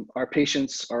 Our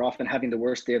patients are often having the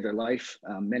worst day of their life.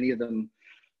 Many of them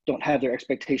don't have their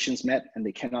expectations met and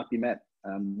they cannot be met.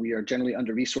 We are generally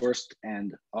under-resourced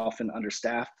and often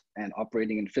understaffed and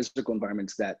operating in physical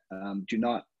environments that do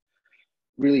not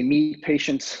really meet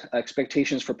patients'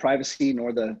 expectations for privacy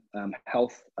nor the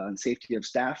health and safety of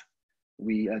staff.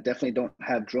 We definitely don't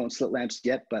have drone slit lamps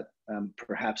yet, but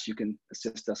perhaps you can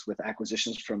assist us with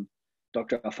acquisitions from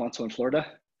Dr. Alfonso in Florida.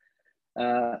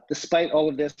 Despite all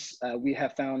of this, we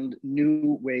have found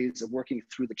new ways of working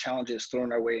through the challenges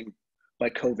thrown our way by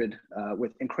COVID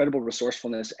with incredible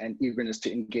resourcefulness and eagerness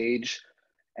to engage.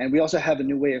 And we also have a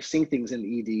new way of seeing things in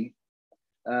the ED.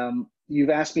 You've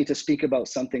asked me to speak about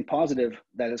something positive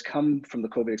that has come from the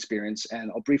COVID experience, and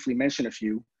I'll briefly mention a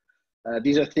few.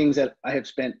 These are things that I have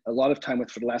spent a lot of time with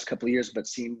for the last couple of years, but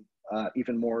seem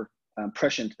even more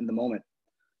prescient in the moment.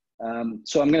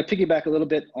 So I'm going to piggyback a little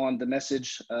bit on the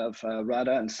message of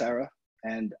Radha and Sarah,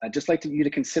 and I'd just like you to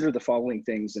consider the following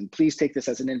things, and please take this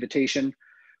as an invitation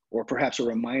or perhaps a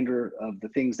reminder of the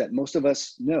things that most of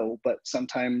us know, but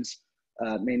sometimes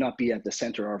may not be at the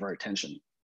center of our attention.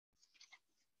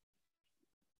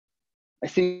 I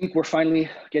think we're finally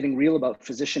getting real about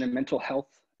physician and mental health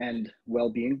and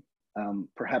well-being.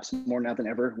 Perhaps more now than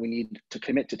ever, we need to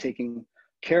commit to taking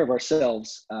care of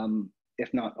ourselves,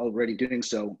 if not already doing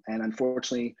so. And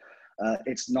unfortunately,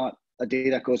 it's not a day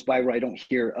that goes by where I don't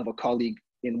hear of a colleague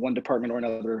in one department or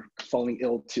another falling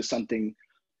ill to something,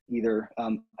 either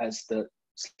as the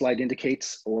slide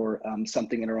indicates, or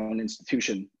something in our own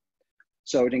institution.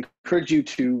 So I would encourage you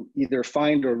to either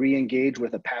find or re-engage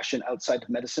with a passion outside of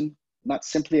medicine, not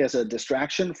simply as a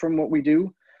distraction from what we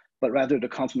do, but rather to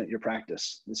complement your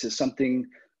practice. This is something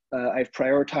I've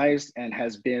prioritized and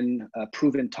has been a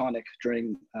proven tonic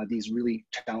during these really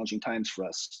challenging times for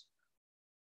us.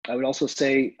 I would also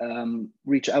say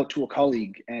reach out to a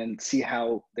colleague and see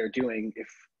how they're doing, if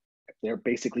they're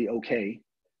basically okay.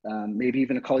 Maybe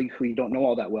even a colleague who you don't know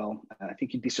all that well. I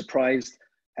think you'd be surprised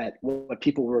at what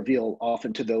people reveal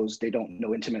often to those they don't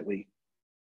know intimately.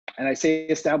 And I say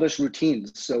establish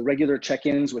routines. So regular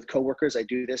check-ins with coworkers. I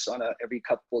do this on a every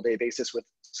couple of day basis with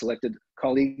selected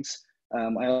colleagues.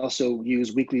 I also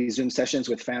use weekly Zoom sessions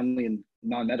with family and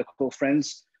non-medical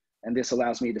friends. And this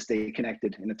allows me to stay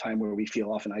connected in a time where we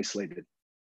feel often isolated.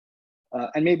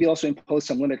 And maybe also impose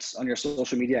some limits on your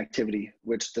social media activity,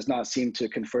 which does not seem to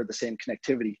confer the same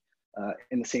connectivity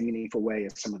in the same meaningful way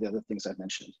as some of the other things I've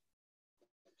mentioned.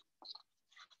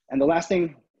 And the last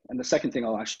thing, and the second thing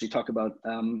I'll actually talk about,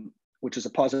 which is a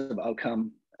positive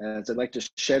outcome, as I'd like to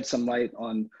shed some light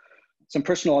on some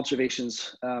personal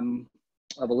observations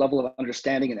of a level of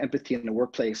understanding and empathy in the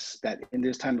workplace that in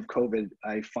this time of COVID,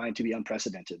 I find to be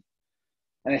unprecedented.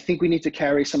 And I think we need to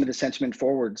carry some of the sentiment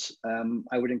forwards.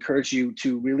 I would encourage you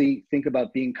to really think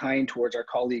about being kind towards our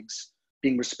colleagues,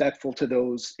 being respectful to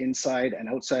those inside and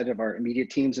outside of our immediate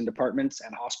teams and departments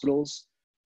and hospitals.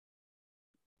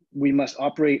 We must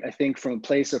operate, I think, from a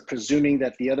place of presuming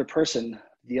that the other person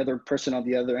on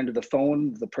the other end of the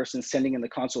phone, the person sending in the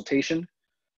consultation,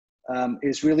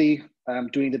 is really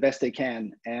doing the best they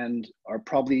can and are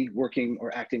probably working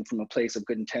or acting from a place of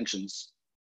good intentions.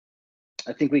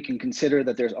 I think we can consider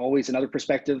that there's always another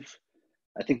perspective.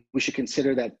 I think we should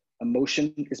consider that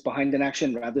emotion is behind an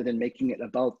action rather than making it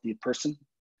about the person.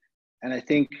 And I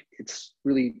think it's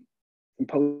really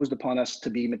imposed upon us to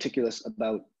be meticulous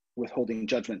about withholding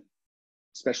judgment,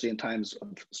 especially in times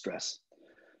of stress.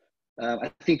 I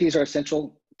think these are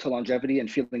essential to longevity and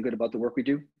feeling good about the work we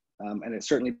do. And it's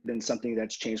certainly been something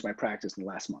that's changed my practice in the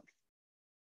last month.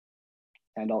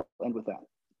 And I'll end with that.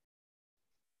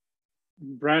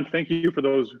 Brand, thank you for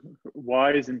those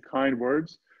wise and kind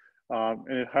words. And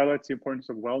it highlights the importance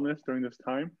of wellness during this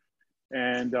time.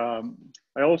 And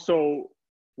I also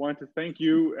want to thank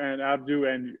you and Abdu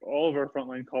and all of our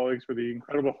frontline colleagues for the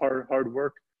incredible hard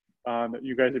work that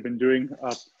you guys have been doing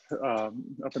up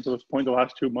until this point, the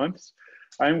last 2 months.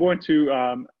 I'm going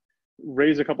to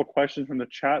raise a couple questions from the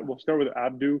chat. We'll start with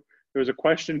Abdu. There's a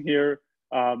question here.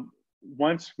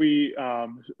 Once we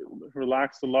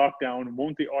relax the lockdown,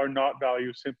 won't the R naught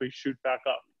value simply shoot back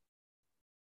up?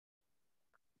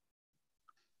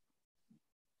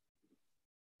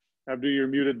 Abdu, you're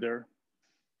muted there.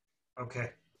 Okay,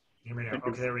 hear me now.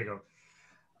 Okay, there we go.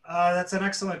 That's an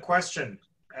excellent question.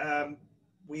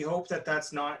 We hope that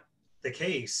that's not the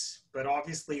case, but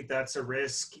obviously that's a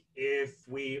risk if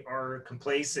we are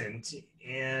complacent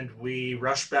and we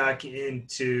rush back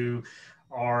into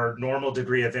our normal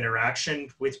degree of interaction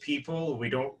with people. We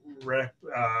don't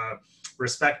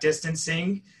respect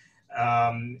distancing.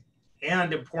 And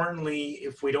importantly,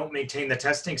 if we don't maintain the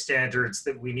testing standards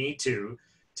that we need to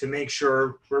make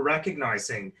sure we're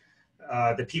recognizing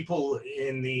the people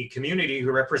in the community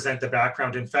who represent the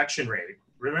background infection rate.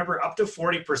 Remember, up to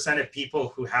 40% of people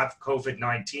who have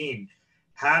COVID-19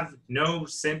 have no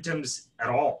symptoms at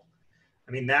all.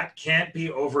 I mean, that can't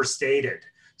be overstated.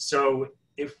 So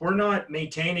if we're not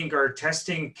maintaining our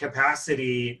testing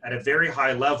capacity at a very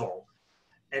high level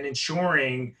and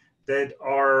ensuring that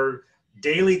our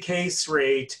daily case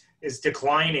rate is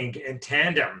declining in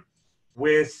tandem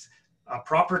with a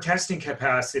proper testing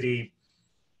capacity,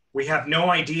 we have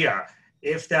no idea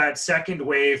if that second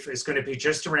wave is going to be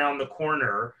just around the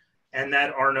corner and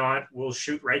that R naught will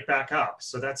shoot right back up.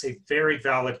 So that's a very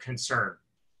valid concern.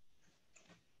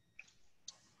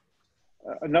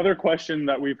 Another question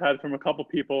that we've had from a couple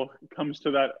people comes to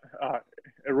that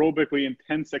aerobically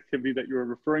intense activity that you were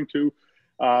referring to.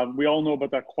 We all know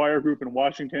about that choir group in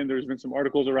Washington. There's been some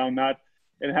articles around that.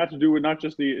 And it had to do with not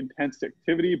just the intense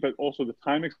activity, but also the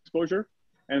time exposure.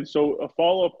 And so a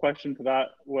follow-up question to that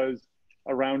was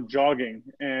around jogging.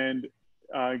 And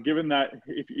given that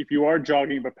if you are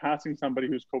jogging but passing somebody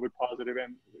who's COVID positive,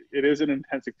 and it is an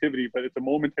intense activity, but it's a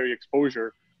momentary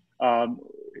exposure,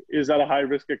 Is that a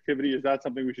high-risk activity? Is that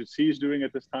something we should cease doing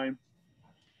at this time?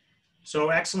 So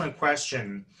excellent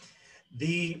question.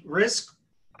 The risk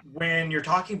when you're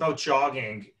talking about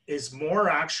jogging is more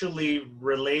actually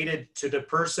related to the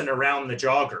person around the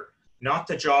jogger, not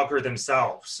the jogger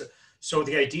themselves. So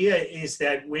the idea is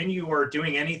that when you are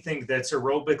doing anything that's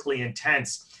aerobically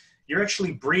intense, you're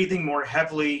actually breathing more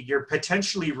heavily, you're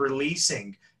potentially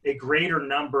releasing a greater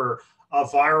number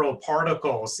of viral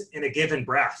particles in a given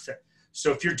breath.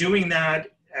 So if you're doing that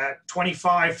at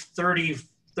 25, 30,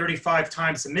 35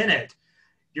 times a minute,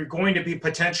 you're going to be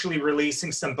potentially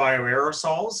releasing some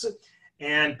bioaerosols.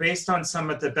 And based on some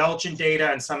of the Belgian data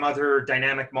and some other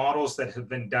dynamic models that have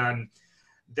been done,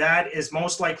 that is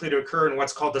most likely to occur in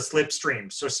what's called the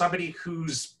slipstream. So somebody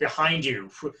who's behind you,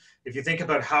 if you think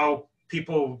about how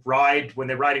people ride, when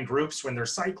they ride in groups, when they're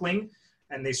cycling,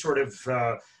 and they sort of,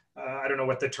 I don't know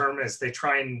what the term is, they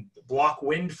try and block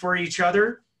wind for each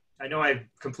other. I know I've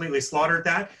completely slaughtered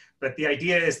that, but the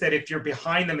idea is that if you're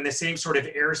behind them in the same sort of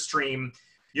airstream,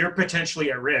 you're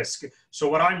potentially at risk. So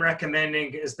what I'm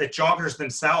recommending is that joggers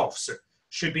themselves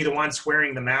should be the ones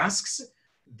wearing the masks.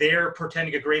 They're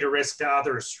portending a greater risk to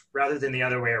others rather than the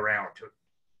other way around.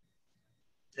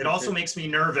 It also makes me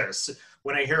nervous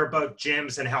when I hear about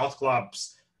gyms and health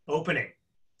clubs opening,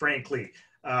 frankly.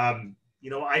 You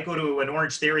know, I go to an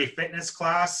Orange Theory fitness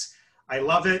class. I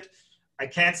love it. I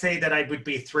can't say that I would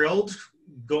be thrilled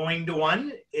going to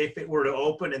one if it were to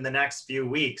open in the next few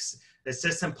weeks. It's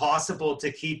just impossible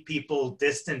to keep people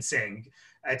distancing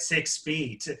at 6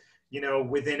 feet, you know,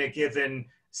 within a given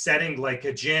setting like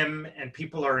a gym, and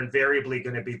people are invariably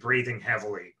going to be breathing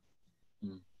heavily.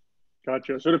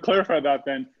 Gotcha. So to clarify that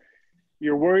then,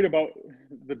 you're worried about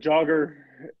the jogger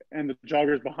and the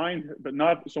joggers behind, but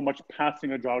not so much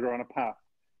passing a jogger on a path.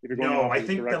 No, I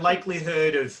think the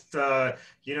likelihood of,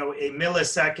 you know, a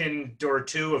millisecond or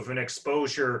two of an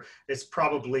exposure is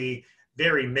probably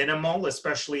very minimal,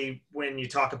 especially when you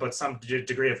talk about some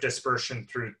degree of dispersion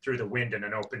through the wind in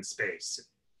an open space.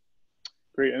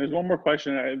 Great. And there's one more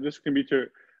question. This can be to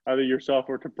either yourself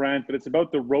or to Brant, but it's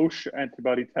about the Roche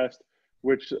antibody test,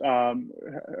 which a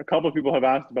couple of people have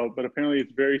asked about, but apparently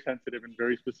it's very sensitive and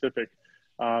very specific.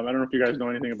 I don't know if you guys know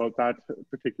anything about that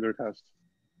particular test.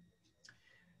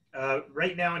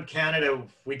 Right now in Canada,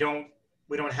 we don't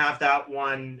have that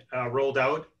one rolled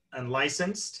out and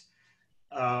licensed.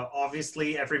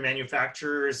 Obviously, every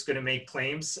manufacturer is going to make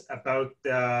claims about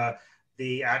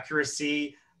the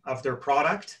accuracy of their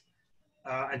product.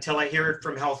 Until I hear it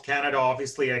from Health Canada,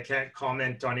 obviously, I can't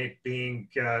comment on it being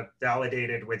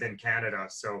validated within Canada.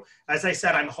 So as I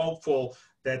said, I'm hopeful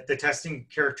that the testing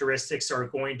characteristics are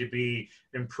going to be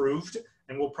improved,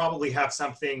 and we'll probably have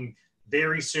something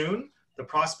very soon. The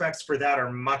prospects for that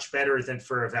are much better than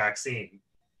for a vaccine.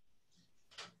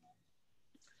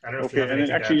 I don't know if you have anything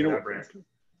to add to that, Brant.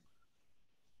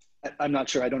 I'm not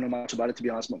sure. I don't know much about it, to be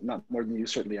honest. Not more than you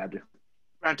certainly, Abdu.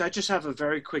 Brant, I just have a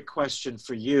very quick question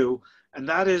for you. And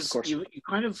that is, you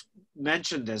kind of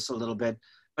mentioned this a little bit,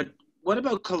 but what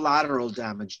about collateral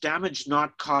damage? Damage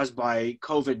not caused by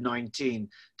COVID-19,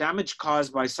 damage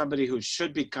caused by somebody who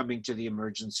should be coming to the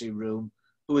emergency room,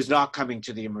 who is not coming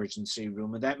to the emergency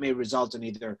room, and that may result in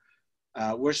either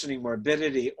worsening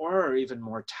morbidity or even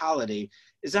mortality.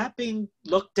 Is that being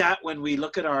looked at when we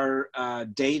look at our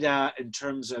data in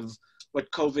terms of what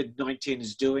COVID-19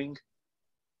 is doing?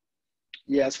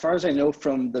 Yeah, as far as I know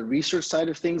from the research side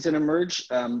of things in eMERGE,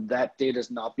 that data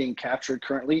is not being captured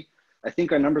currently. I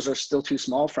think our numbers are still too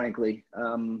small, frankly.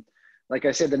 Like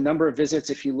I said, the number of visits,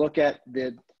 if you look at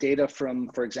the data from,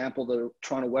 for example, the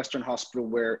Toronto Western Hospital,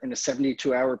 where in a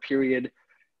 72-hour period,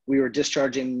 we were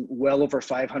discharging well over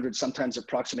 500, sometimes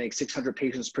approximating 600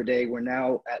 patients per day. We're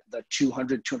now at the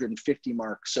 200, 250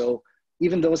 mark. So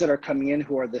even those that are coming in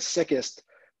who are the sickest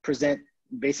present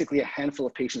basically a handful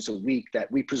of patients a week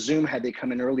that we presume had they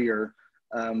come in earlier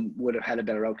would have had a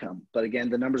better outcome. But again,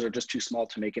 the numbers are just too small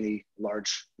to make any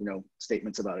large,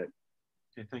 statements about it.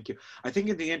 Okay, thank you. I think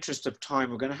in the interest of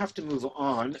time, we're going to have to move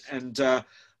on. And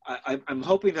I'm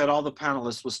hoping that all the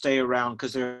panelists will stay around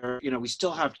because we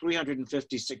still have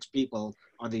 356 people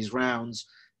on these rounds,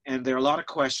 and there are a lot of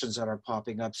questions that are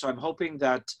popping up. So I'm hoping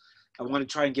that I want to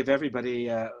try and give everybody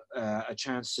a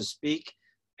chance to speak.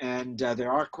 And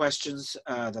there are questions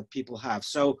that people have.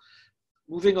 So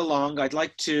moving along, I'd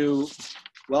like to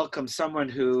welcome someone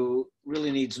who really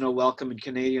needs no welcome in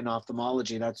Canadian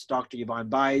ophthalmology. That's Dr. Yvonne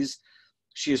Baez.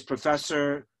 She is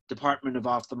Professor, Department of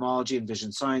Ophthalmology and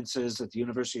Vision Sciences at the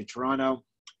University of Toronto.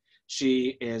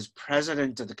 She is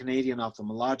President of the Canadian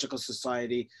Ophthalmological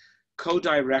Society,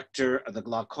 Co-Director of the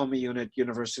Glaucoma Unit,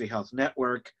 University Health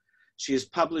Network. She has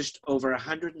published over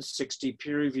 160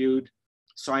 peer-reviewed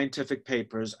scientific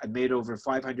papers and made over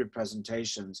 500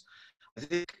 presentations. I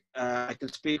think I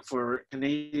can speak for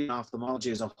Canadian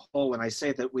ophthalmology as a whole when I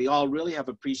say that we all really have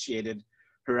appreciated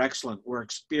her excellent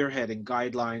work spearheading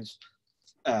guidelines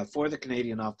for the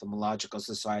Canadian Ophthalmological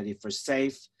Society for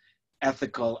safe,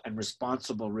 ethical, and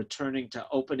responsible returning to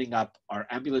opening up our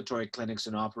ambulatory clinics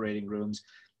and operating rooms.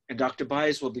 And Dr.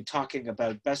 Baez will be talking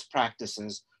about best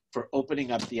practices for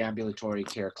opening up the ambulatory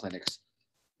care clinics.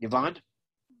 Yvonne?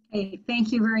 Hey,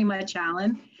 thank you very much,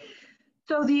 Alan.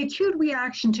 So the acute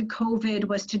reaction to COVID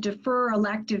was to defer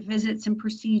elective visits and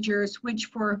procedures, which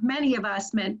for many of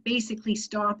us meant basically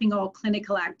stopping all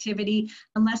clinical activity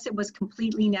unless it was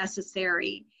completely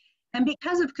necessary. And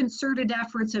because of concerted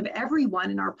efforts of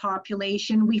everyone in our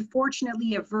population, we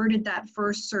fortunately averted that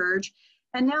first surge.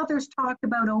 And now there's talk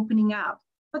about opening up.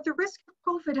 But the risk of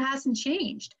COVID hasn't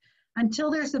changed.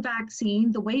 Until there's a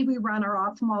vaccine, the way we run our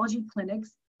ophthalmology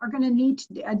clinics are going to need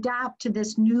to adapt to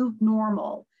this new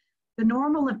normal. The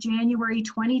normal of January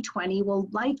 2020 will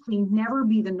likely never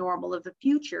be the normal of the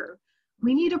future.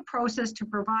 We need a process to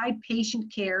provide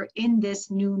patient care in this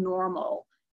new normal.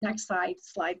 Next slide,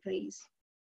 please.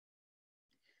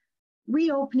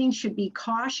 Reopening should be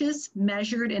cautious,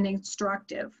 measured, and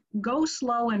instructive. Go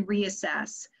slow and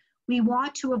reassess. We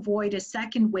want to avoid a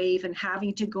second wave and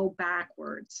having to go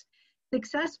backwards.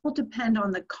 Success will depend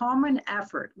on the common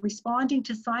effort responding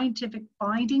to scientific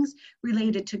findings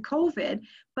related to COVID,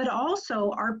 but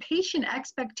also our patient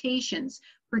expectations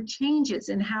for changes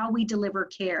in how we deliver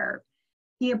care.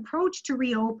 The approach to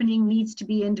reopening needs to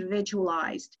be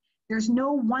individualized. There's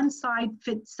no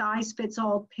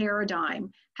one-size-fits-all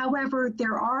paradigm. However,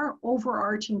 there are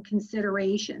overarching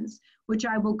considerations, which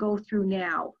I will go through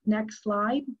now. Next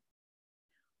slide.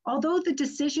 Although the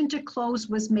decision to close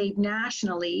was made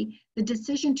nationally, the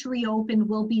decision to reopen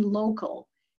will be local.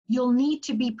 You'll need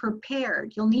to be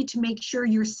prepared. You'll need to make sure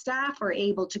your staff are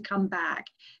able to come back,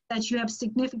 that you have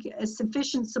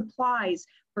sufficient supplies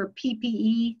for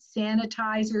PPE,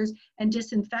 sanitizers, and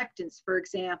disinfectants, for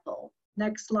example.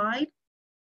 Next slide.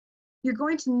 You're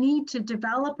going to need to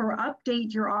develop or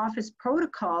update your office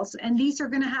protocols, and these are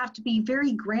going to have to be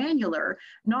very granular,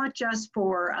 not just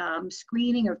for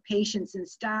screening of patients and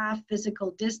staff,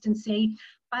 physical distancing,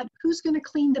 but who's going to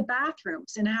clean the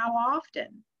bathrooms and how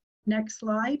often. Next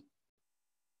slide.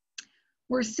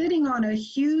 We're sitting on a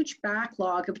huge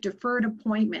backlog of deferred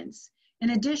appointments. In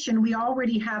addition, we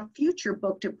already have future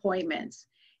booked appointments.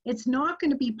 It's not going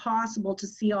to be possible to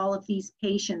see all of these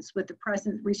patients with the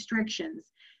present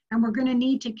restrictions. And we're going to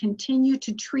need to continue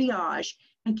to triage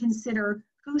and consider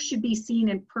who should be seen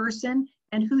in person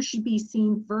and who should be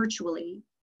seen virtually.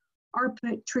 Our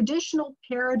traditional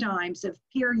paradigms of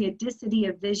periodicity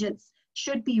of visits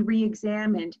should be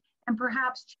re-examined and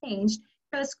perhaps changed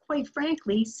because, quite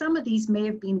frankly, some of these may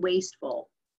have been wasteful.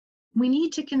 We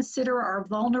need to consider our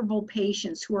vulnerable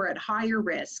patients who are at higher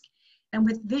risk, and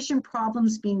with vision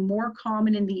problems being more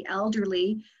common in the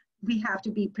elderly, we have to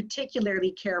be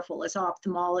particularly careful as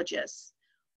ophthalmologists.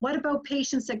 What about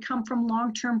patients that come from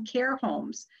long-term care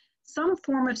homes? Some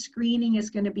form of screening is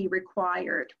going to be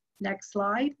required. Next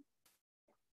slide.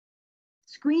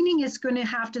 Screening is going to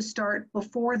have to start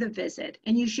before the visit,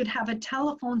 and you should have a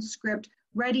telephone script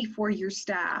ready for your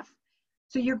staff.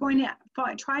 So you're going to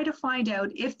try to find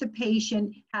out if the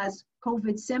patient has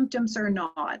COVID symptoms or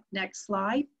not. Next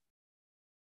slide.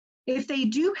 If they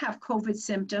do have COVID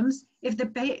symptoms, if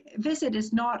the visit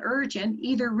is not urgent,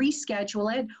 either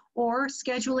reschedule it or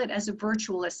schedule it as a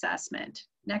virtual assessment.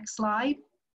 Next slide.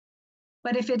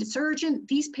 But if it's urgent,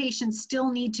 these patients still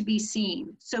need to be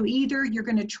seen. So either you're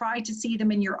going to try to see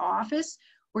them in your office,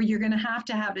 or you're going to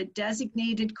have a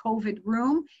designated COVID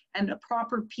room and a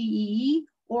proper PEE,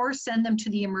 or send them to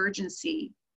the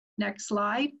emergency. Next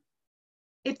slide.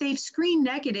 If they've screened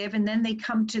negative and then they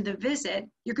come to the visit,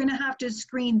 you're going to have to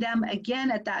screen them again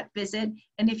at that visit.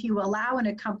 And if you allow an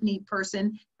accompanied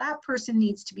person, that person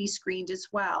needs to be screened as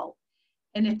well.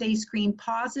 And if they screen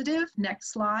positive,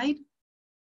 next slide,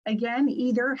 again,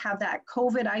 either have that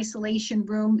COVID isolation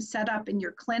room set up in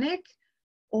your clinic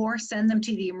or send them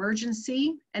to the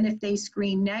emergency. And if they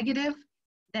screen negative,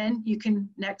 then you can,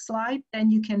 next slide, then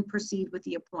you can proceed with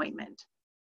the appointment.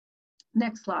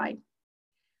 Next slide.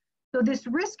 So this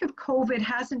risk of COVID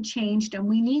hasn't changed, and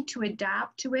we need to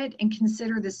adapt to it and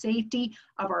consider the safety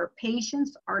of our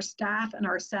patients, our staff, and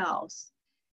ourselves.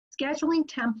 Scheduling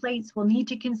templates will need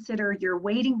to consider your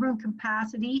waiting room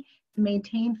capacity to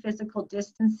maintain physical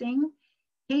distancing.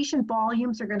 Patient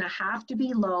volumes are going to have to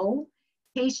be low.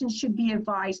 Patients should be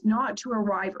advised not to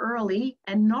arrive early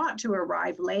and not to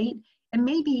arrive late, and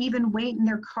maybe even wait in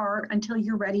their car until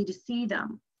you're ready to see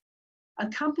them.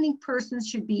 Accompanying persons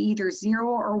should be either 0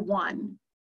 or 1.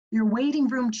 Your waiting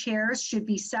room chairs should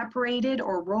be separated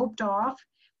or roped off,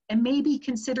 and maybe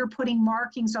consider putting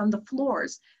markings on the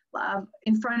floors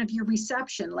in front of your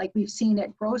reception, like we've seen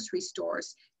at grocery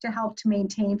stores, to help to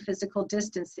maintain physical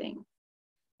distancing.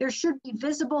 There should be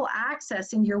visible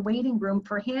access in your waiting room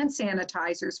for hand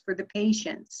sanitizers for the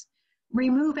patients.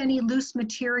 Remove any loose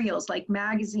materials like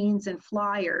magazines and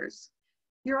flyers.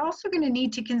 You're also going to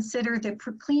need to consider the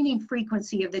cleaning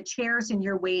frequency of the chairs in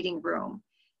your waiting room.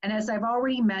 And as I've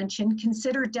already mentioned,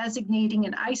 consider designating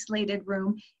an isolated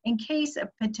room in case a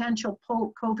potential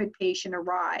COVID patient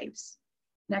arrives.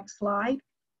 Next slide.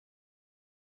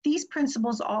 These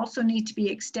principles also need to be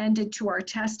extended to our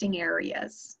testing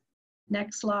areas.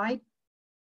 Next slide.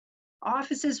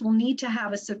 Offices will need to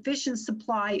have a sufficient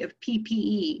supply of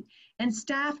PPE, and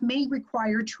staff may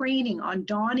require training on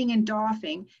donning and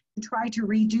doffing to try to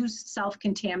reduce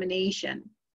self-contamination.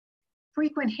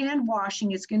 Frequent hand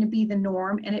washing is going to be the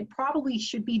norm, and it probably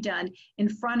should be done in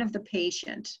front of the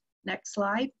patient. Next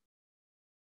slide.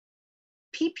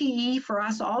 PPE for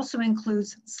us also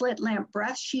includes slit lamp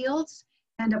breath shields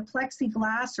and a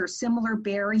plexiglass or similar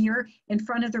barrier in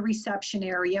front of the reception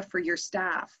area for your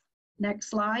staff. Next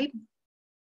slide.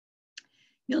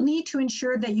 You'll need to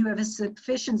ensure that you have a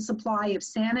sufficient supply of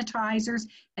sanitizers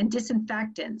and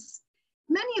disinfectants.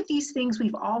 Many of these things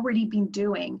we've already been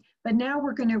doing, but now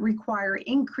we're going to require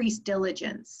increased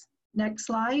diligence. Next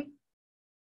slide.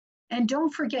 And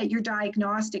don't forget your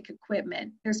diagnostic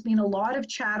equipment. There's been a lot of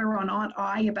chatter on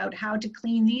eye about how to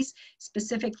clean these,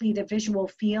 specifically the visual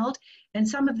field, and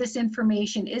some of this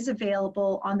information is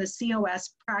available on the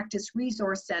COS Practice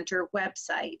Resource Center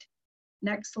website.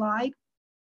 Next slide.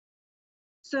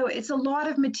 So it's a lot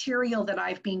of material that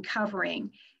I've been covering.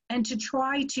 And to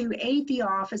try to aid the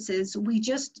offices, we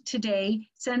just today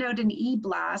sent out an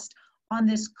e-blast on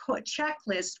this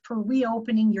checklist for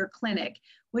reopening your clinic,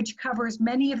 which covers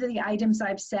many of the items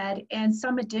I've said and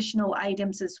some additional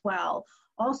items as well.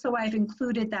 Also, I've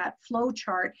included that flow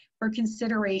chart for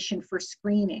consideration for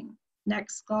screening.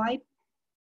 Next slide.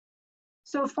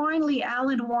 So finally,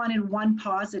 Alan wanted one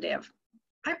positive.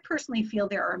 I personally feel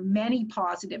there are many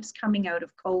positives coming out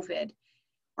of COVID.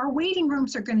 Our waiting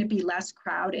rooms are going to be less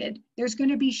crowded. There's going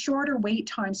to be shorter wait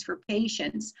times for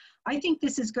patients. I think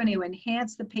this is going to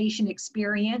enhance the patient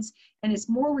experience and is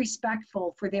more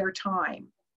respectful for their time.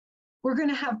 We're going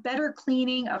to have better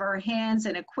cleaning of our hands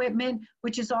and equipment,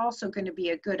 which is also going to be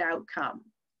a good outcome.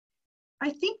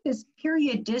 I think this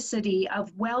periodicity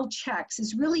of well checks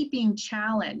is really being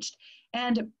challenged,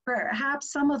 and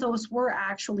perhaps some of those were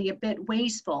actually a bit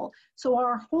wasteful. So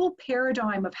our whole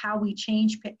paradigm of how we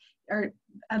change or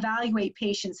evaluate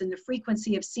patients and the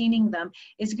frequency of seeing them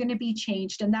is going to be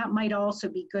changed, and that might also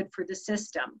be good for the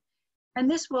system. And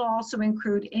this will also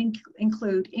include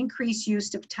increased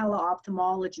use of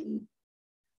teleophthalmology.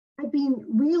 I've been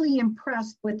really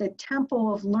impressed with the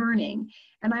tempo of learning,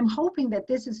 and I'm hoping that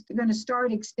this is going to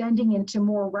start extending into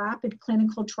more rapid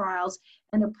clinical trials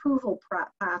and approval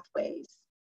pathways.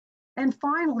 And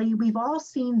finally, we've all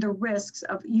seen the risks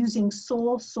of using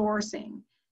sole sourcing,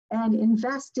 and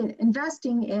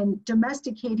investing in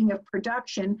domesticating of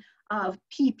production of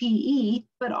PPE,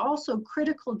 but also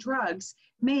critical drugs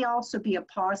may also be a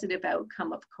positive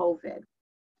outcome of COVID.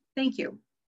 Thank you.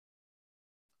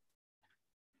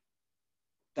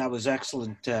 That was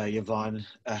excellent, Yvonne,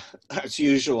 as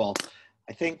usual.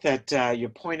 I think that your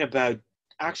point about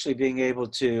actually being able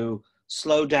to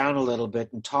slow down a little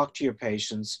bit and talk to your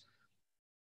patients,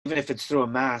 even if it's through a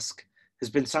mask, has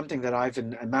been something that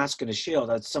a mask and a shield,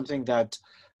 that's something that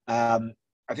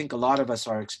I think a lot of us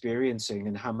are experiencing,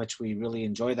 and how much we really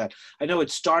enjoy that. I know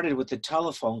it started with the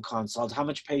telephone consult, how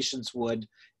much patients would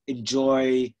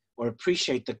enjoy or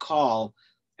appreciate the call.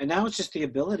 And now it's just the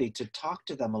ability to talk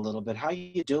to them a little bit. How are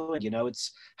you doing? You know,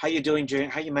 it's how you doing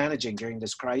how you managing during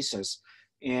this crisis?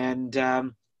 And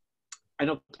I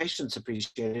know patients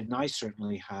appreciate it, and I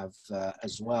certainly have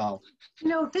as well. You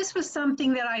know, this was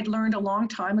something that I'd learned a long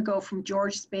time ago from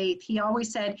George Spaeth. He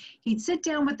always said he'd sit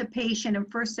down with the patient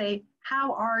and first say,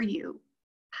 "How are you?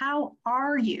 How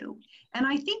are you?" And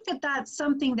I think that that's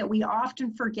something that we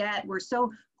often forget. We're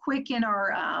so quick in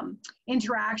our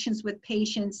interactions with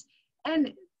patients.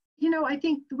 And, you know, I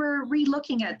think we're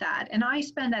re-looking at that. And I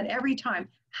spend that every time.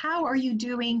 How are you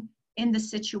doing in the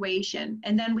situation?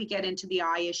 And then we get into the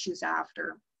eye issues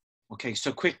after. Okay,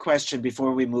 so quick question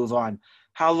before we move on.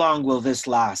 How long will this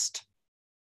last?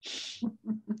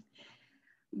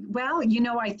 Well, you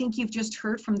know, I think you've just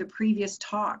heard from the previous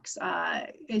talks.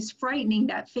 It's frightening,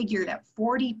 that figure that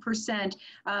 40%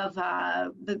 of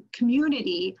the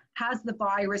community has the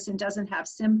virus and doesn't have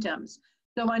symptoms.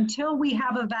 So until we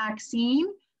have a vaccine,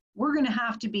 we're going to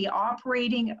have to be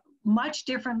operating much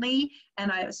differently.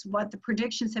 And what the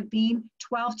predictions have been,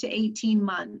 12 to 18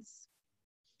 months.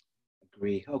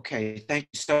 Agree. Okay, thank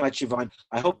you so much, Yvonne.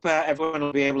 I hope everyone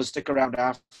will be able to stick around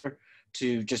after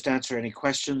to just answer any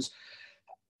questions.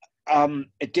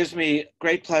 It gives me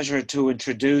great pleasure to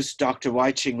introduce Dr.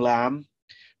 Wai-Ching Lam.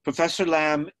 Professor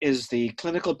Lam is the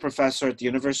clinical professor at the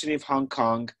University of Hong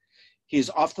Kong. He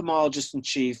is ophthalmologist in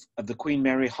chief of the Queen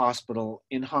Mary Hospital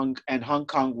in Hong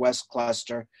Kong West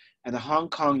Cluster and the Hong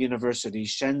Kong University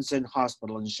Shenzhen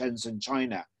Hospital in Shenzhen,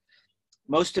 China.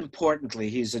 Most importantly,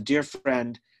 he's a dear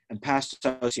friend and past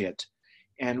associate.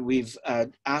 And we've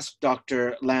asked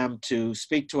Dr. Lam to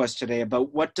speak to us today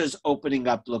about what does opening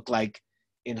up look like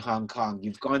in Hong Kong.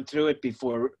 You've gone through it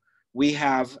before we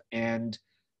have, and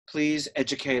please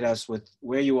educate us with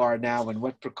where you are now and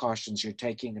what precautions you're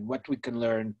taking and what we can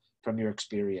learn from your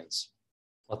experience.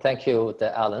 Well, thank you,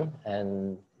 Alan,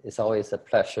 and it's always a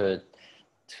pleasure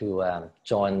to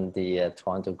join the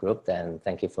Toronto group, and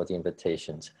thank you for the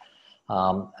invitations.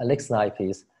 Next slide,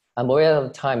 please. I'm aware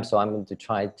of time, so I'm going to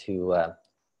try to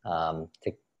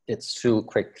take it through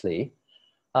quickly.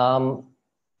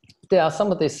 There are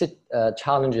some of the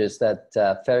challenges that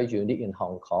are very unique in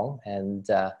Hong Kong, and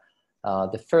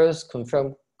the first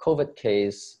confirmed COVID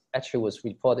case actually was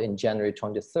reported in January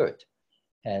 23rd,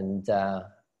 and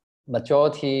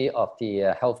majority of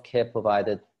the healthcare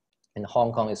provided in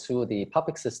Hong Kong is through the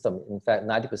public system. In fact,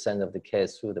 90% of the care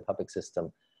is through the public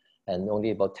system, and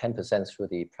only about 10% through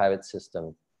the private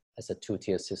system as a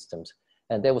two-tier systems.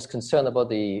 And there was concern about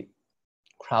the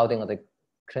crowding of the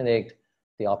clinic,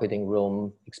 the operating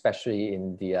room, especially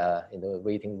in the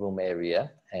waiting room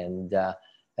area, and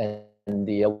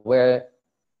the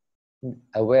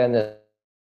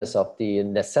awareness of the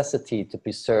necessity to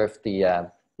preserve the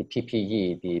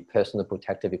PPE, the personal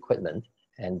protective equipment,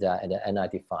 and the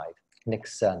N95.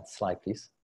 Next slide, please.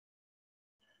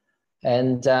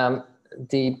 And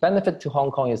the benefit to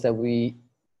Hong Kong is that we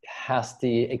has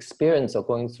the experience of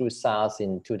going through SARS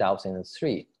in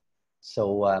 2003.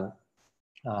 So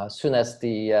soon as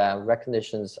the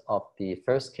recognitions of the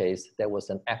first case, there was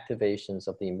an activations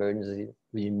of the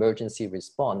emergency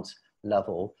response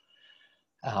level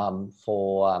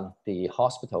for the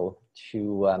hospital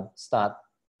to start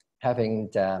having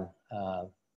the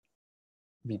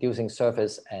reducing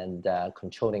service and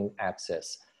controlling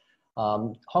access.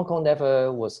 Hong Kong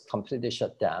never was completely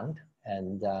shut down,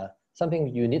 and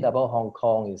something unique about Hong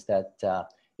Kong is that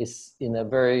it's in a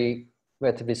very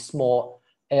relatively small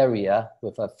area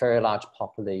with a very large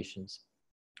populations.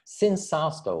 Since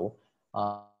SARS though,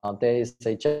 there is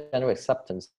a general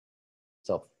acceptance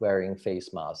of wearing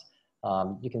face masks.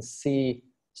 You can see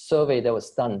survey that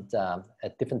was done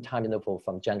at different time interval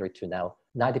from January to now.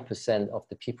 90% of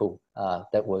the people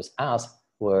that was asked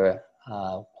were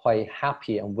quite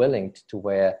happy and willing to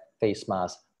wear face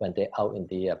masks when they're out in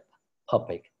the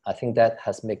public. I think that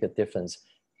has made a difference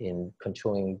in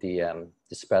controlling the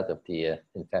spread of the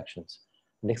infections.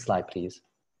 Next slide, please.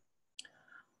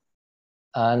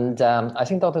 And I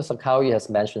think Dr. Sakawi has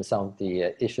mentioned some of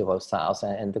the issue about SARS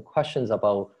and the questions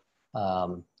about,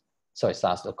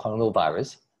 SARS, the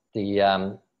coronavirus.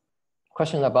 The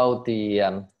question about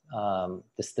the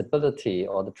stability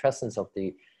or the presence of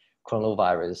the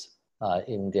coronavirus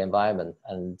in the environment,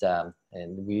 and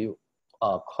we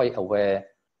are quite aware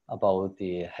about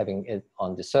having it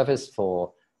on the surface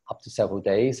for up to several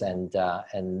days, and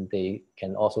they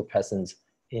can also present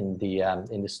in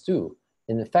the stool.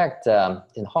 In fact,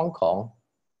 in Hong Kong,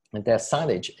 there's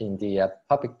signage in the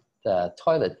public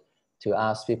toilet to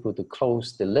ask people to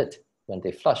close the lid when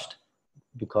they flushed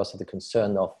because of the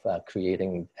concern of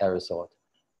creating aerosol.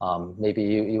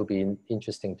 Maybe it'll be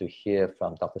interesting to hear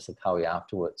from Dr. Sakawi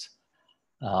afterwards.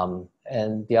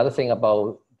 And the other thing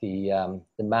about the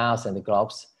mask and the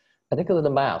gloves, particularly the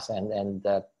mask, and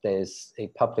there's a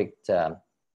public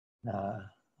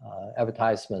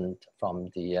advertisement from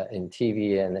in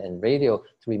TV and radio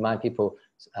to remind people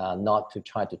not to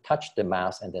try to touch the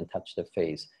mask and then touch the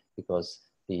face, because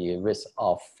the risk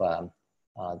of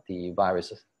the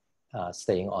virus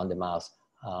staying on the mask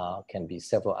can be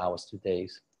several hours to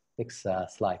days. Next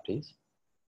slide, please.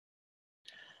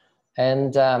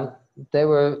 And there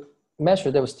were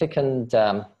measures that was taken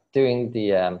during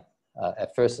the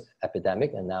at first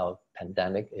epidemic and now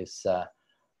pandemic is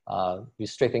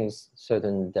restricting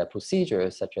certain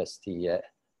procedures such as the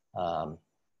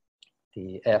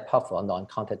air puff or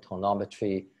non-contact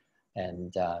tonometry,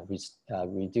 and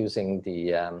reducing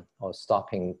the or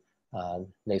stopping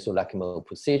nasolacrimal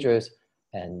procedures,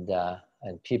 and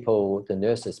people, the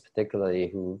nurses particularly,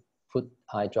 who put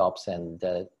eye drops and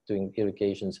doing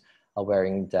irrigations are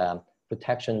wearing the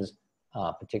protections,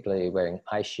 particularly wearing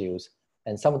eye shields.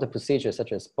 And some of the procedures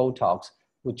such as Botox,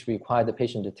 which require the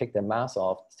patient to take their mask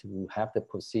off to have the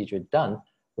procedure done,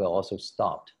 were also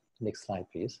stopped. Next slide,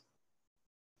 please.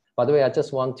 By the way, I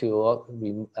just want to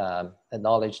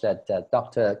acknowledge that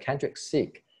Dr. Kendrick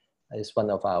Sick is one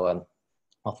of our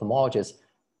ophthalmologists,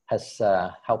 has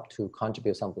helped to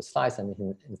contribute some of the slides, and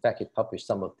in fact, he published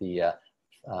some of the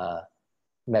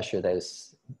measure that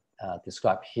is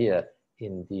described here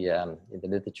in the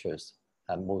literatures,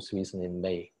 most recently in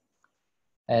May.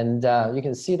 And you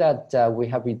can see that we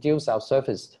have reduced our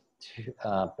surface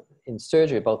to, in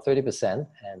surgery about 30%,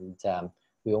 and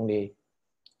we only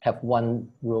have one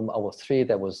room out of 3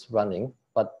 that was running,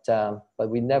 but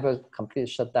we never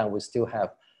completely shut down. We still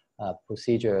have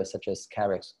procedures such as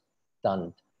cataracts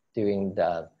done during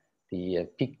the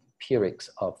peak periods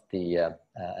of the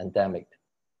endemic.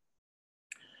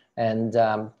 And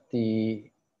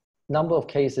the number of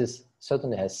cases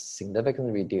certainly has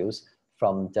significantly reduced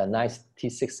from the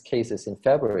 96 cases in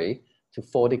February to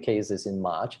 40 cases in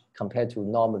March, compared to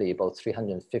normally about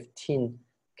 315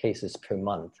 cases per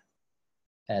month.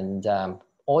 And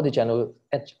all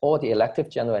the elective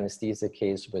general anesthesia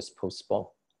case was postponed.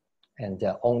 And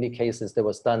the only cases that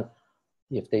was done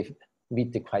if they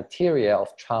meet the criteria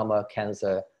of trauma,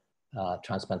 cancer,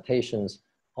 transplantations,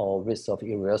 or risk of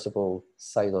irreversible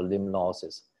sight or limb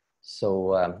losses.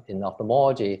 So in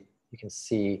ophthalmology, you can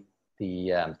see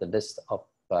the list of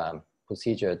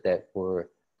procedures that were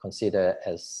considered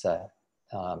as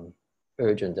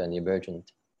urgent and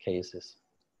emergent cases.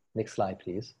 Next slide,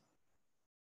 please.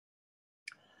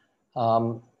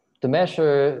 The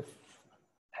measure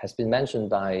has been mentioned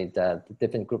by the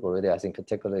different group already, I think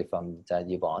particularly from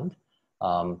Yvonne.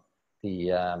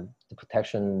 The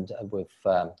protection with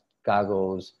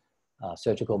goggles,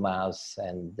 surgical masks,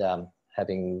 and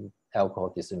having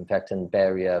alcohol disinfectant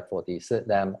barrier for the slit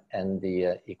lamp and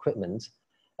the equipment.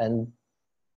 And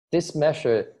this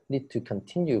measure need to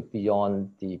continue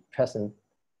beyond the present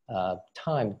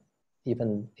time,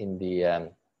 even in the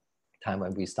time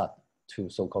when we start to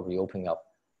so-called reopening up.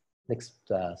 Next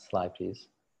slide, please.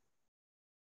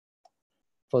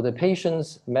 For the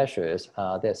patient's measures,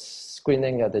 there's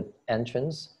screening at the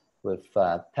entrance with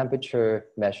temperature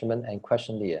measurement and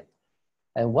questionnaire.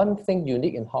 And one thing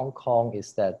unique in Hong Kong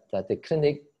is that the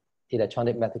clinic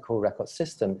electronic medical record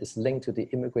system is linked to the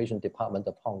Immigration Department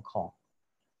of Hong Kong.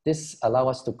 This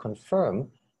allows us to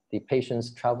confirm the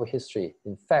patient's travel history.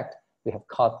 In fact, we have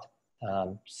caught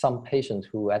some patients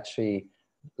who actually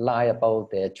lie about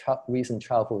their recent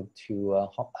travel to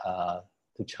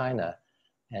China,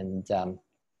 and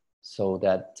so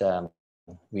that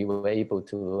we were able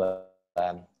to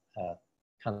kind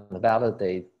of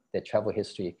validate their travel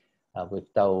history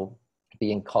without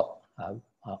being caught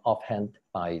offhand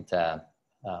by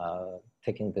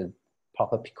taking the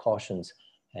proper precautions,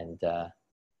 and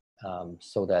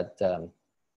so that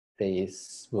they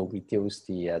will reduce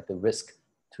the risk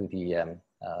to the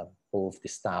both the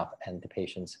staff and the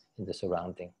patients in the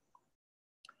surrounding.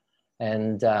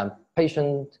 And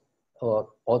patient,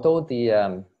 although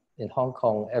in Hong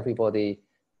Kong, everybody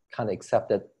kind of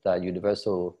accepted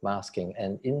universal masking,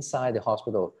 and inside the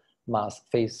hospital,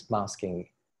 face masking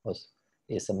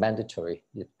is a mandatory.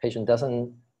 If the patient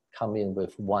doesn't come in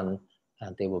with one,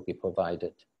 they will be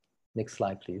provided. Next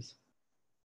slide, please.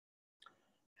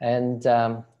 And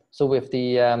so with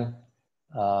the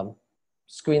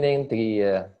screening,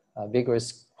 the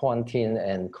vigorous quarantine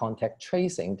and contact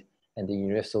tracing, and the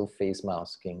universal face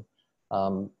masking,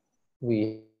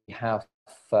 we have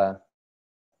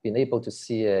been able to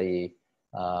see a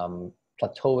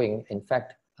plateauing, in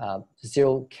fact,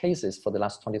 0 cases for the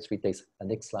last 23 days.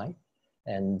 Next slide.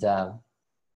 And,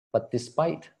 but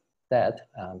despite that,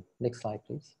 next slide,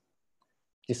 please.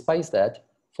 Despite that,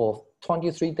 for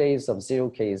 23 days of 0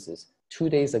 cases, 2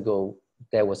 days ago,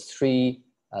 there was 3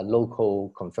 local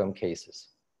confirmed cases.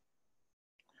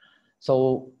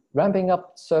 So ramping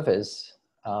up service,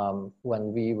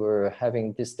 when we were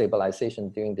having this stabilization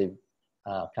during the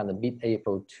kind of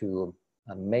mid-April to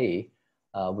May,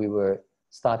 we were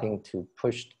starting to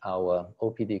push our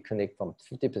OPD clinic from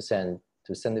 50%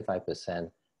 to 75%,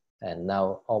 and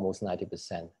now almost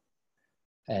 90%.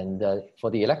 And for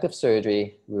the elective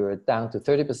surgery, we were down to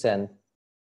 30%,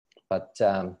 but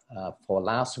for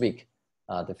last week,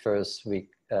 the first week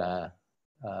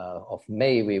of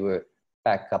May, we were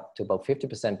back up to about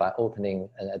 50% by opening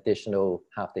an additional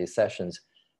half-day sessions.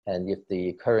 And if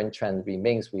the current trend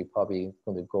remains, we're probably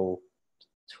going to go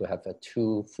to have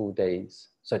 2 full days,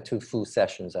 so 2 full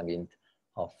sessions, I mean,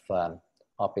 of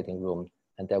operating room,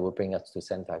 and that will bring us to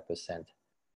 75%.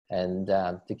 And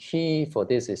the key for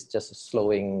this is just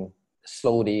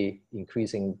slowly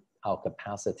increasing our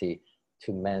capacity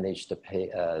to manage the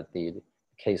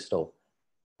caseload.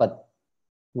 But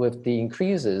with the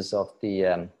increases of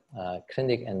the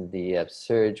clinic and the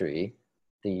surgery,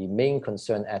 the main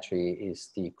concern actually is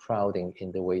the crowding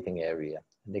in the waiting area.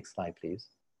 Next slide, please.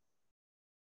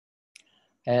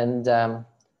 And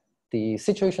the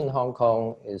situation in Hong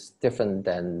Kong is different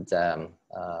than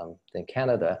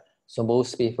Canada. So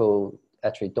most people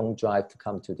actually don't drive to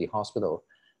come to the hospital.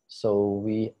 So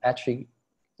we actually,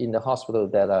 in the hospital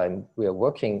that we are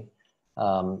working,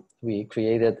 we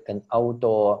created an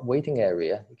outdoor waiting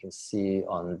area. You can see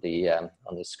on the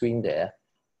screen there.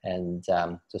 And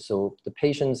so the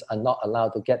patients are not allowed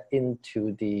to get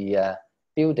into the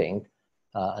building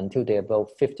until they're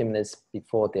about 15 minutes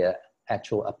before their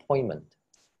actual appointment.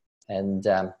 And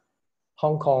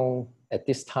Hong Kong at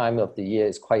this time of the year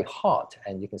is quite hot,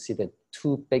 and you can see that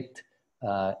 2 big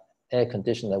air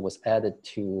conditioner was added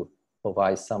to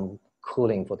provide some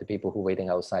cooling for the people who are waiting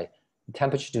outside. The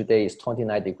temperature today is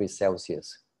 29 degrees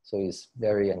Celsius, so it's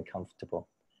very uncomfortable.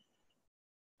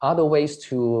 Other ways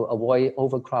to avoid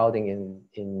overcrowding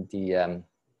in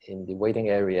the waiting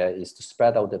area is to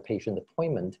spread out the patient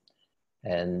appointment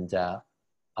and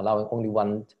allowing only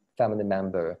 1 family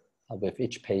member with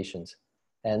each patient.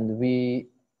 And we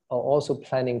are also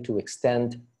planning to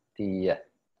extend the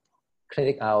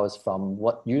clinic hours from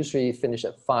what usually finish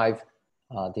at 5.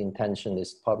 The intention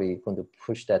is probably going to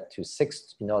push that to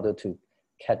 6 in order to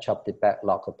catch up the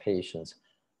backlog of patients.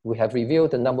 We have reviewed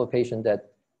the number of patients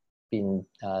that been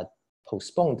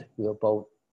postponed. We have about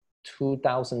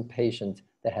 2,000 patients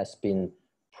that has been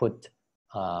put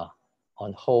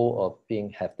on hold or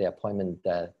have their appointment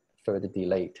further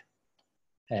delayed.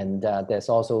 And there's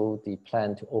also the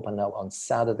plan to open up on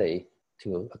Saturday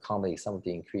to accommodate some of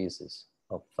the increases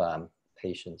of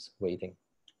patients waiting.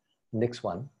 Next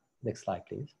slide,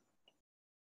 please.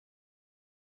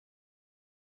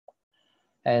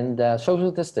 And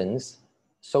social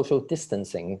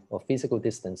distancing or physical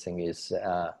distancing is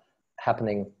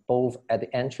happening both at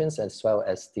the entrance as well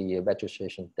as the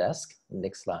registration desk.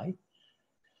 Next slide.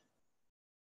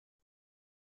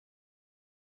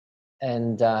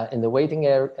 And in the waiting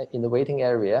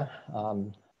area,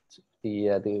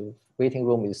 the waiting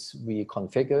room is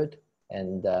reconfigured,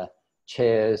 and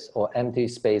chairs or empty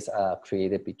space are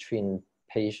created between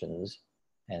patients.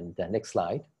 And the next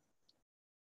slide.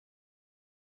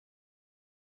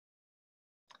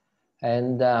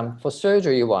 And for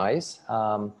surgery-wise,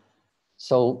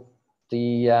 so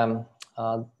the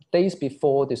days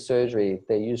before the surgery,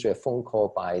 they usually a phone call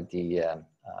by the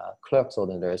clerks or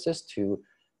the nurses to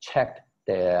check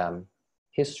their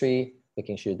history,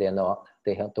 making sure they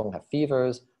don't have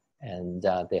fevers, and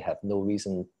they have no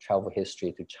recent travel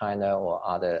history to China or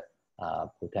other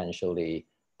potentially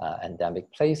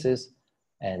endemic places.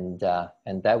 And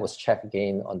that was checked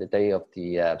again on the day of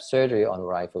the surgery on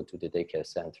arrival to the daycare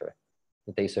center,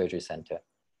 the day surgery center.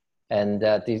 And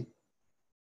the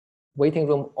waiting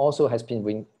room also has been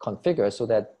reconfigured so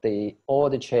that all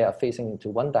the chairs are facing into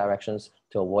one direction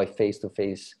to avoid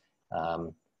face-to-face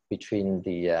between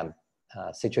the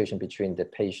situation between the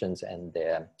patients and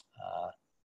their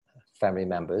family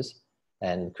members,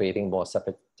 and creating more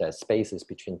separate spaces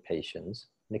between patients.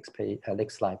 Next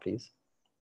slide, please.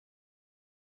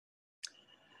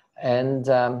 And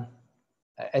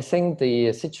I think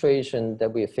the situation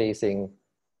that we're facing,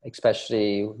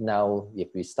 especially now if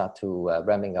we start to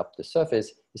ramping up the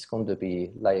service, is going to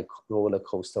be like a roller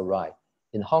coaster ride.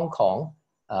 In Hong Kong,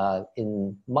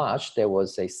 in March, there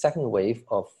was a second wave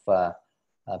of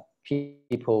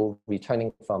people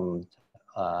returning from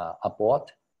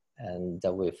abroad, and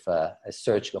with a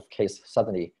surge of cases.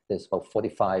 Suddenly there's about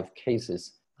 45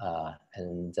 cases,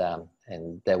 and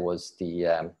there was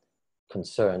the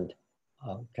concern.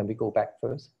 Can we go back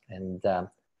first? And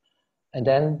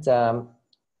then,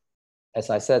 as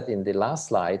I said in the last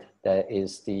slide, there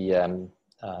is the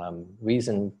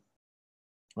recent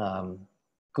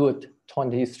good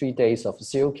 23 days of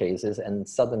 0 cases, and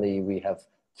suddenly we have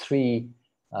 3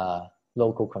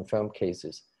 local confirmed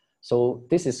cases. So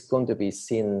this is going to be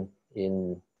seen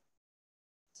in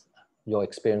your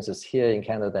experiences here in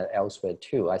Canada and elsewhere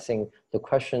too. I think the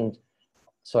question,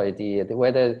 sorry,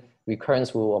 whether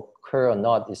recurrence will occur or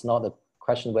not is not a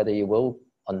question whether it will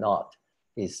or not,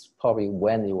 is probably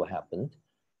when it will happen.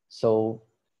 So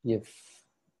if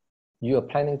you are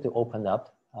planning to open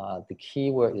up, the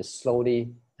key word is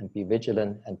slowly and be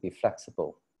vigilant and be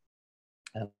flexible.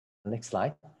 Next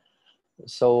slide.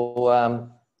 So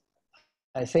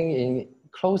I think in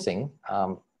closing,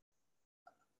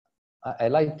 I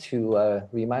like to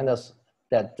remind us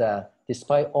that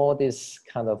despite all this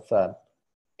kind of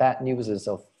bad news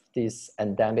of this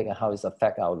endemic and how it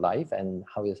affects our life and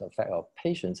how it affects our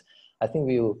patients, I think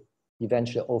we will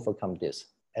eventually overcome this,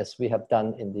 as we have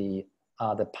done in the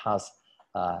other past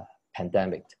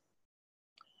pandemic.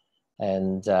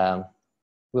 And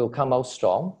we'll come out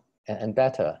strong and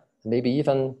better, maybe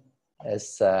even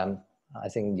as I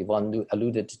think Yvonne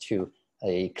alluded to,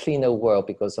 a cleaner world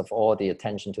because of all the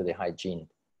attention to the hygiene.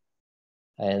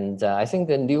 And I think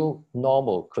the new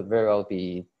normal could very well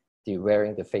be the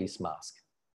wearing the face mask.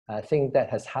 I think that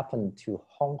has happened to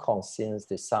Hong Kong since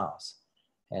the SARS.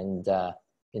 And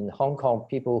in Hong Kong,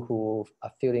 people who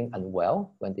are feeling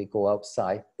unwell, when they go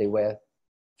outside, they wear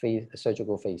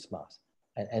surgical face masks.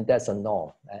 And that's a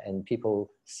norm, and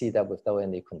people see that without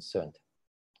any concern.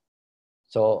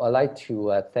 So I'd like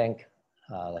to thank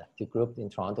the group in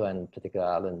Toronto, and particularly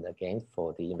Alan again,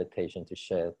 for the invitation to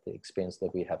share the experience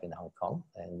that we have in Hong Kong,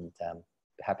 and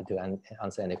happy to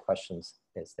answer any questions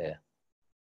that's there.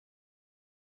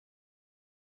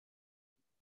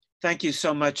 Thank you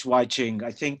so much, Wai Ching.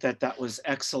 I think that was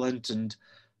excellent, and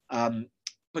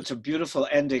puts a beautiful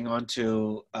ending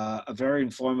onto a very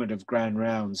informative Grand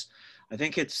Rounds. I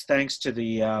think it's thanks to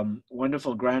the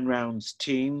wonderful Grand Rounds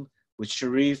team with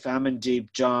Sharif,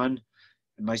 Amandeep, John,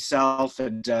 and myself,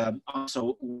 and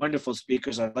also wonderful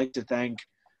speakers. I'd like to thank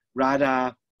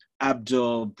Rada,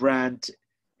 Abdul, Brant,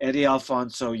 Eddie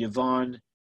Alfonso, Yvonne,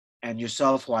 and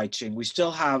yourself, Wai Ching. We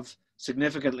still have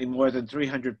significantly more than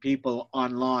 300 people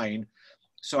online.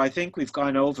 So I think we've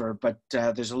gone over, but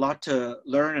there's a lot to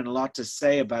learn and a lot to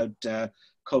say about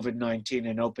COVID-19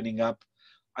 and opening up.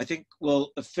 I think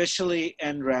we'll officially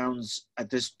end rounds at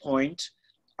this point.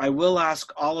 I will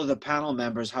ask all of the panel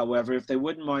members, however, if they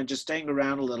wouldn't mind just staying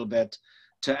around a little bit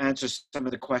to answer some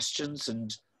of the questions,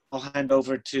 and I'll hand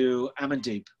over to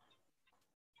Amandeep.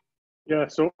 Yeah,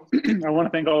 so I want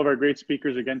to thank all of our great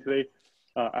speakers again today.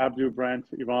 Abdu, Brant,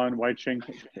 Yvonne, Wai Ching,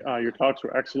 your talks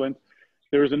were excellent.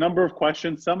 There was a number of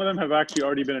questions. Some of them have actually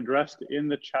already been addressed in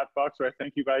the chat box, so I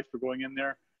thank you guys for going in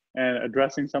there and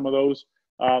addressing some of those.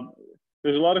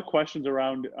 There's a lot of questions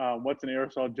around what's an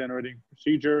aerosol generating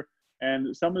procedure,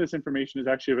 and some of this information is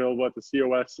actually available at the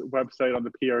COS website on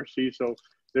the PRC, so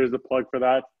there's the plug for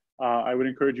that. I would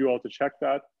encourage you all to check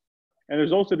that. And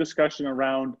there's also discussion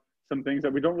around some things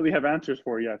that we don't really have answers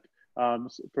for yet.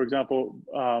 For example,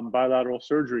 bilateral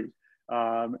surgery.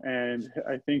 And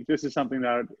I think this is something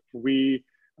that we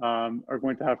are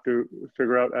going to have to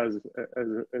figure out as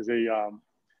a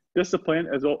discipline,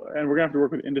 and we're gonna have to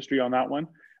work with industry on that one.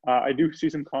 I do see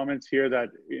some comments here that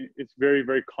it's very,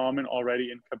 very common already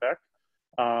in Quebec.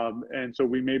 And so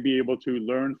we may be able to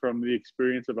learn from the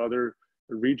experience of other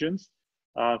regions.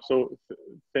 So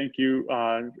thank you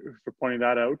for pointing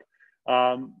that out.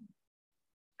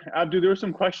 Abdu, there were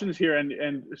some questions here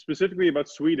and specifically about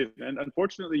Sweden. And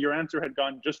unfortunately, your answer had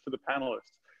gone just to the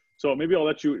panelists. So maybe I'll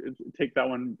let you take that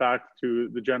one back to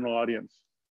the general audience.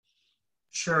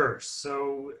 Sure.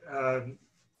 So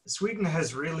Sweden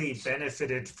has really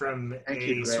benefited from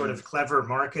a sort of clever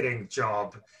marketing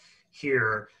job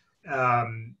here,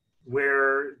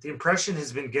 where the impression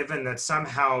has been given that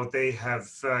somehow they have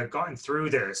gotten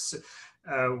through this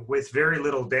with very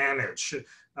little damage,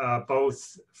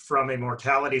 both from a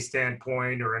mortality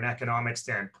standpoint or an economic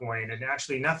standpoint, and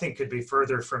actually nothing could be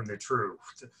further from the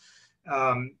truth.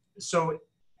 So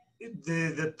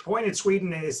the point in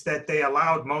Sweden is that they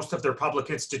allowed most of their public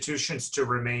institutions to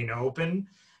remain open.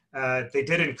 They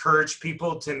did encourage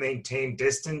people to maintain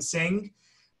distancing,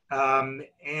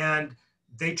 and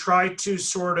they tried to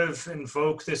sort of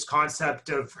invoke this concept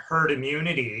of herd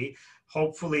immunity,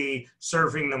 hopefully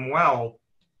serving them well.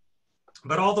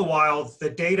 But all the while, the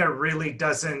data really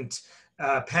doesn't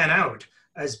pan out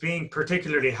as being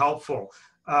particularly helpful.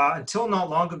 Until not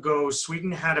long ago,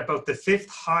 Sweden had about the 5th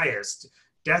highest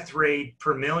death rate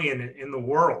per million in the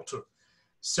world.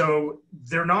 So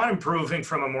they're not improving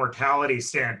from a mortality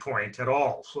standpoint at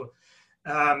all.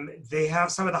 They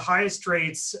have some of the highest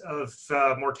rates of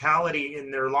mortality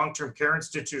in their long-term care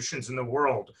institutions in the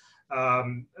world,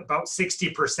 about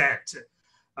 60%.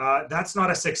 That's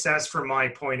not a success from my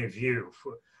point of view.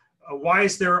 Why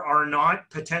is there are not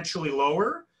potentially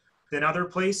lower than other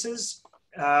places?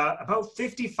 About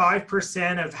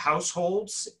 55% of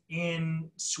households in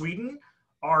Sweden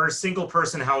are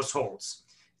single-person households.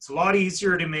 It's a lot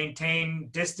easier to maintain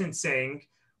distancing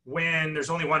when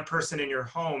there's only one person in your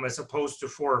home as opposed to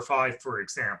 4 or 5, for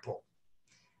example.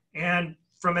 And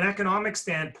from an economic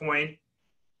standpoint,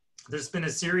 there's been a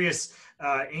serious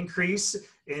increase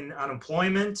in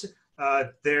unemployment.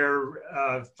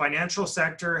 Their financial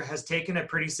sector has taken a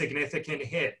pretty significant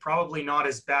hit, probably not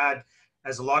as bad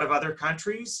as a lot of other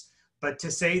countries, but to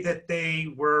say that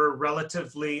they were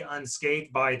relatively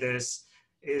unscathed by this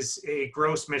is a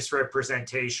gross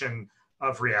misrepresentation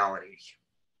of reality.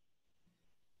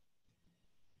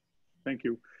 Thank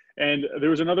you. And there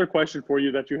was another question for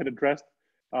you that you had addressed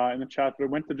in the chat, but it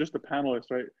went to just the panelists,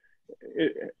 right?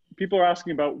 People are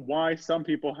asking about why some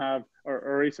people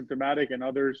are asymptomatic and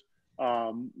others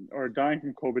are dying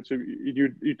from COVID. So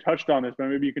you touched on this, but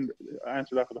maybe you can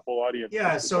answer that for the whole audience.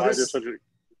 Yeah, so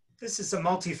this is a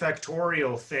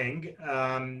multifactorial thing.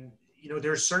 You know,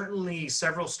 there's certainly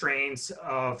several strains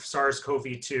of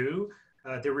SARS-CoV-2.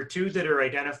 There were 2 that are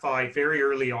identified very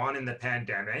early on in the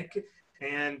pandemic,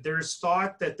 and there's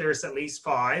thought that there's at least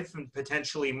 5 and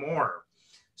potentially more.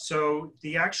 So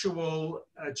the actual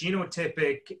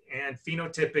genotypic and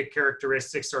phenotypic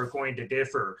characteristics are going to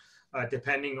differ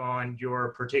depending on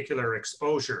your particular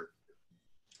exposure.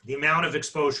 The amount of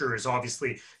exposure is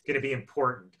obviously going to be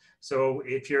important. So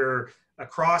if you're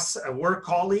across a work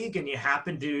colleague and you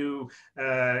happen to,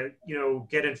 you know,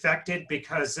 get infected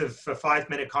because of a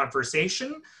 5-minute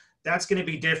conversation, that's going to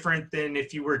be different than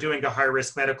if you were doing a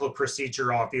high-risk medical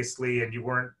procedure, obviously, and you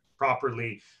weren't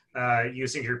properly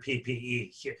using your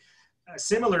PPE.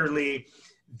 Similarly,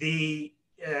 the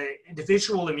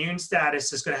individual immune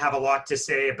status is going to have a lot to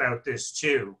say about this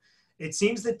too. It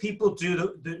seems that people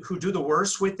who do the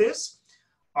worst with this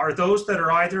are those that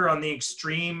are either on the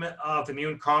extreme of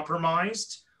immune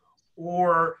compromised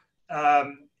or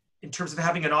in terms of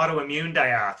having an autoimmune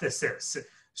diathesis.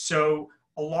 So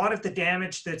a lot of the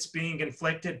damage that's being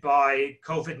inflicted by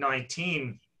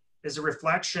COVID-19 is a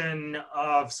reflection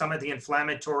of some of the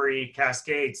inflammatory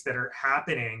cascades that are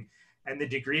happening and the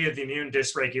degree of immune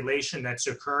dysregulation that's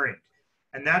occurring.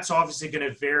 And that's obviously going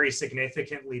to vary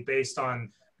significantly based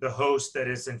on the host that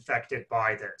is infected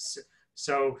by this.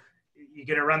 So you're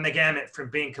going to run the gamut from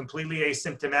being completely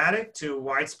asymptomatic to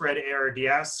widespread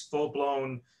ARDS,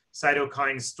 full-blown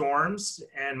cytokine storms,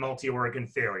 and multi-organ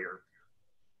failure.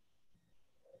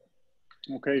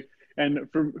 Okay, and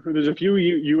there's a few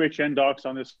UHN docs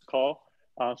on this call,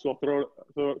 so I'll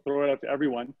throw it out to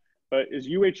everyone. But is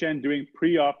UHN doing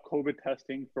pre-op COVID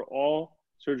testing for all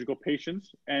surgical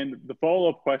patients? And the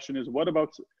follow-up question is, what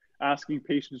about asking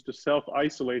patients to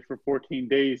self-isolate for 14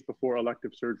 days before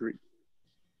elective surgery?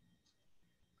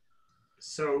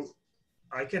 So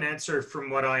I can answer from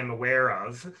what I'm aware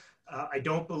of. I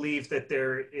don't believe that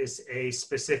there is a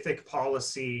specific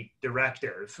policy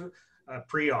directive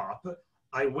pre-op.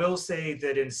 I will say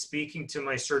that in speaking to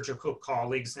my surgical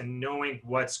colleagues and knowing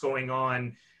what's going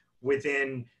on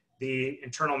within the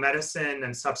internal medicine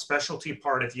and subspecialty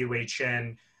part of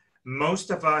UHN,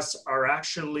 most of us are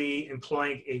actually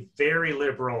employing a very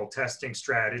liberal testing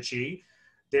strategy.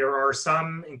 There are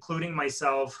some, including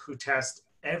myself, who test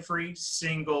every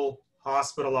single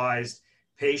hospitalized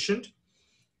patient.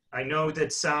 I know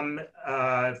that some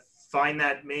find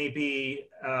that maybe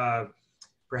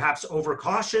perhaps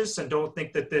overcautious and don't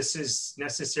think that this is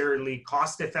necessarily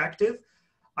cost effective.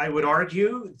 I would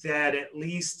argue that at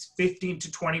least 15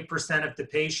 to 20% of the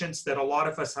patients that a lot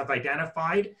of us have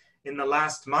identified in the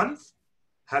last month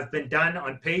have been done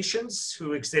on patients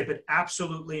who exhibit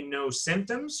absolutely no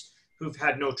symptoms, who've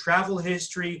had no travel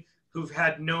history, who've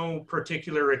had no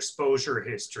particular exposure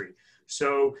history.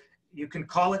 So you can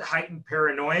call it heightened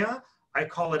paranoia. I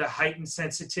call it a heightened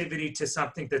sensitivity to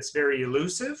something that's very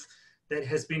elusive, that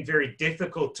has been very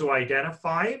difficult to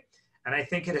identify. And I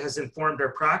think it has informed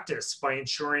our practice by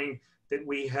ensuring that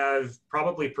we have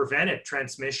probably prevented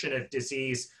transmission of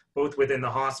disease both within the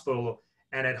hospital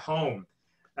and at home.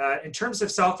 In terms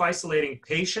of self-isolating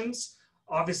patients,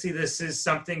 obviously this is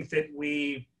something that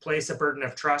we place a burden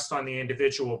of trust on the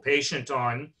individual patient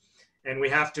on. And we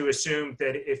have to assume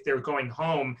that if they're going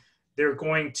home, they're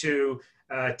going to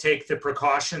take the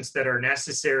precautions that are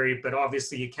necessary, but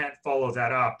obviously you can't follow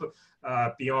that up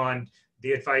beyond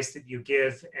the advice that you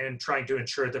give and trying to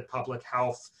ensure that public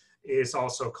health is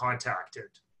also contacted.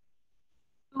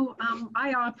 So,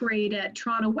 I operate at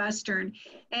Toronto Western,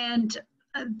 and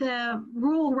the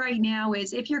rule right now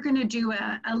is if you're going to do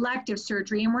an elective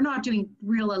surgery, and we're not doing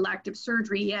real elective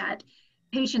surgery yet,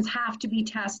 patients have to be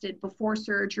tested before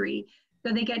surgery.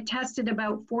 So they get tested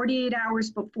about 48 hours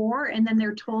before, and then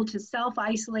they're told to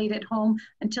self-isolate at home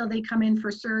until they come in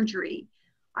for surgery.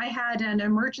 I had an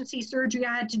emergency surgery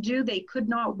I had to do. They could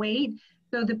not wait.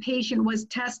 So the patient was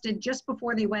tested just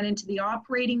before they went into the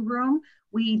operating room.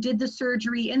 We did the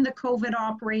surgery in the COVID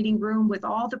operating room with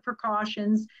all the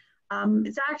precautions.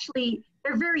 It's actually,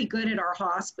 they're very good at our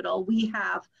hospital. We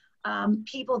have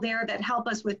people there that help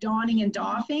us with donning and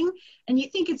doffing. And you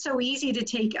think it's so easy to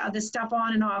take the stuff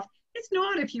on and off. It's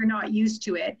not if you're not used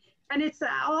to it. And it's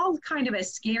all kind of a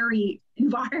scary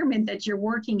environment that you're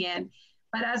working in.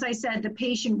 But as I said, the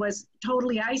patient was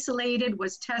totally isolated,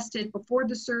 was tested before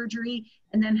the surgery,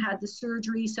 and then had the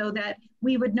surgery so that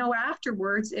we would know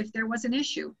afterwards if there was an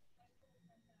issue.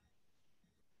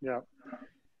 Yeah.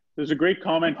 There's a great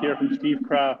comment here from Steve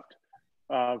Kraft,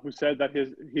 who said that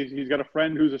he's got a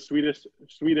friend who's a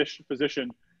Swedish physician,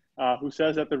 who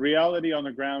says that the reality on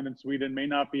the ground in Sweden may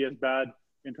not be as bad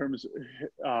in terms,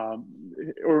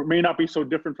 or may not be so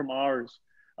different from ours.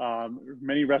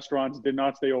 Many restaurants did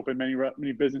not stay open.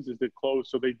 Many businesses did close.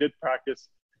 So they did practice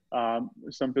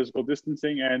some physical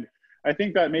distancing. And I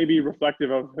think that may be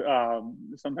reflective of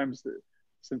sometimes the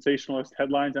sensationalist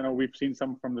headlines. I know we've seen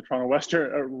some from the Toronto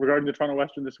Western regarding the Toronto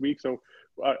Western this week. So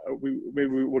maybe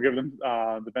we'll give them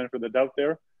the benefit of the doubt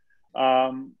there.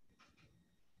 But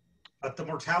the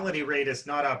mortality rate is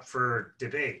not up for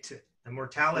debate. The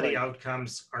mortality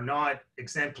outcomes are not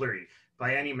exemplary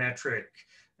by any metric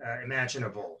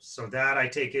imaginable. So that I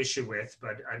take issue with,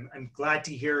 but I'm glad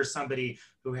to hear somebody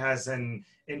who has an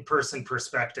in-person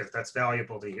perspective. That's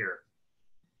valuable to hear.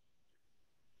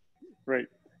 Right.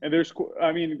 And there's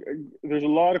a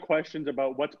lot of questions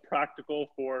about what's practical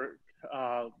for,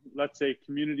 let's say,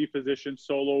 community physicians,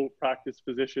 solo practice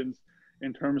physicians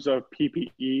in terms of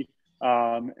PPE,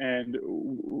 and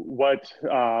what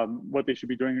they should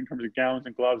be doing in terms of gowns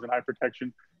and gloves and eye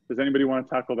protection. Does anybody want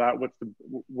to tackle that?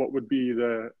 What would be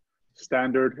the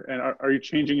standard? And are you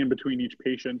changing in between each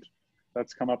patient?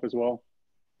 That's come up as well.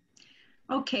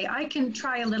 Okay, I can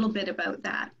try a little bit about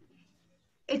that.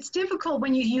 It's difficult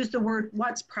when you use the word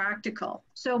what's practical.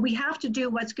 So we have to do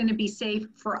what's going to be safe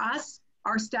for us,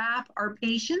 our staff, our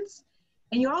patients.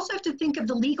 And you also have to think of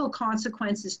the legal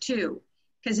consequences too.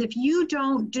 Because if you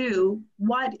don't do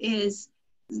what is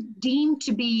deemed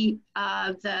to be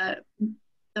the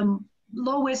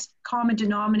lowest common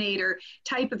denominator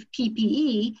type of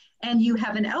PPE, and you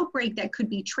have an outbreak that could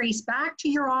be traced back to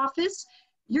your office,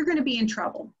 you're going to be in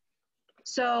trouble.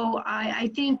 So I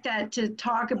think that to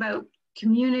talk about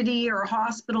community or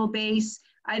hospital base,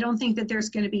 I don't think that there's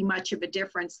going to be much of a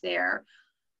difference there.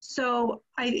 So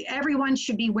everyone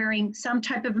should be wearing some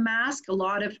type of mask. A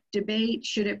lot of debate,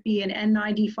 should it be an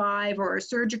N95 or a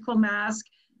surgical mask?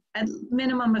 At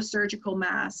minimum, a surgical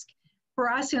mask. For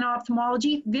us in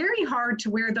ophthalmology, very hard to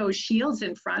wear those shields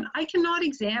in front. I cannot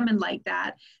examine like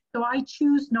that, so I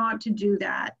choose not to do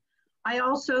that. I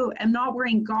also am not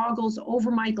wearing goggles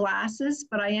over my glasses,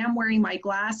 but I am wearing my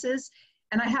glasses,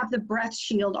 and I have the breath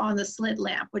shield on the slit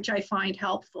lamp, which I find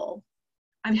helpful.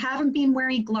 I haven't been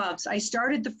wearing gloves. I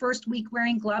started the first week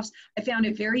wearing gloves. I found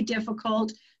it very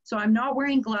difficult, so I'm not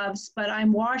wearing gloves, but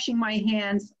I'm washing my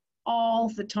hands all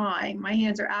the time. My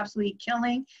hands are absolutely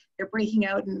killing. They're breaking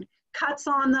out in cuts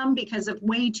on them because of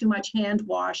way too much hand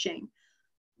washing.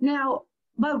 Now,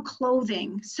 about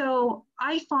clothing. So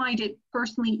I find it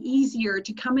personally easier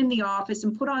to come in the office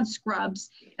and put on scrubs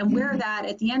and wear that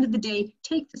at the end of the day,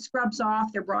 take the scrubs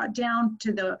off, they're brought down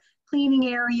to the cleaning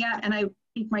area, and I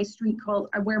take my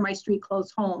I wear my street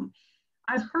clothes home.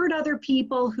 I've heard other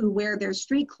people who wear their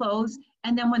street clothes,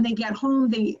 and then when they get home,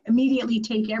 they immediately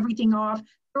take everything off,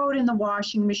 throw it in the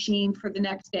washing machine for the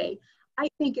next day. I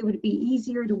think it would be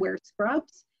easier to wear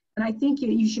scrubs, and I think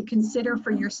you should consider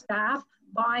for your staff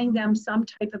buying them some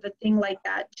type of a thing like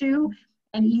that too,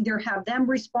 and either have them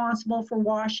responsible for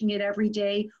washing it every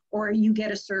day, or you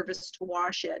get a service to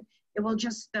wash it. It will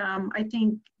just, I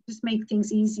think, just make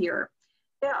things easier.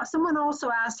 Yeah, someone also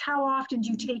asked, how often do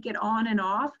you take it on and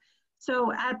off?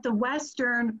 So at the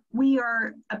Western, we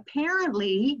are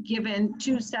apparently given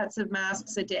 2 sets of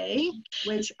masks a day,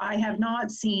 which I have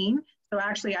not seen. So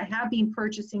actually I have been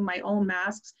purchasing my own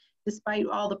masks despite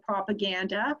all the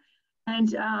propaganda.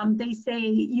 And they say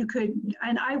you could,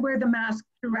 and I wear the mask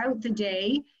throughout the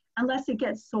day unless it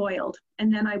gets soiled,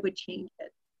 and then I would change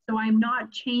it. So I'm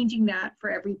not changing that for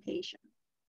every patient.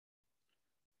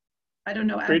 I don't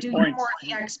know, Abdu, you're more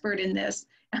the expert in this.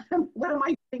 What am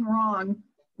I doing wrong?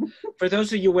 For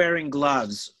those of you wearing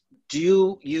gloves, do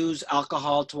you use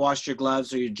alcohol to wash your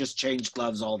gloves, or you just change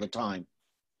gloves all the time?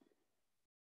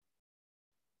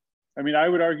 I mean, I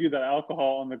would argue that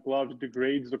alcohol on the gloves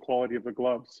degrades the quality of the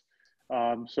gloves.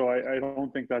 So I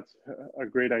don't think that's a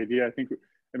great idea.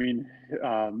 I mean,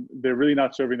 they're really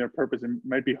not serving their purpose and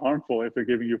might be harmful if they're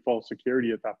giving you false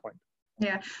security at that point.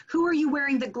 Yeah. Who are you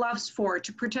wearing the gloves for?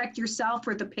 To protect yourself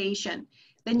or the patient?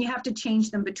 Then you have to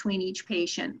change them between each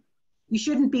patient. You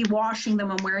shouldn't be washing them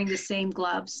and wearing the same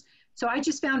gloves. So I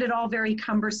just found it all very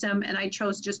cumbersome, and I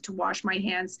chose just to wash my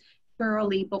hands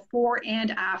thoroughly before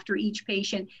and after each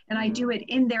patient, and I do it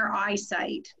in their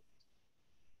eyesight.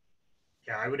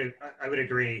 Yeah, I would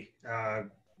agree.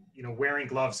 You know, wearing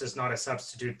gloves is not a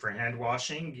substitute for hand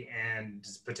washing, and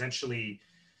is potentially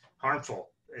harmful.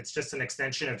 It's just an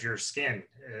extension of your skin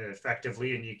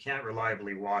effectively, and you can't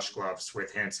reliably wash gloves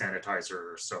with hand sanitizer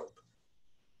or soap.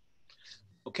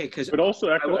 Okay, but also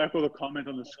echo the comment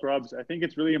on the scrubs. I think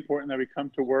it's really important that we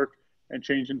come to work and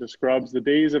change into scrubs. The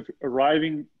days of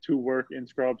arriving to work in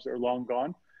scrubs are long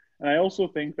gone. And I also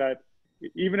think that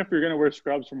even if you're going to wear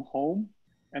scrubs from home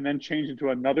and then change into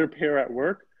another pair at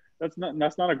work, that's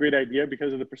not a great idea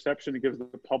because of the perception it gives the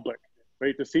public,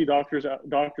 right? To see doctors or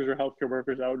healthcare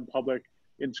workers out in public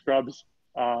in scrubs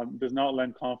does not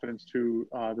lend confidence to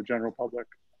the general public.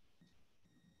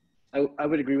 I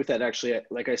would agree with that, actually.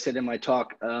 Like I said in my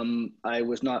talk, I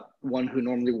was not one who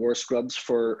normally wore scrubs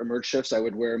for emerge shifts. I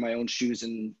would wear my own shoes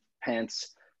and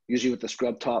pants, usually with the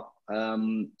scrub top,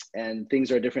 and things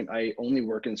are different. I only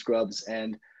work in scrubs,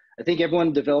 and I think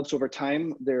everyone develops over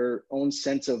time their own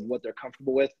sense of what they're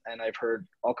comfortable with, and I've heard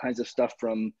all kinds of stuff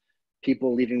from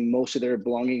people leaving most of their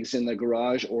belongings in the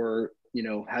garage, or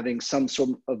having some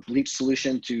sort of bleach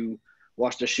solution to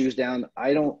wash their shoes down.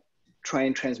 I don't try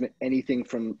and transmit anything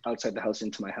from outside the house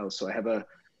into my house. So I have a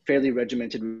fairly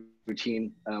regimented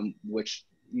routine, which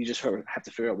you just have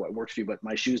to figure out what works for you. But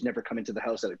my shoes never come into the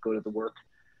house that I go to the work.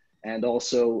 And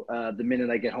also the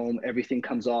minute I get home, everything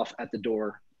comes off at the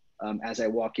door as I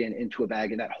walk into a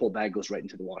bag, and that whole bag goes right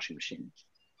into the washing machine.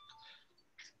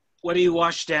 What do you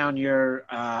wash down your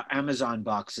Amazon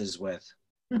boxes with?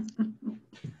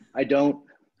 I don't.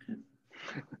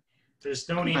 There's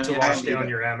no need to wash down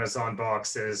your Amazon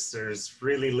boxes. There's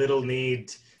really little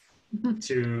need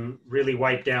to really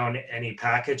wipe down any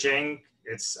packaging.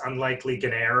 It's unlikely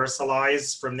going to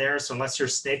aerosolize from there. So unless you're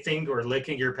sniffing or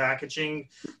licking your packaging,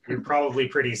 you're probably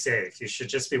pretty safe. You should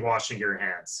just be washing your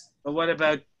hands. But what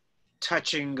about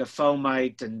touching a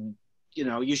fomite? And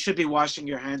you should be washing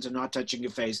your hands and not touching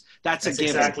your face. That's a given.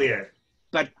 Exactly it.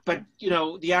 But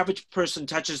the average person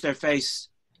touches their face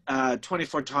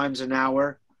 24 times an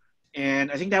hour.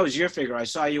 And I think that was your figure. I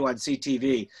saw you on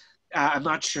CTV. I'm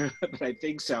not sure, but I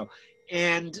think so.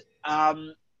 And,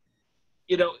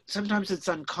 sometimes it's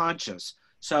unconscious.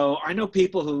 So I know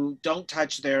people who don't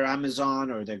touch their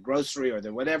Amazon or their grocery or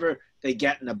their whatever they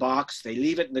get in a box. They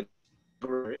leave it in the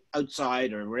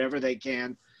outside or wherever they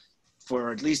can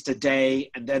for at least a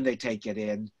day, and then they take it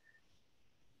in.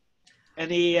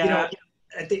 Any...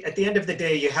 At the end of the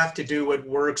day, you have to do what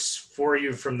works for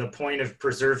you from the point of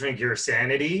preserving your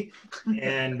sanity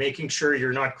and making sure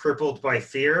you're not crippled by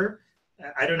fear.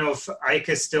 I don't know if Ike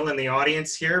is still in the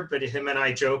audience here, but him and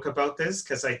I joke about this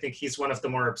because I think he's one of the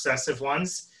more obsessive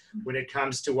ones when it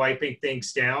comes to wiping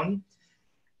things down.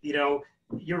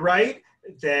 You're right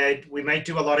that we might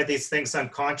do a lot of these things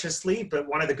unconsciously, but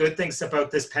one of the good things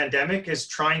about this pandemic is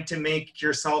trying to make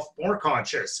yourself more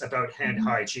conscious about hand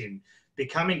hygiene,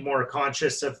 becoming more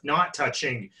conscious of not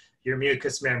touching your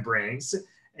mucous membranes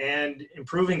and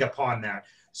improving upon that.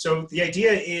 So the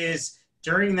idea is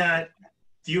during that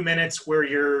few minutes where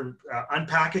you're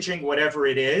unpackaging whatever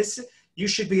it is, you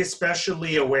should be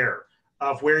especially aware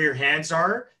of where your hands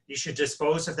are. You should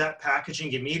dispose of that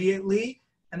packaging immediately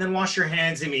and then wash your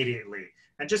hands immediately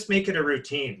and just make it a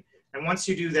routine. And once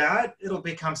you do that, it'll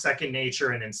become second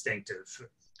nature and instinctive.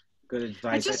 Good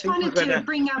advice. I just wanted to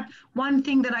bring up one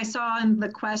thing that I saw in the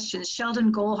questions.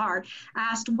 Sheldon Golhar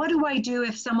asked, what do I do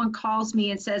if someone calls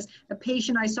me and says, a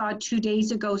patient I saw 2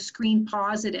 days ago screened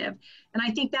positive? And I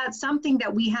think that's something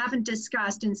that we haven't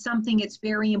discussed and something it's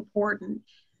very important.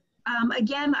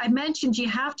 Again, I mentioned you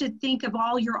have to think of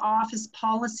all your office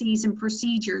policies and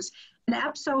procedures. And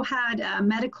EPSO had a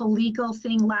medical legal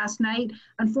thing last night.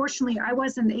 Unfortunately, I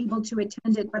wasn't able to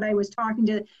attend it, but I was talking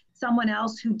to someone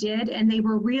else who did, and they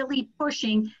were really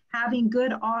pushing having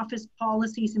good office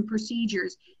policies and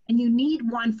procedures. And you need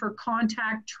one for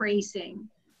contact tracing.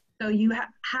 So you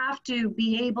have to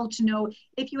be able to know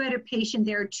if you had a patient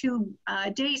there 2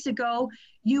 days ago,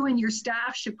 you and your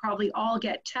staff should probably all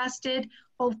get tested.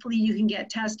 Hopefully you can get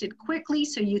tested quickly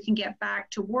so you can get back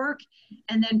to work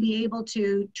and then be able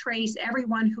to trace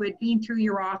everyone who had been through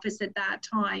your office at that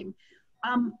time.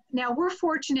 Now we're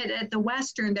fortunate at the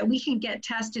Western that we can get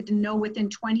tested and know within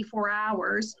 24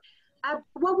 hours.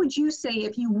 What would you say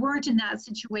if you weren't in that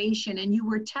situation and you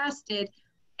were tested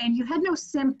and you had no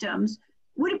symptoms?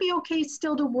 Would it be okay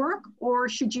still to work, or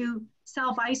should you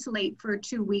self-isolate for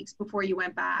 2 weeks before you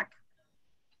went back?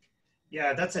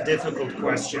 Yeah, that's a difficult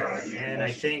question. And I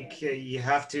think you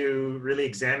have to really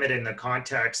examine it in the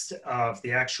context of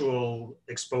the actual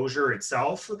exposure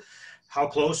itself. How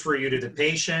close were you to the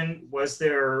patient? Was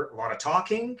there a lot of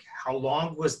talking? How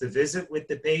long was the visit with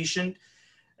the patient?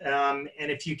 And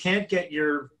if you can't get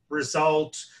your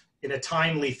result in a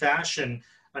timely fashion,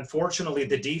 unfortunately,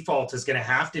 the default is going to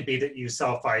have to be that you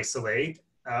self-isolate,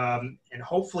 and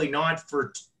hopefully not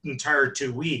for entire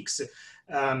 2 weeks.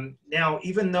 Now,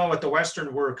 even though at the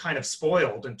Western we're kind of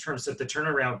spoiled in terms of the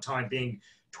turnaround time being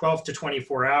 12 to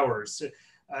 24 hours,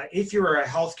 if you're a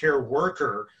healthcare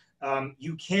worker,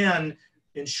 you can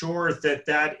ensure that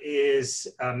that is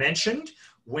mentioned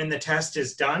when the test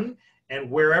is done. And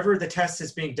wherever the test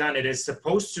is being done, it is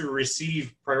supposed to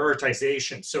receive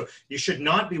prioritization. So you should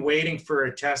not be waiting for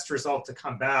a test result to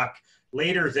come back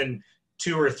later than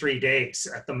 2 or 3 days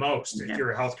at the most, if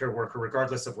you're a healthcare worker,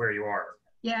 regardless of where you are.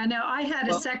 Yeah, no, I had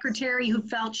a secretary who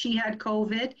felt she had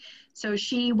COVID. So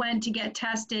she went to get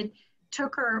tested,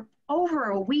 took her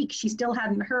over a week. She still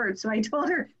hadn't heard. So I told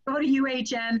her, go to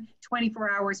UHN, 24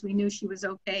 hours. We knew she was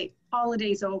okay.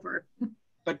 Holiday's over.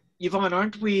 But Yvonne,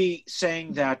 aren't we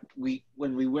saying that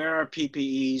when we wear our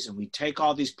PPEs and we take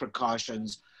all these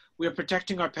precautions, we are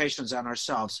protecting our patients and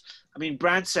ourselves? I mean,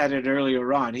 Brant said it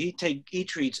earlier on. He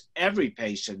treats every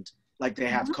patient like they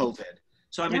have COVID.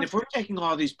 So, I mean, if we're taking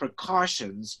all these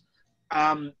precautions,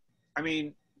 I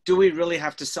mean, do we really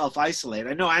have to self-isolate?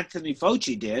 I know Anthony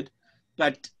Fauci did,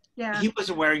 but he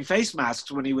wasn't wearing face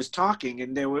masks when he was talking,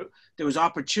 and there was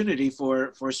opportunity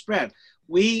for spread.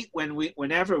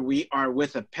 Whenever we are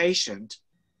with a patient,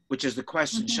 which is the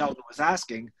question Sheldon was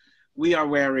asking, we are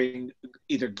wearing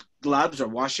either gloves or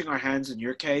washing our hands in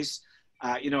your case.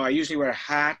 You know, I usually wear a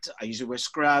hat, I usually wear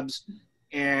scrubs,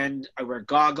 and I wear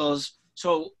goggles.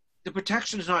 So the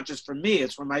protection is not just for me,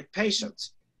 it's for my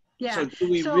patients. Yeah. So do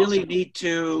we really need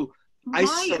to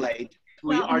isolate?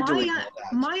 We are doing all that.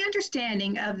 My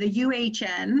understanding of the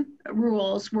UHN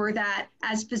rules were that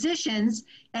as physicians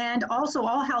and also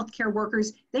all healthcare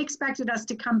workers, they expected us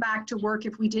to come back to work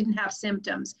if we didn't have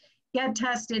symptoms, get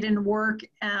tested and work,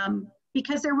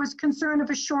 because there was concern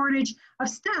of a shortage of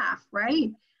staff,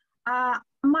 right?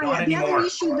 The other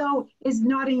issue though is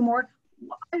not anymore.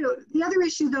 The other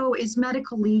issue though is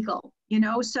medical legal, you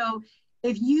know, so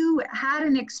if you had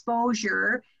an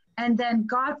exposure and then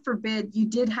God forbid you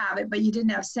did have it, but you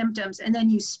didn't have symptoms and then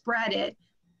you spread it,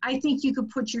 I think you could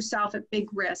put yourself at big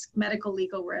risk, medical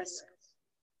legal risk.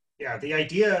 Yeah, the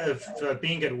idea of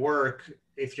being at work,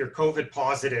 if you're COVID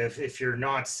positive, if you're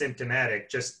not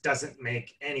symptomatic, just doesn't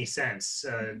make any sense.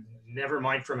 Never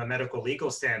mind from a medical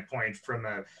legal standpoint, from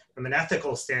an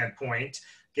ethical standpoint,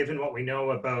 given what we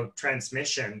know about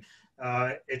transmission,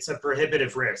 it's a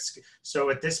prohibitive risk. So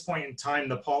at this point in time,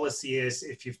 the policy is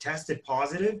if you've tested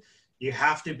positive, you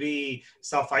have to be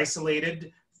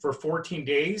self-isolated for 14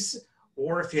 days,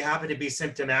 or if you happen to be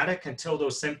symptomatic until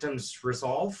those symptoms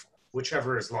resolve,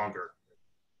 whichever is longer.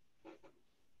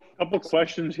 A couple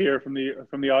questions here from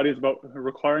the audience about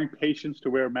requiring patients to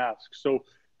wear masks. So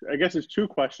I guess it's 2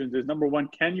 questions. Is number 1,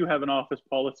 can you have an office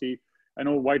policy? I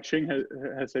know Wai Ching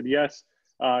has said yes.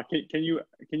 Can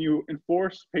you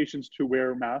enforce patients to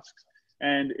wear masks?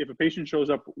 And if a patient shows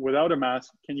up without a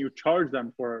mask, can you charge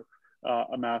them for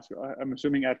a mask? I'm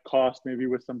assuming at cost, maybe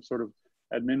with some sort of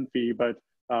admin fee, but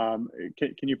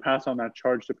can you pass on that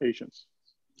charge to patients?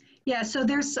 Yeah, so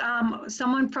there's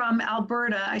someone from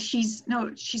Alberta. She's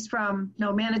from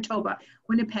Manitoba,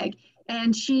 Winnipeg,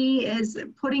 and she is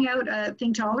putting out a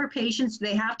thing to all her patients.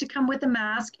 They have to come with a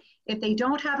mask. If they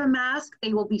don't have a mask,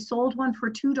 they will be sold one for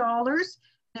 $2.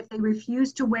 If they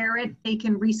refuse to wear it, they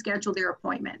can reschedule their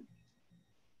appointment.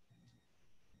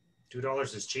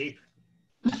 $2 is cheap.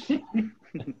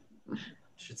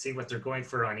 Should see what they're going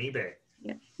for on eBay.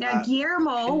 Yeah. Now,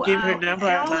 Guillermo,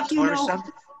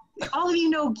 all of you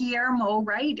know Guillermo,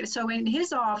 right? So in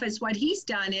his office, what he's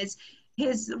done is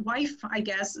his wife, I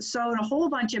guess, sewed a whole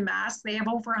bunch of masks. They have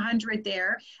over 100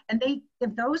 there, and they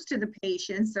give those to the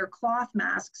patients. They're cloth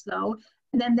masks, though,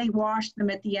 and then they wash them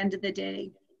at the end of the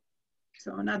day.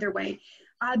 So another way.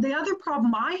 The other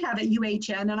problem I have at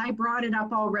UHN, and I brought it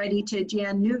up already to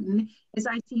Jan Newton, is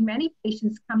I see many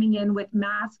patients coming in with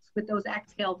masks with those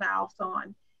exhale valves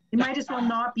on. They might as well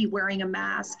not be wearing a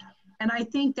mask. And I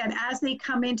think that as they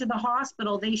come into the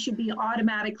hospital, they should be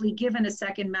automatically given a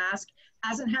second mask.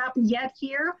 Hasn't happened yet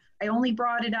here. I only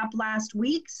brought it up last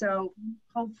week, so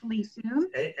hopefully soon.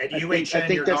 At UHN,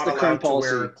 you're not allowed to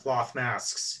wear cloth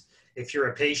masks. If you're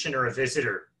a patient or a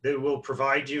visitor, they will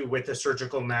provide you with a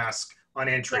surgical mask on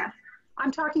entry. Yeah.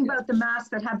 I'm talking about the masks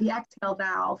that have the exhale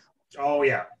valve. Oh,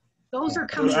 yeah. Those are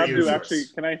So coming. Those are Abdu, useless. actually,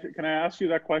 can I ask you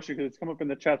that question because it's come up in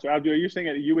the chat? So Abdu, are you saying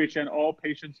at UHN all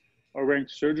patients are wearing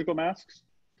surgical masks?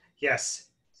 Yes,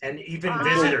 and even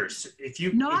visitors.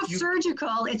 Not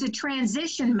surgical, it's a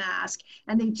transition mask.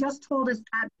 And they just told us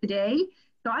that today.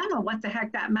 So I don't know what the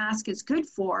heck that mask is good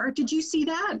for. Did you see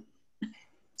that?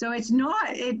 So it's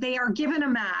not, they are given a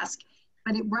mask,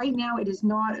 but right now it is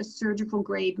not a surgical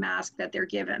grade mask that they're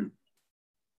given.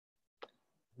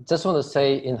 Just want to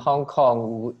say in Hong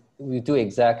Kong, we do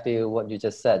exactly what you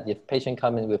just said. If patient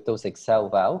come in with those Excel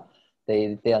valve,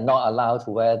 they are not allowed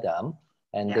to wear them,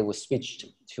 and they will switch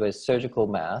to a surgical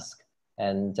mask.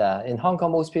 And in Hong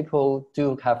Kong, most people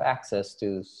do have access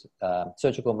to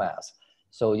surgical masks.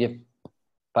 So if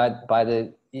if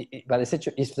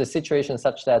the situation is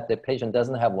such that the patient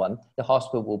doesn't have one, the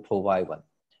hospital will provide one.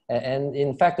 And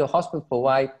in fact, the hospital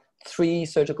provide 3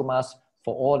 surgical masks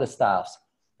for all the staffs.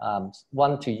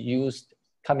 One to use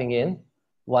coming in,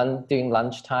 one during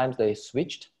lunchtime they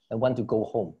switched, and one to go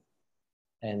home.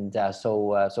 And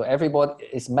so everybody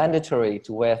is mandatory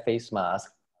to wear face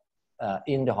mask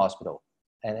in the hospital,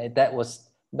 and that was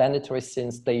mandatory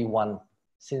since day one,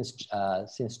 since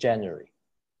January.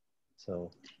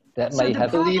 So that may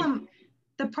have.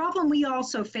 The problem we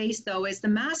also face, though, is the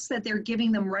masks that they're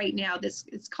giving them right now.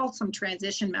 It's called some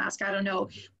transition mask. I don't know,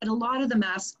 but a lot of the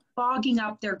masks fogging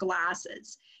up their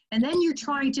glasses. And then you're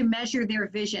trying to measure their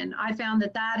vision. I found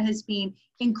that has been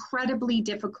incredibly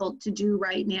difficult to do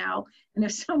right now. And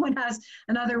if someone has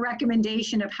another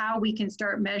recommendation of how we can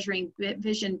start measuring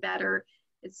vision better,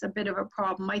 it's a bit of a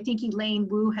problem. I think Elaine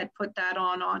Wu had put that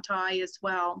on TI as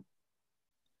well.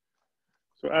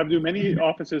 So Abdu, many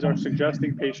offices are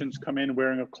suggesting patients come in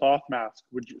wearing a cloth mask.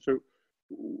 So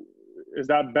is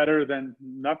that better than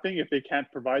nothing if they can't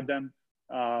provide them?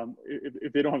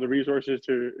 If they don't have the resources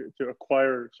to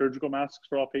acquire surgical masks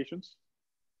for all patients?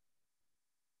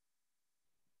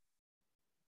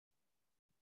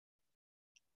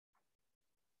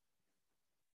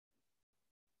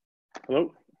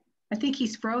 Hello? I think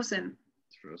he's frozen.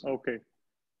 Okay.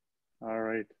 All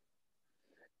right.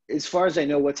 As far as I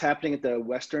know, what's happening at the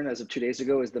Western as of 2 days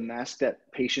ago is the mask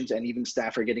that patients and even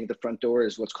staff are getting at the front door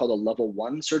is what's called a level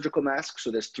 1 surgical mask.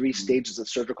 So there's 3 stages of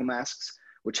surgical masks,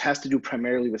 which has to do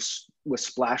primarily with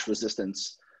splash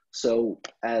resistance. So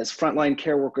as frontline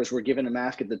care workers, we're given a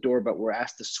mask at the door, but we're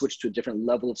asked to switch to a different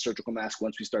level of surgical mask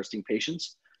once we start seeing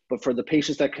patients. But for the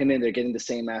patients that come in, they're getting the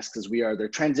same masks as we are. They're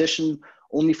transitioned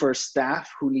only for staff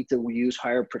who need to use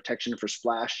higher protection for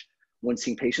splash when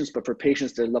seeing patients, but for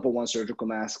patients, they're level 1 surgical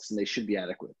masks and they should be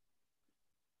adequate.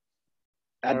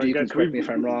 Abdu, you can correct me if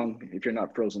I'm wrong, if you're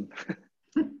not frozen.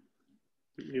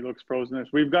 He looks frozen.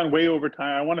 We've gone way over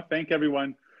time. I want to thank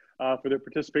everyone for their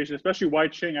participation, especially Wai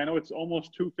Ching. I know it's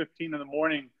almost 2:15 in the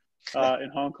morning in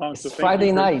Hong Kong. It's so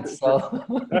Friday night, so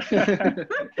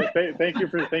thank you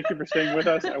for staying with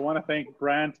us. I want to thank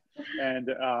Grant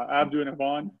and Abdu and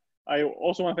Yvonne. I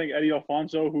also want to thank Eddie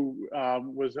Alfonso, who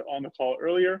was on the call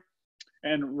earlier.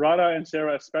 And Radha and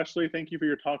Sarah, especially, thank you for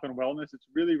your talk on wellness. It's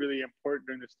really, really important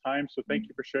during this time. So thank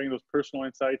you for sharing those personal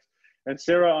insights. And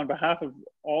Sarah, on behalf of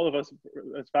all of us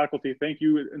as faculty, thank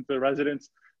you and the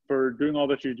residents for doing all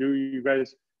that you do. You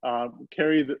guys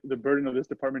carry the burden of this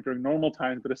department during normal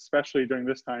times, but especially during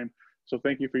this time. So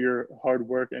thank you for your hard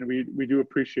work, and we do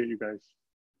appreciate you guys.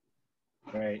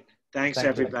 Great. Thanks,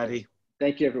 everybody.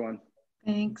 Thank you, everyone.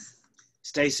 Thanks.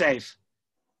 Stay safe.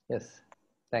 Yes,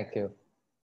 thank you.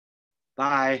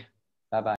 Bye. Bye-bye.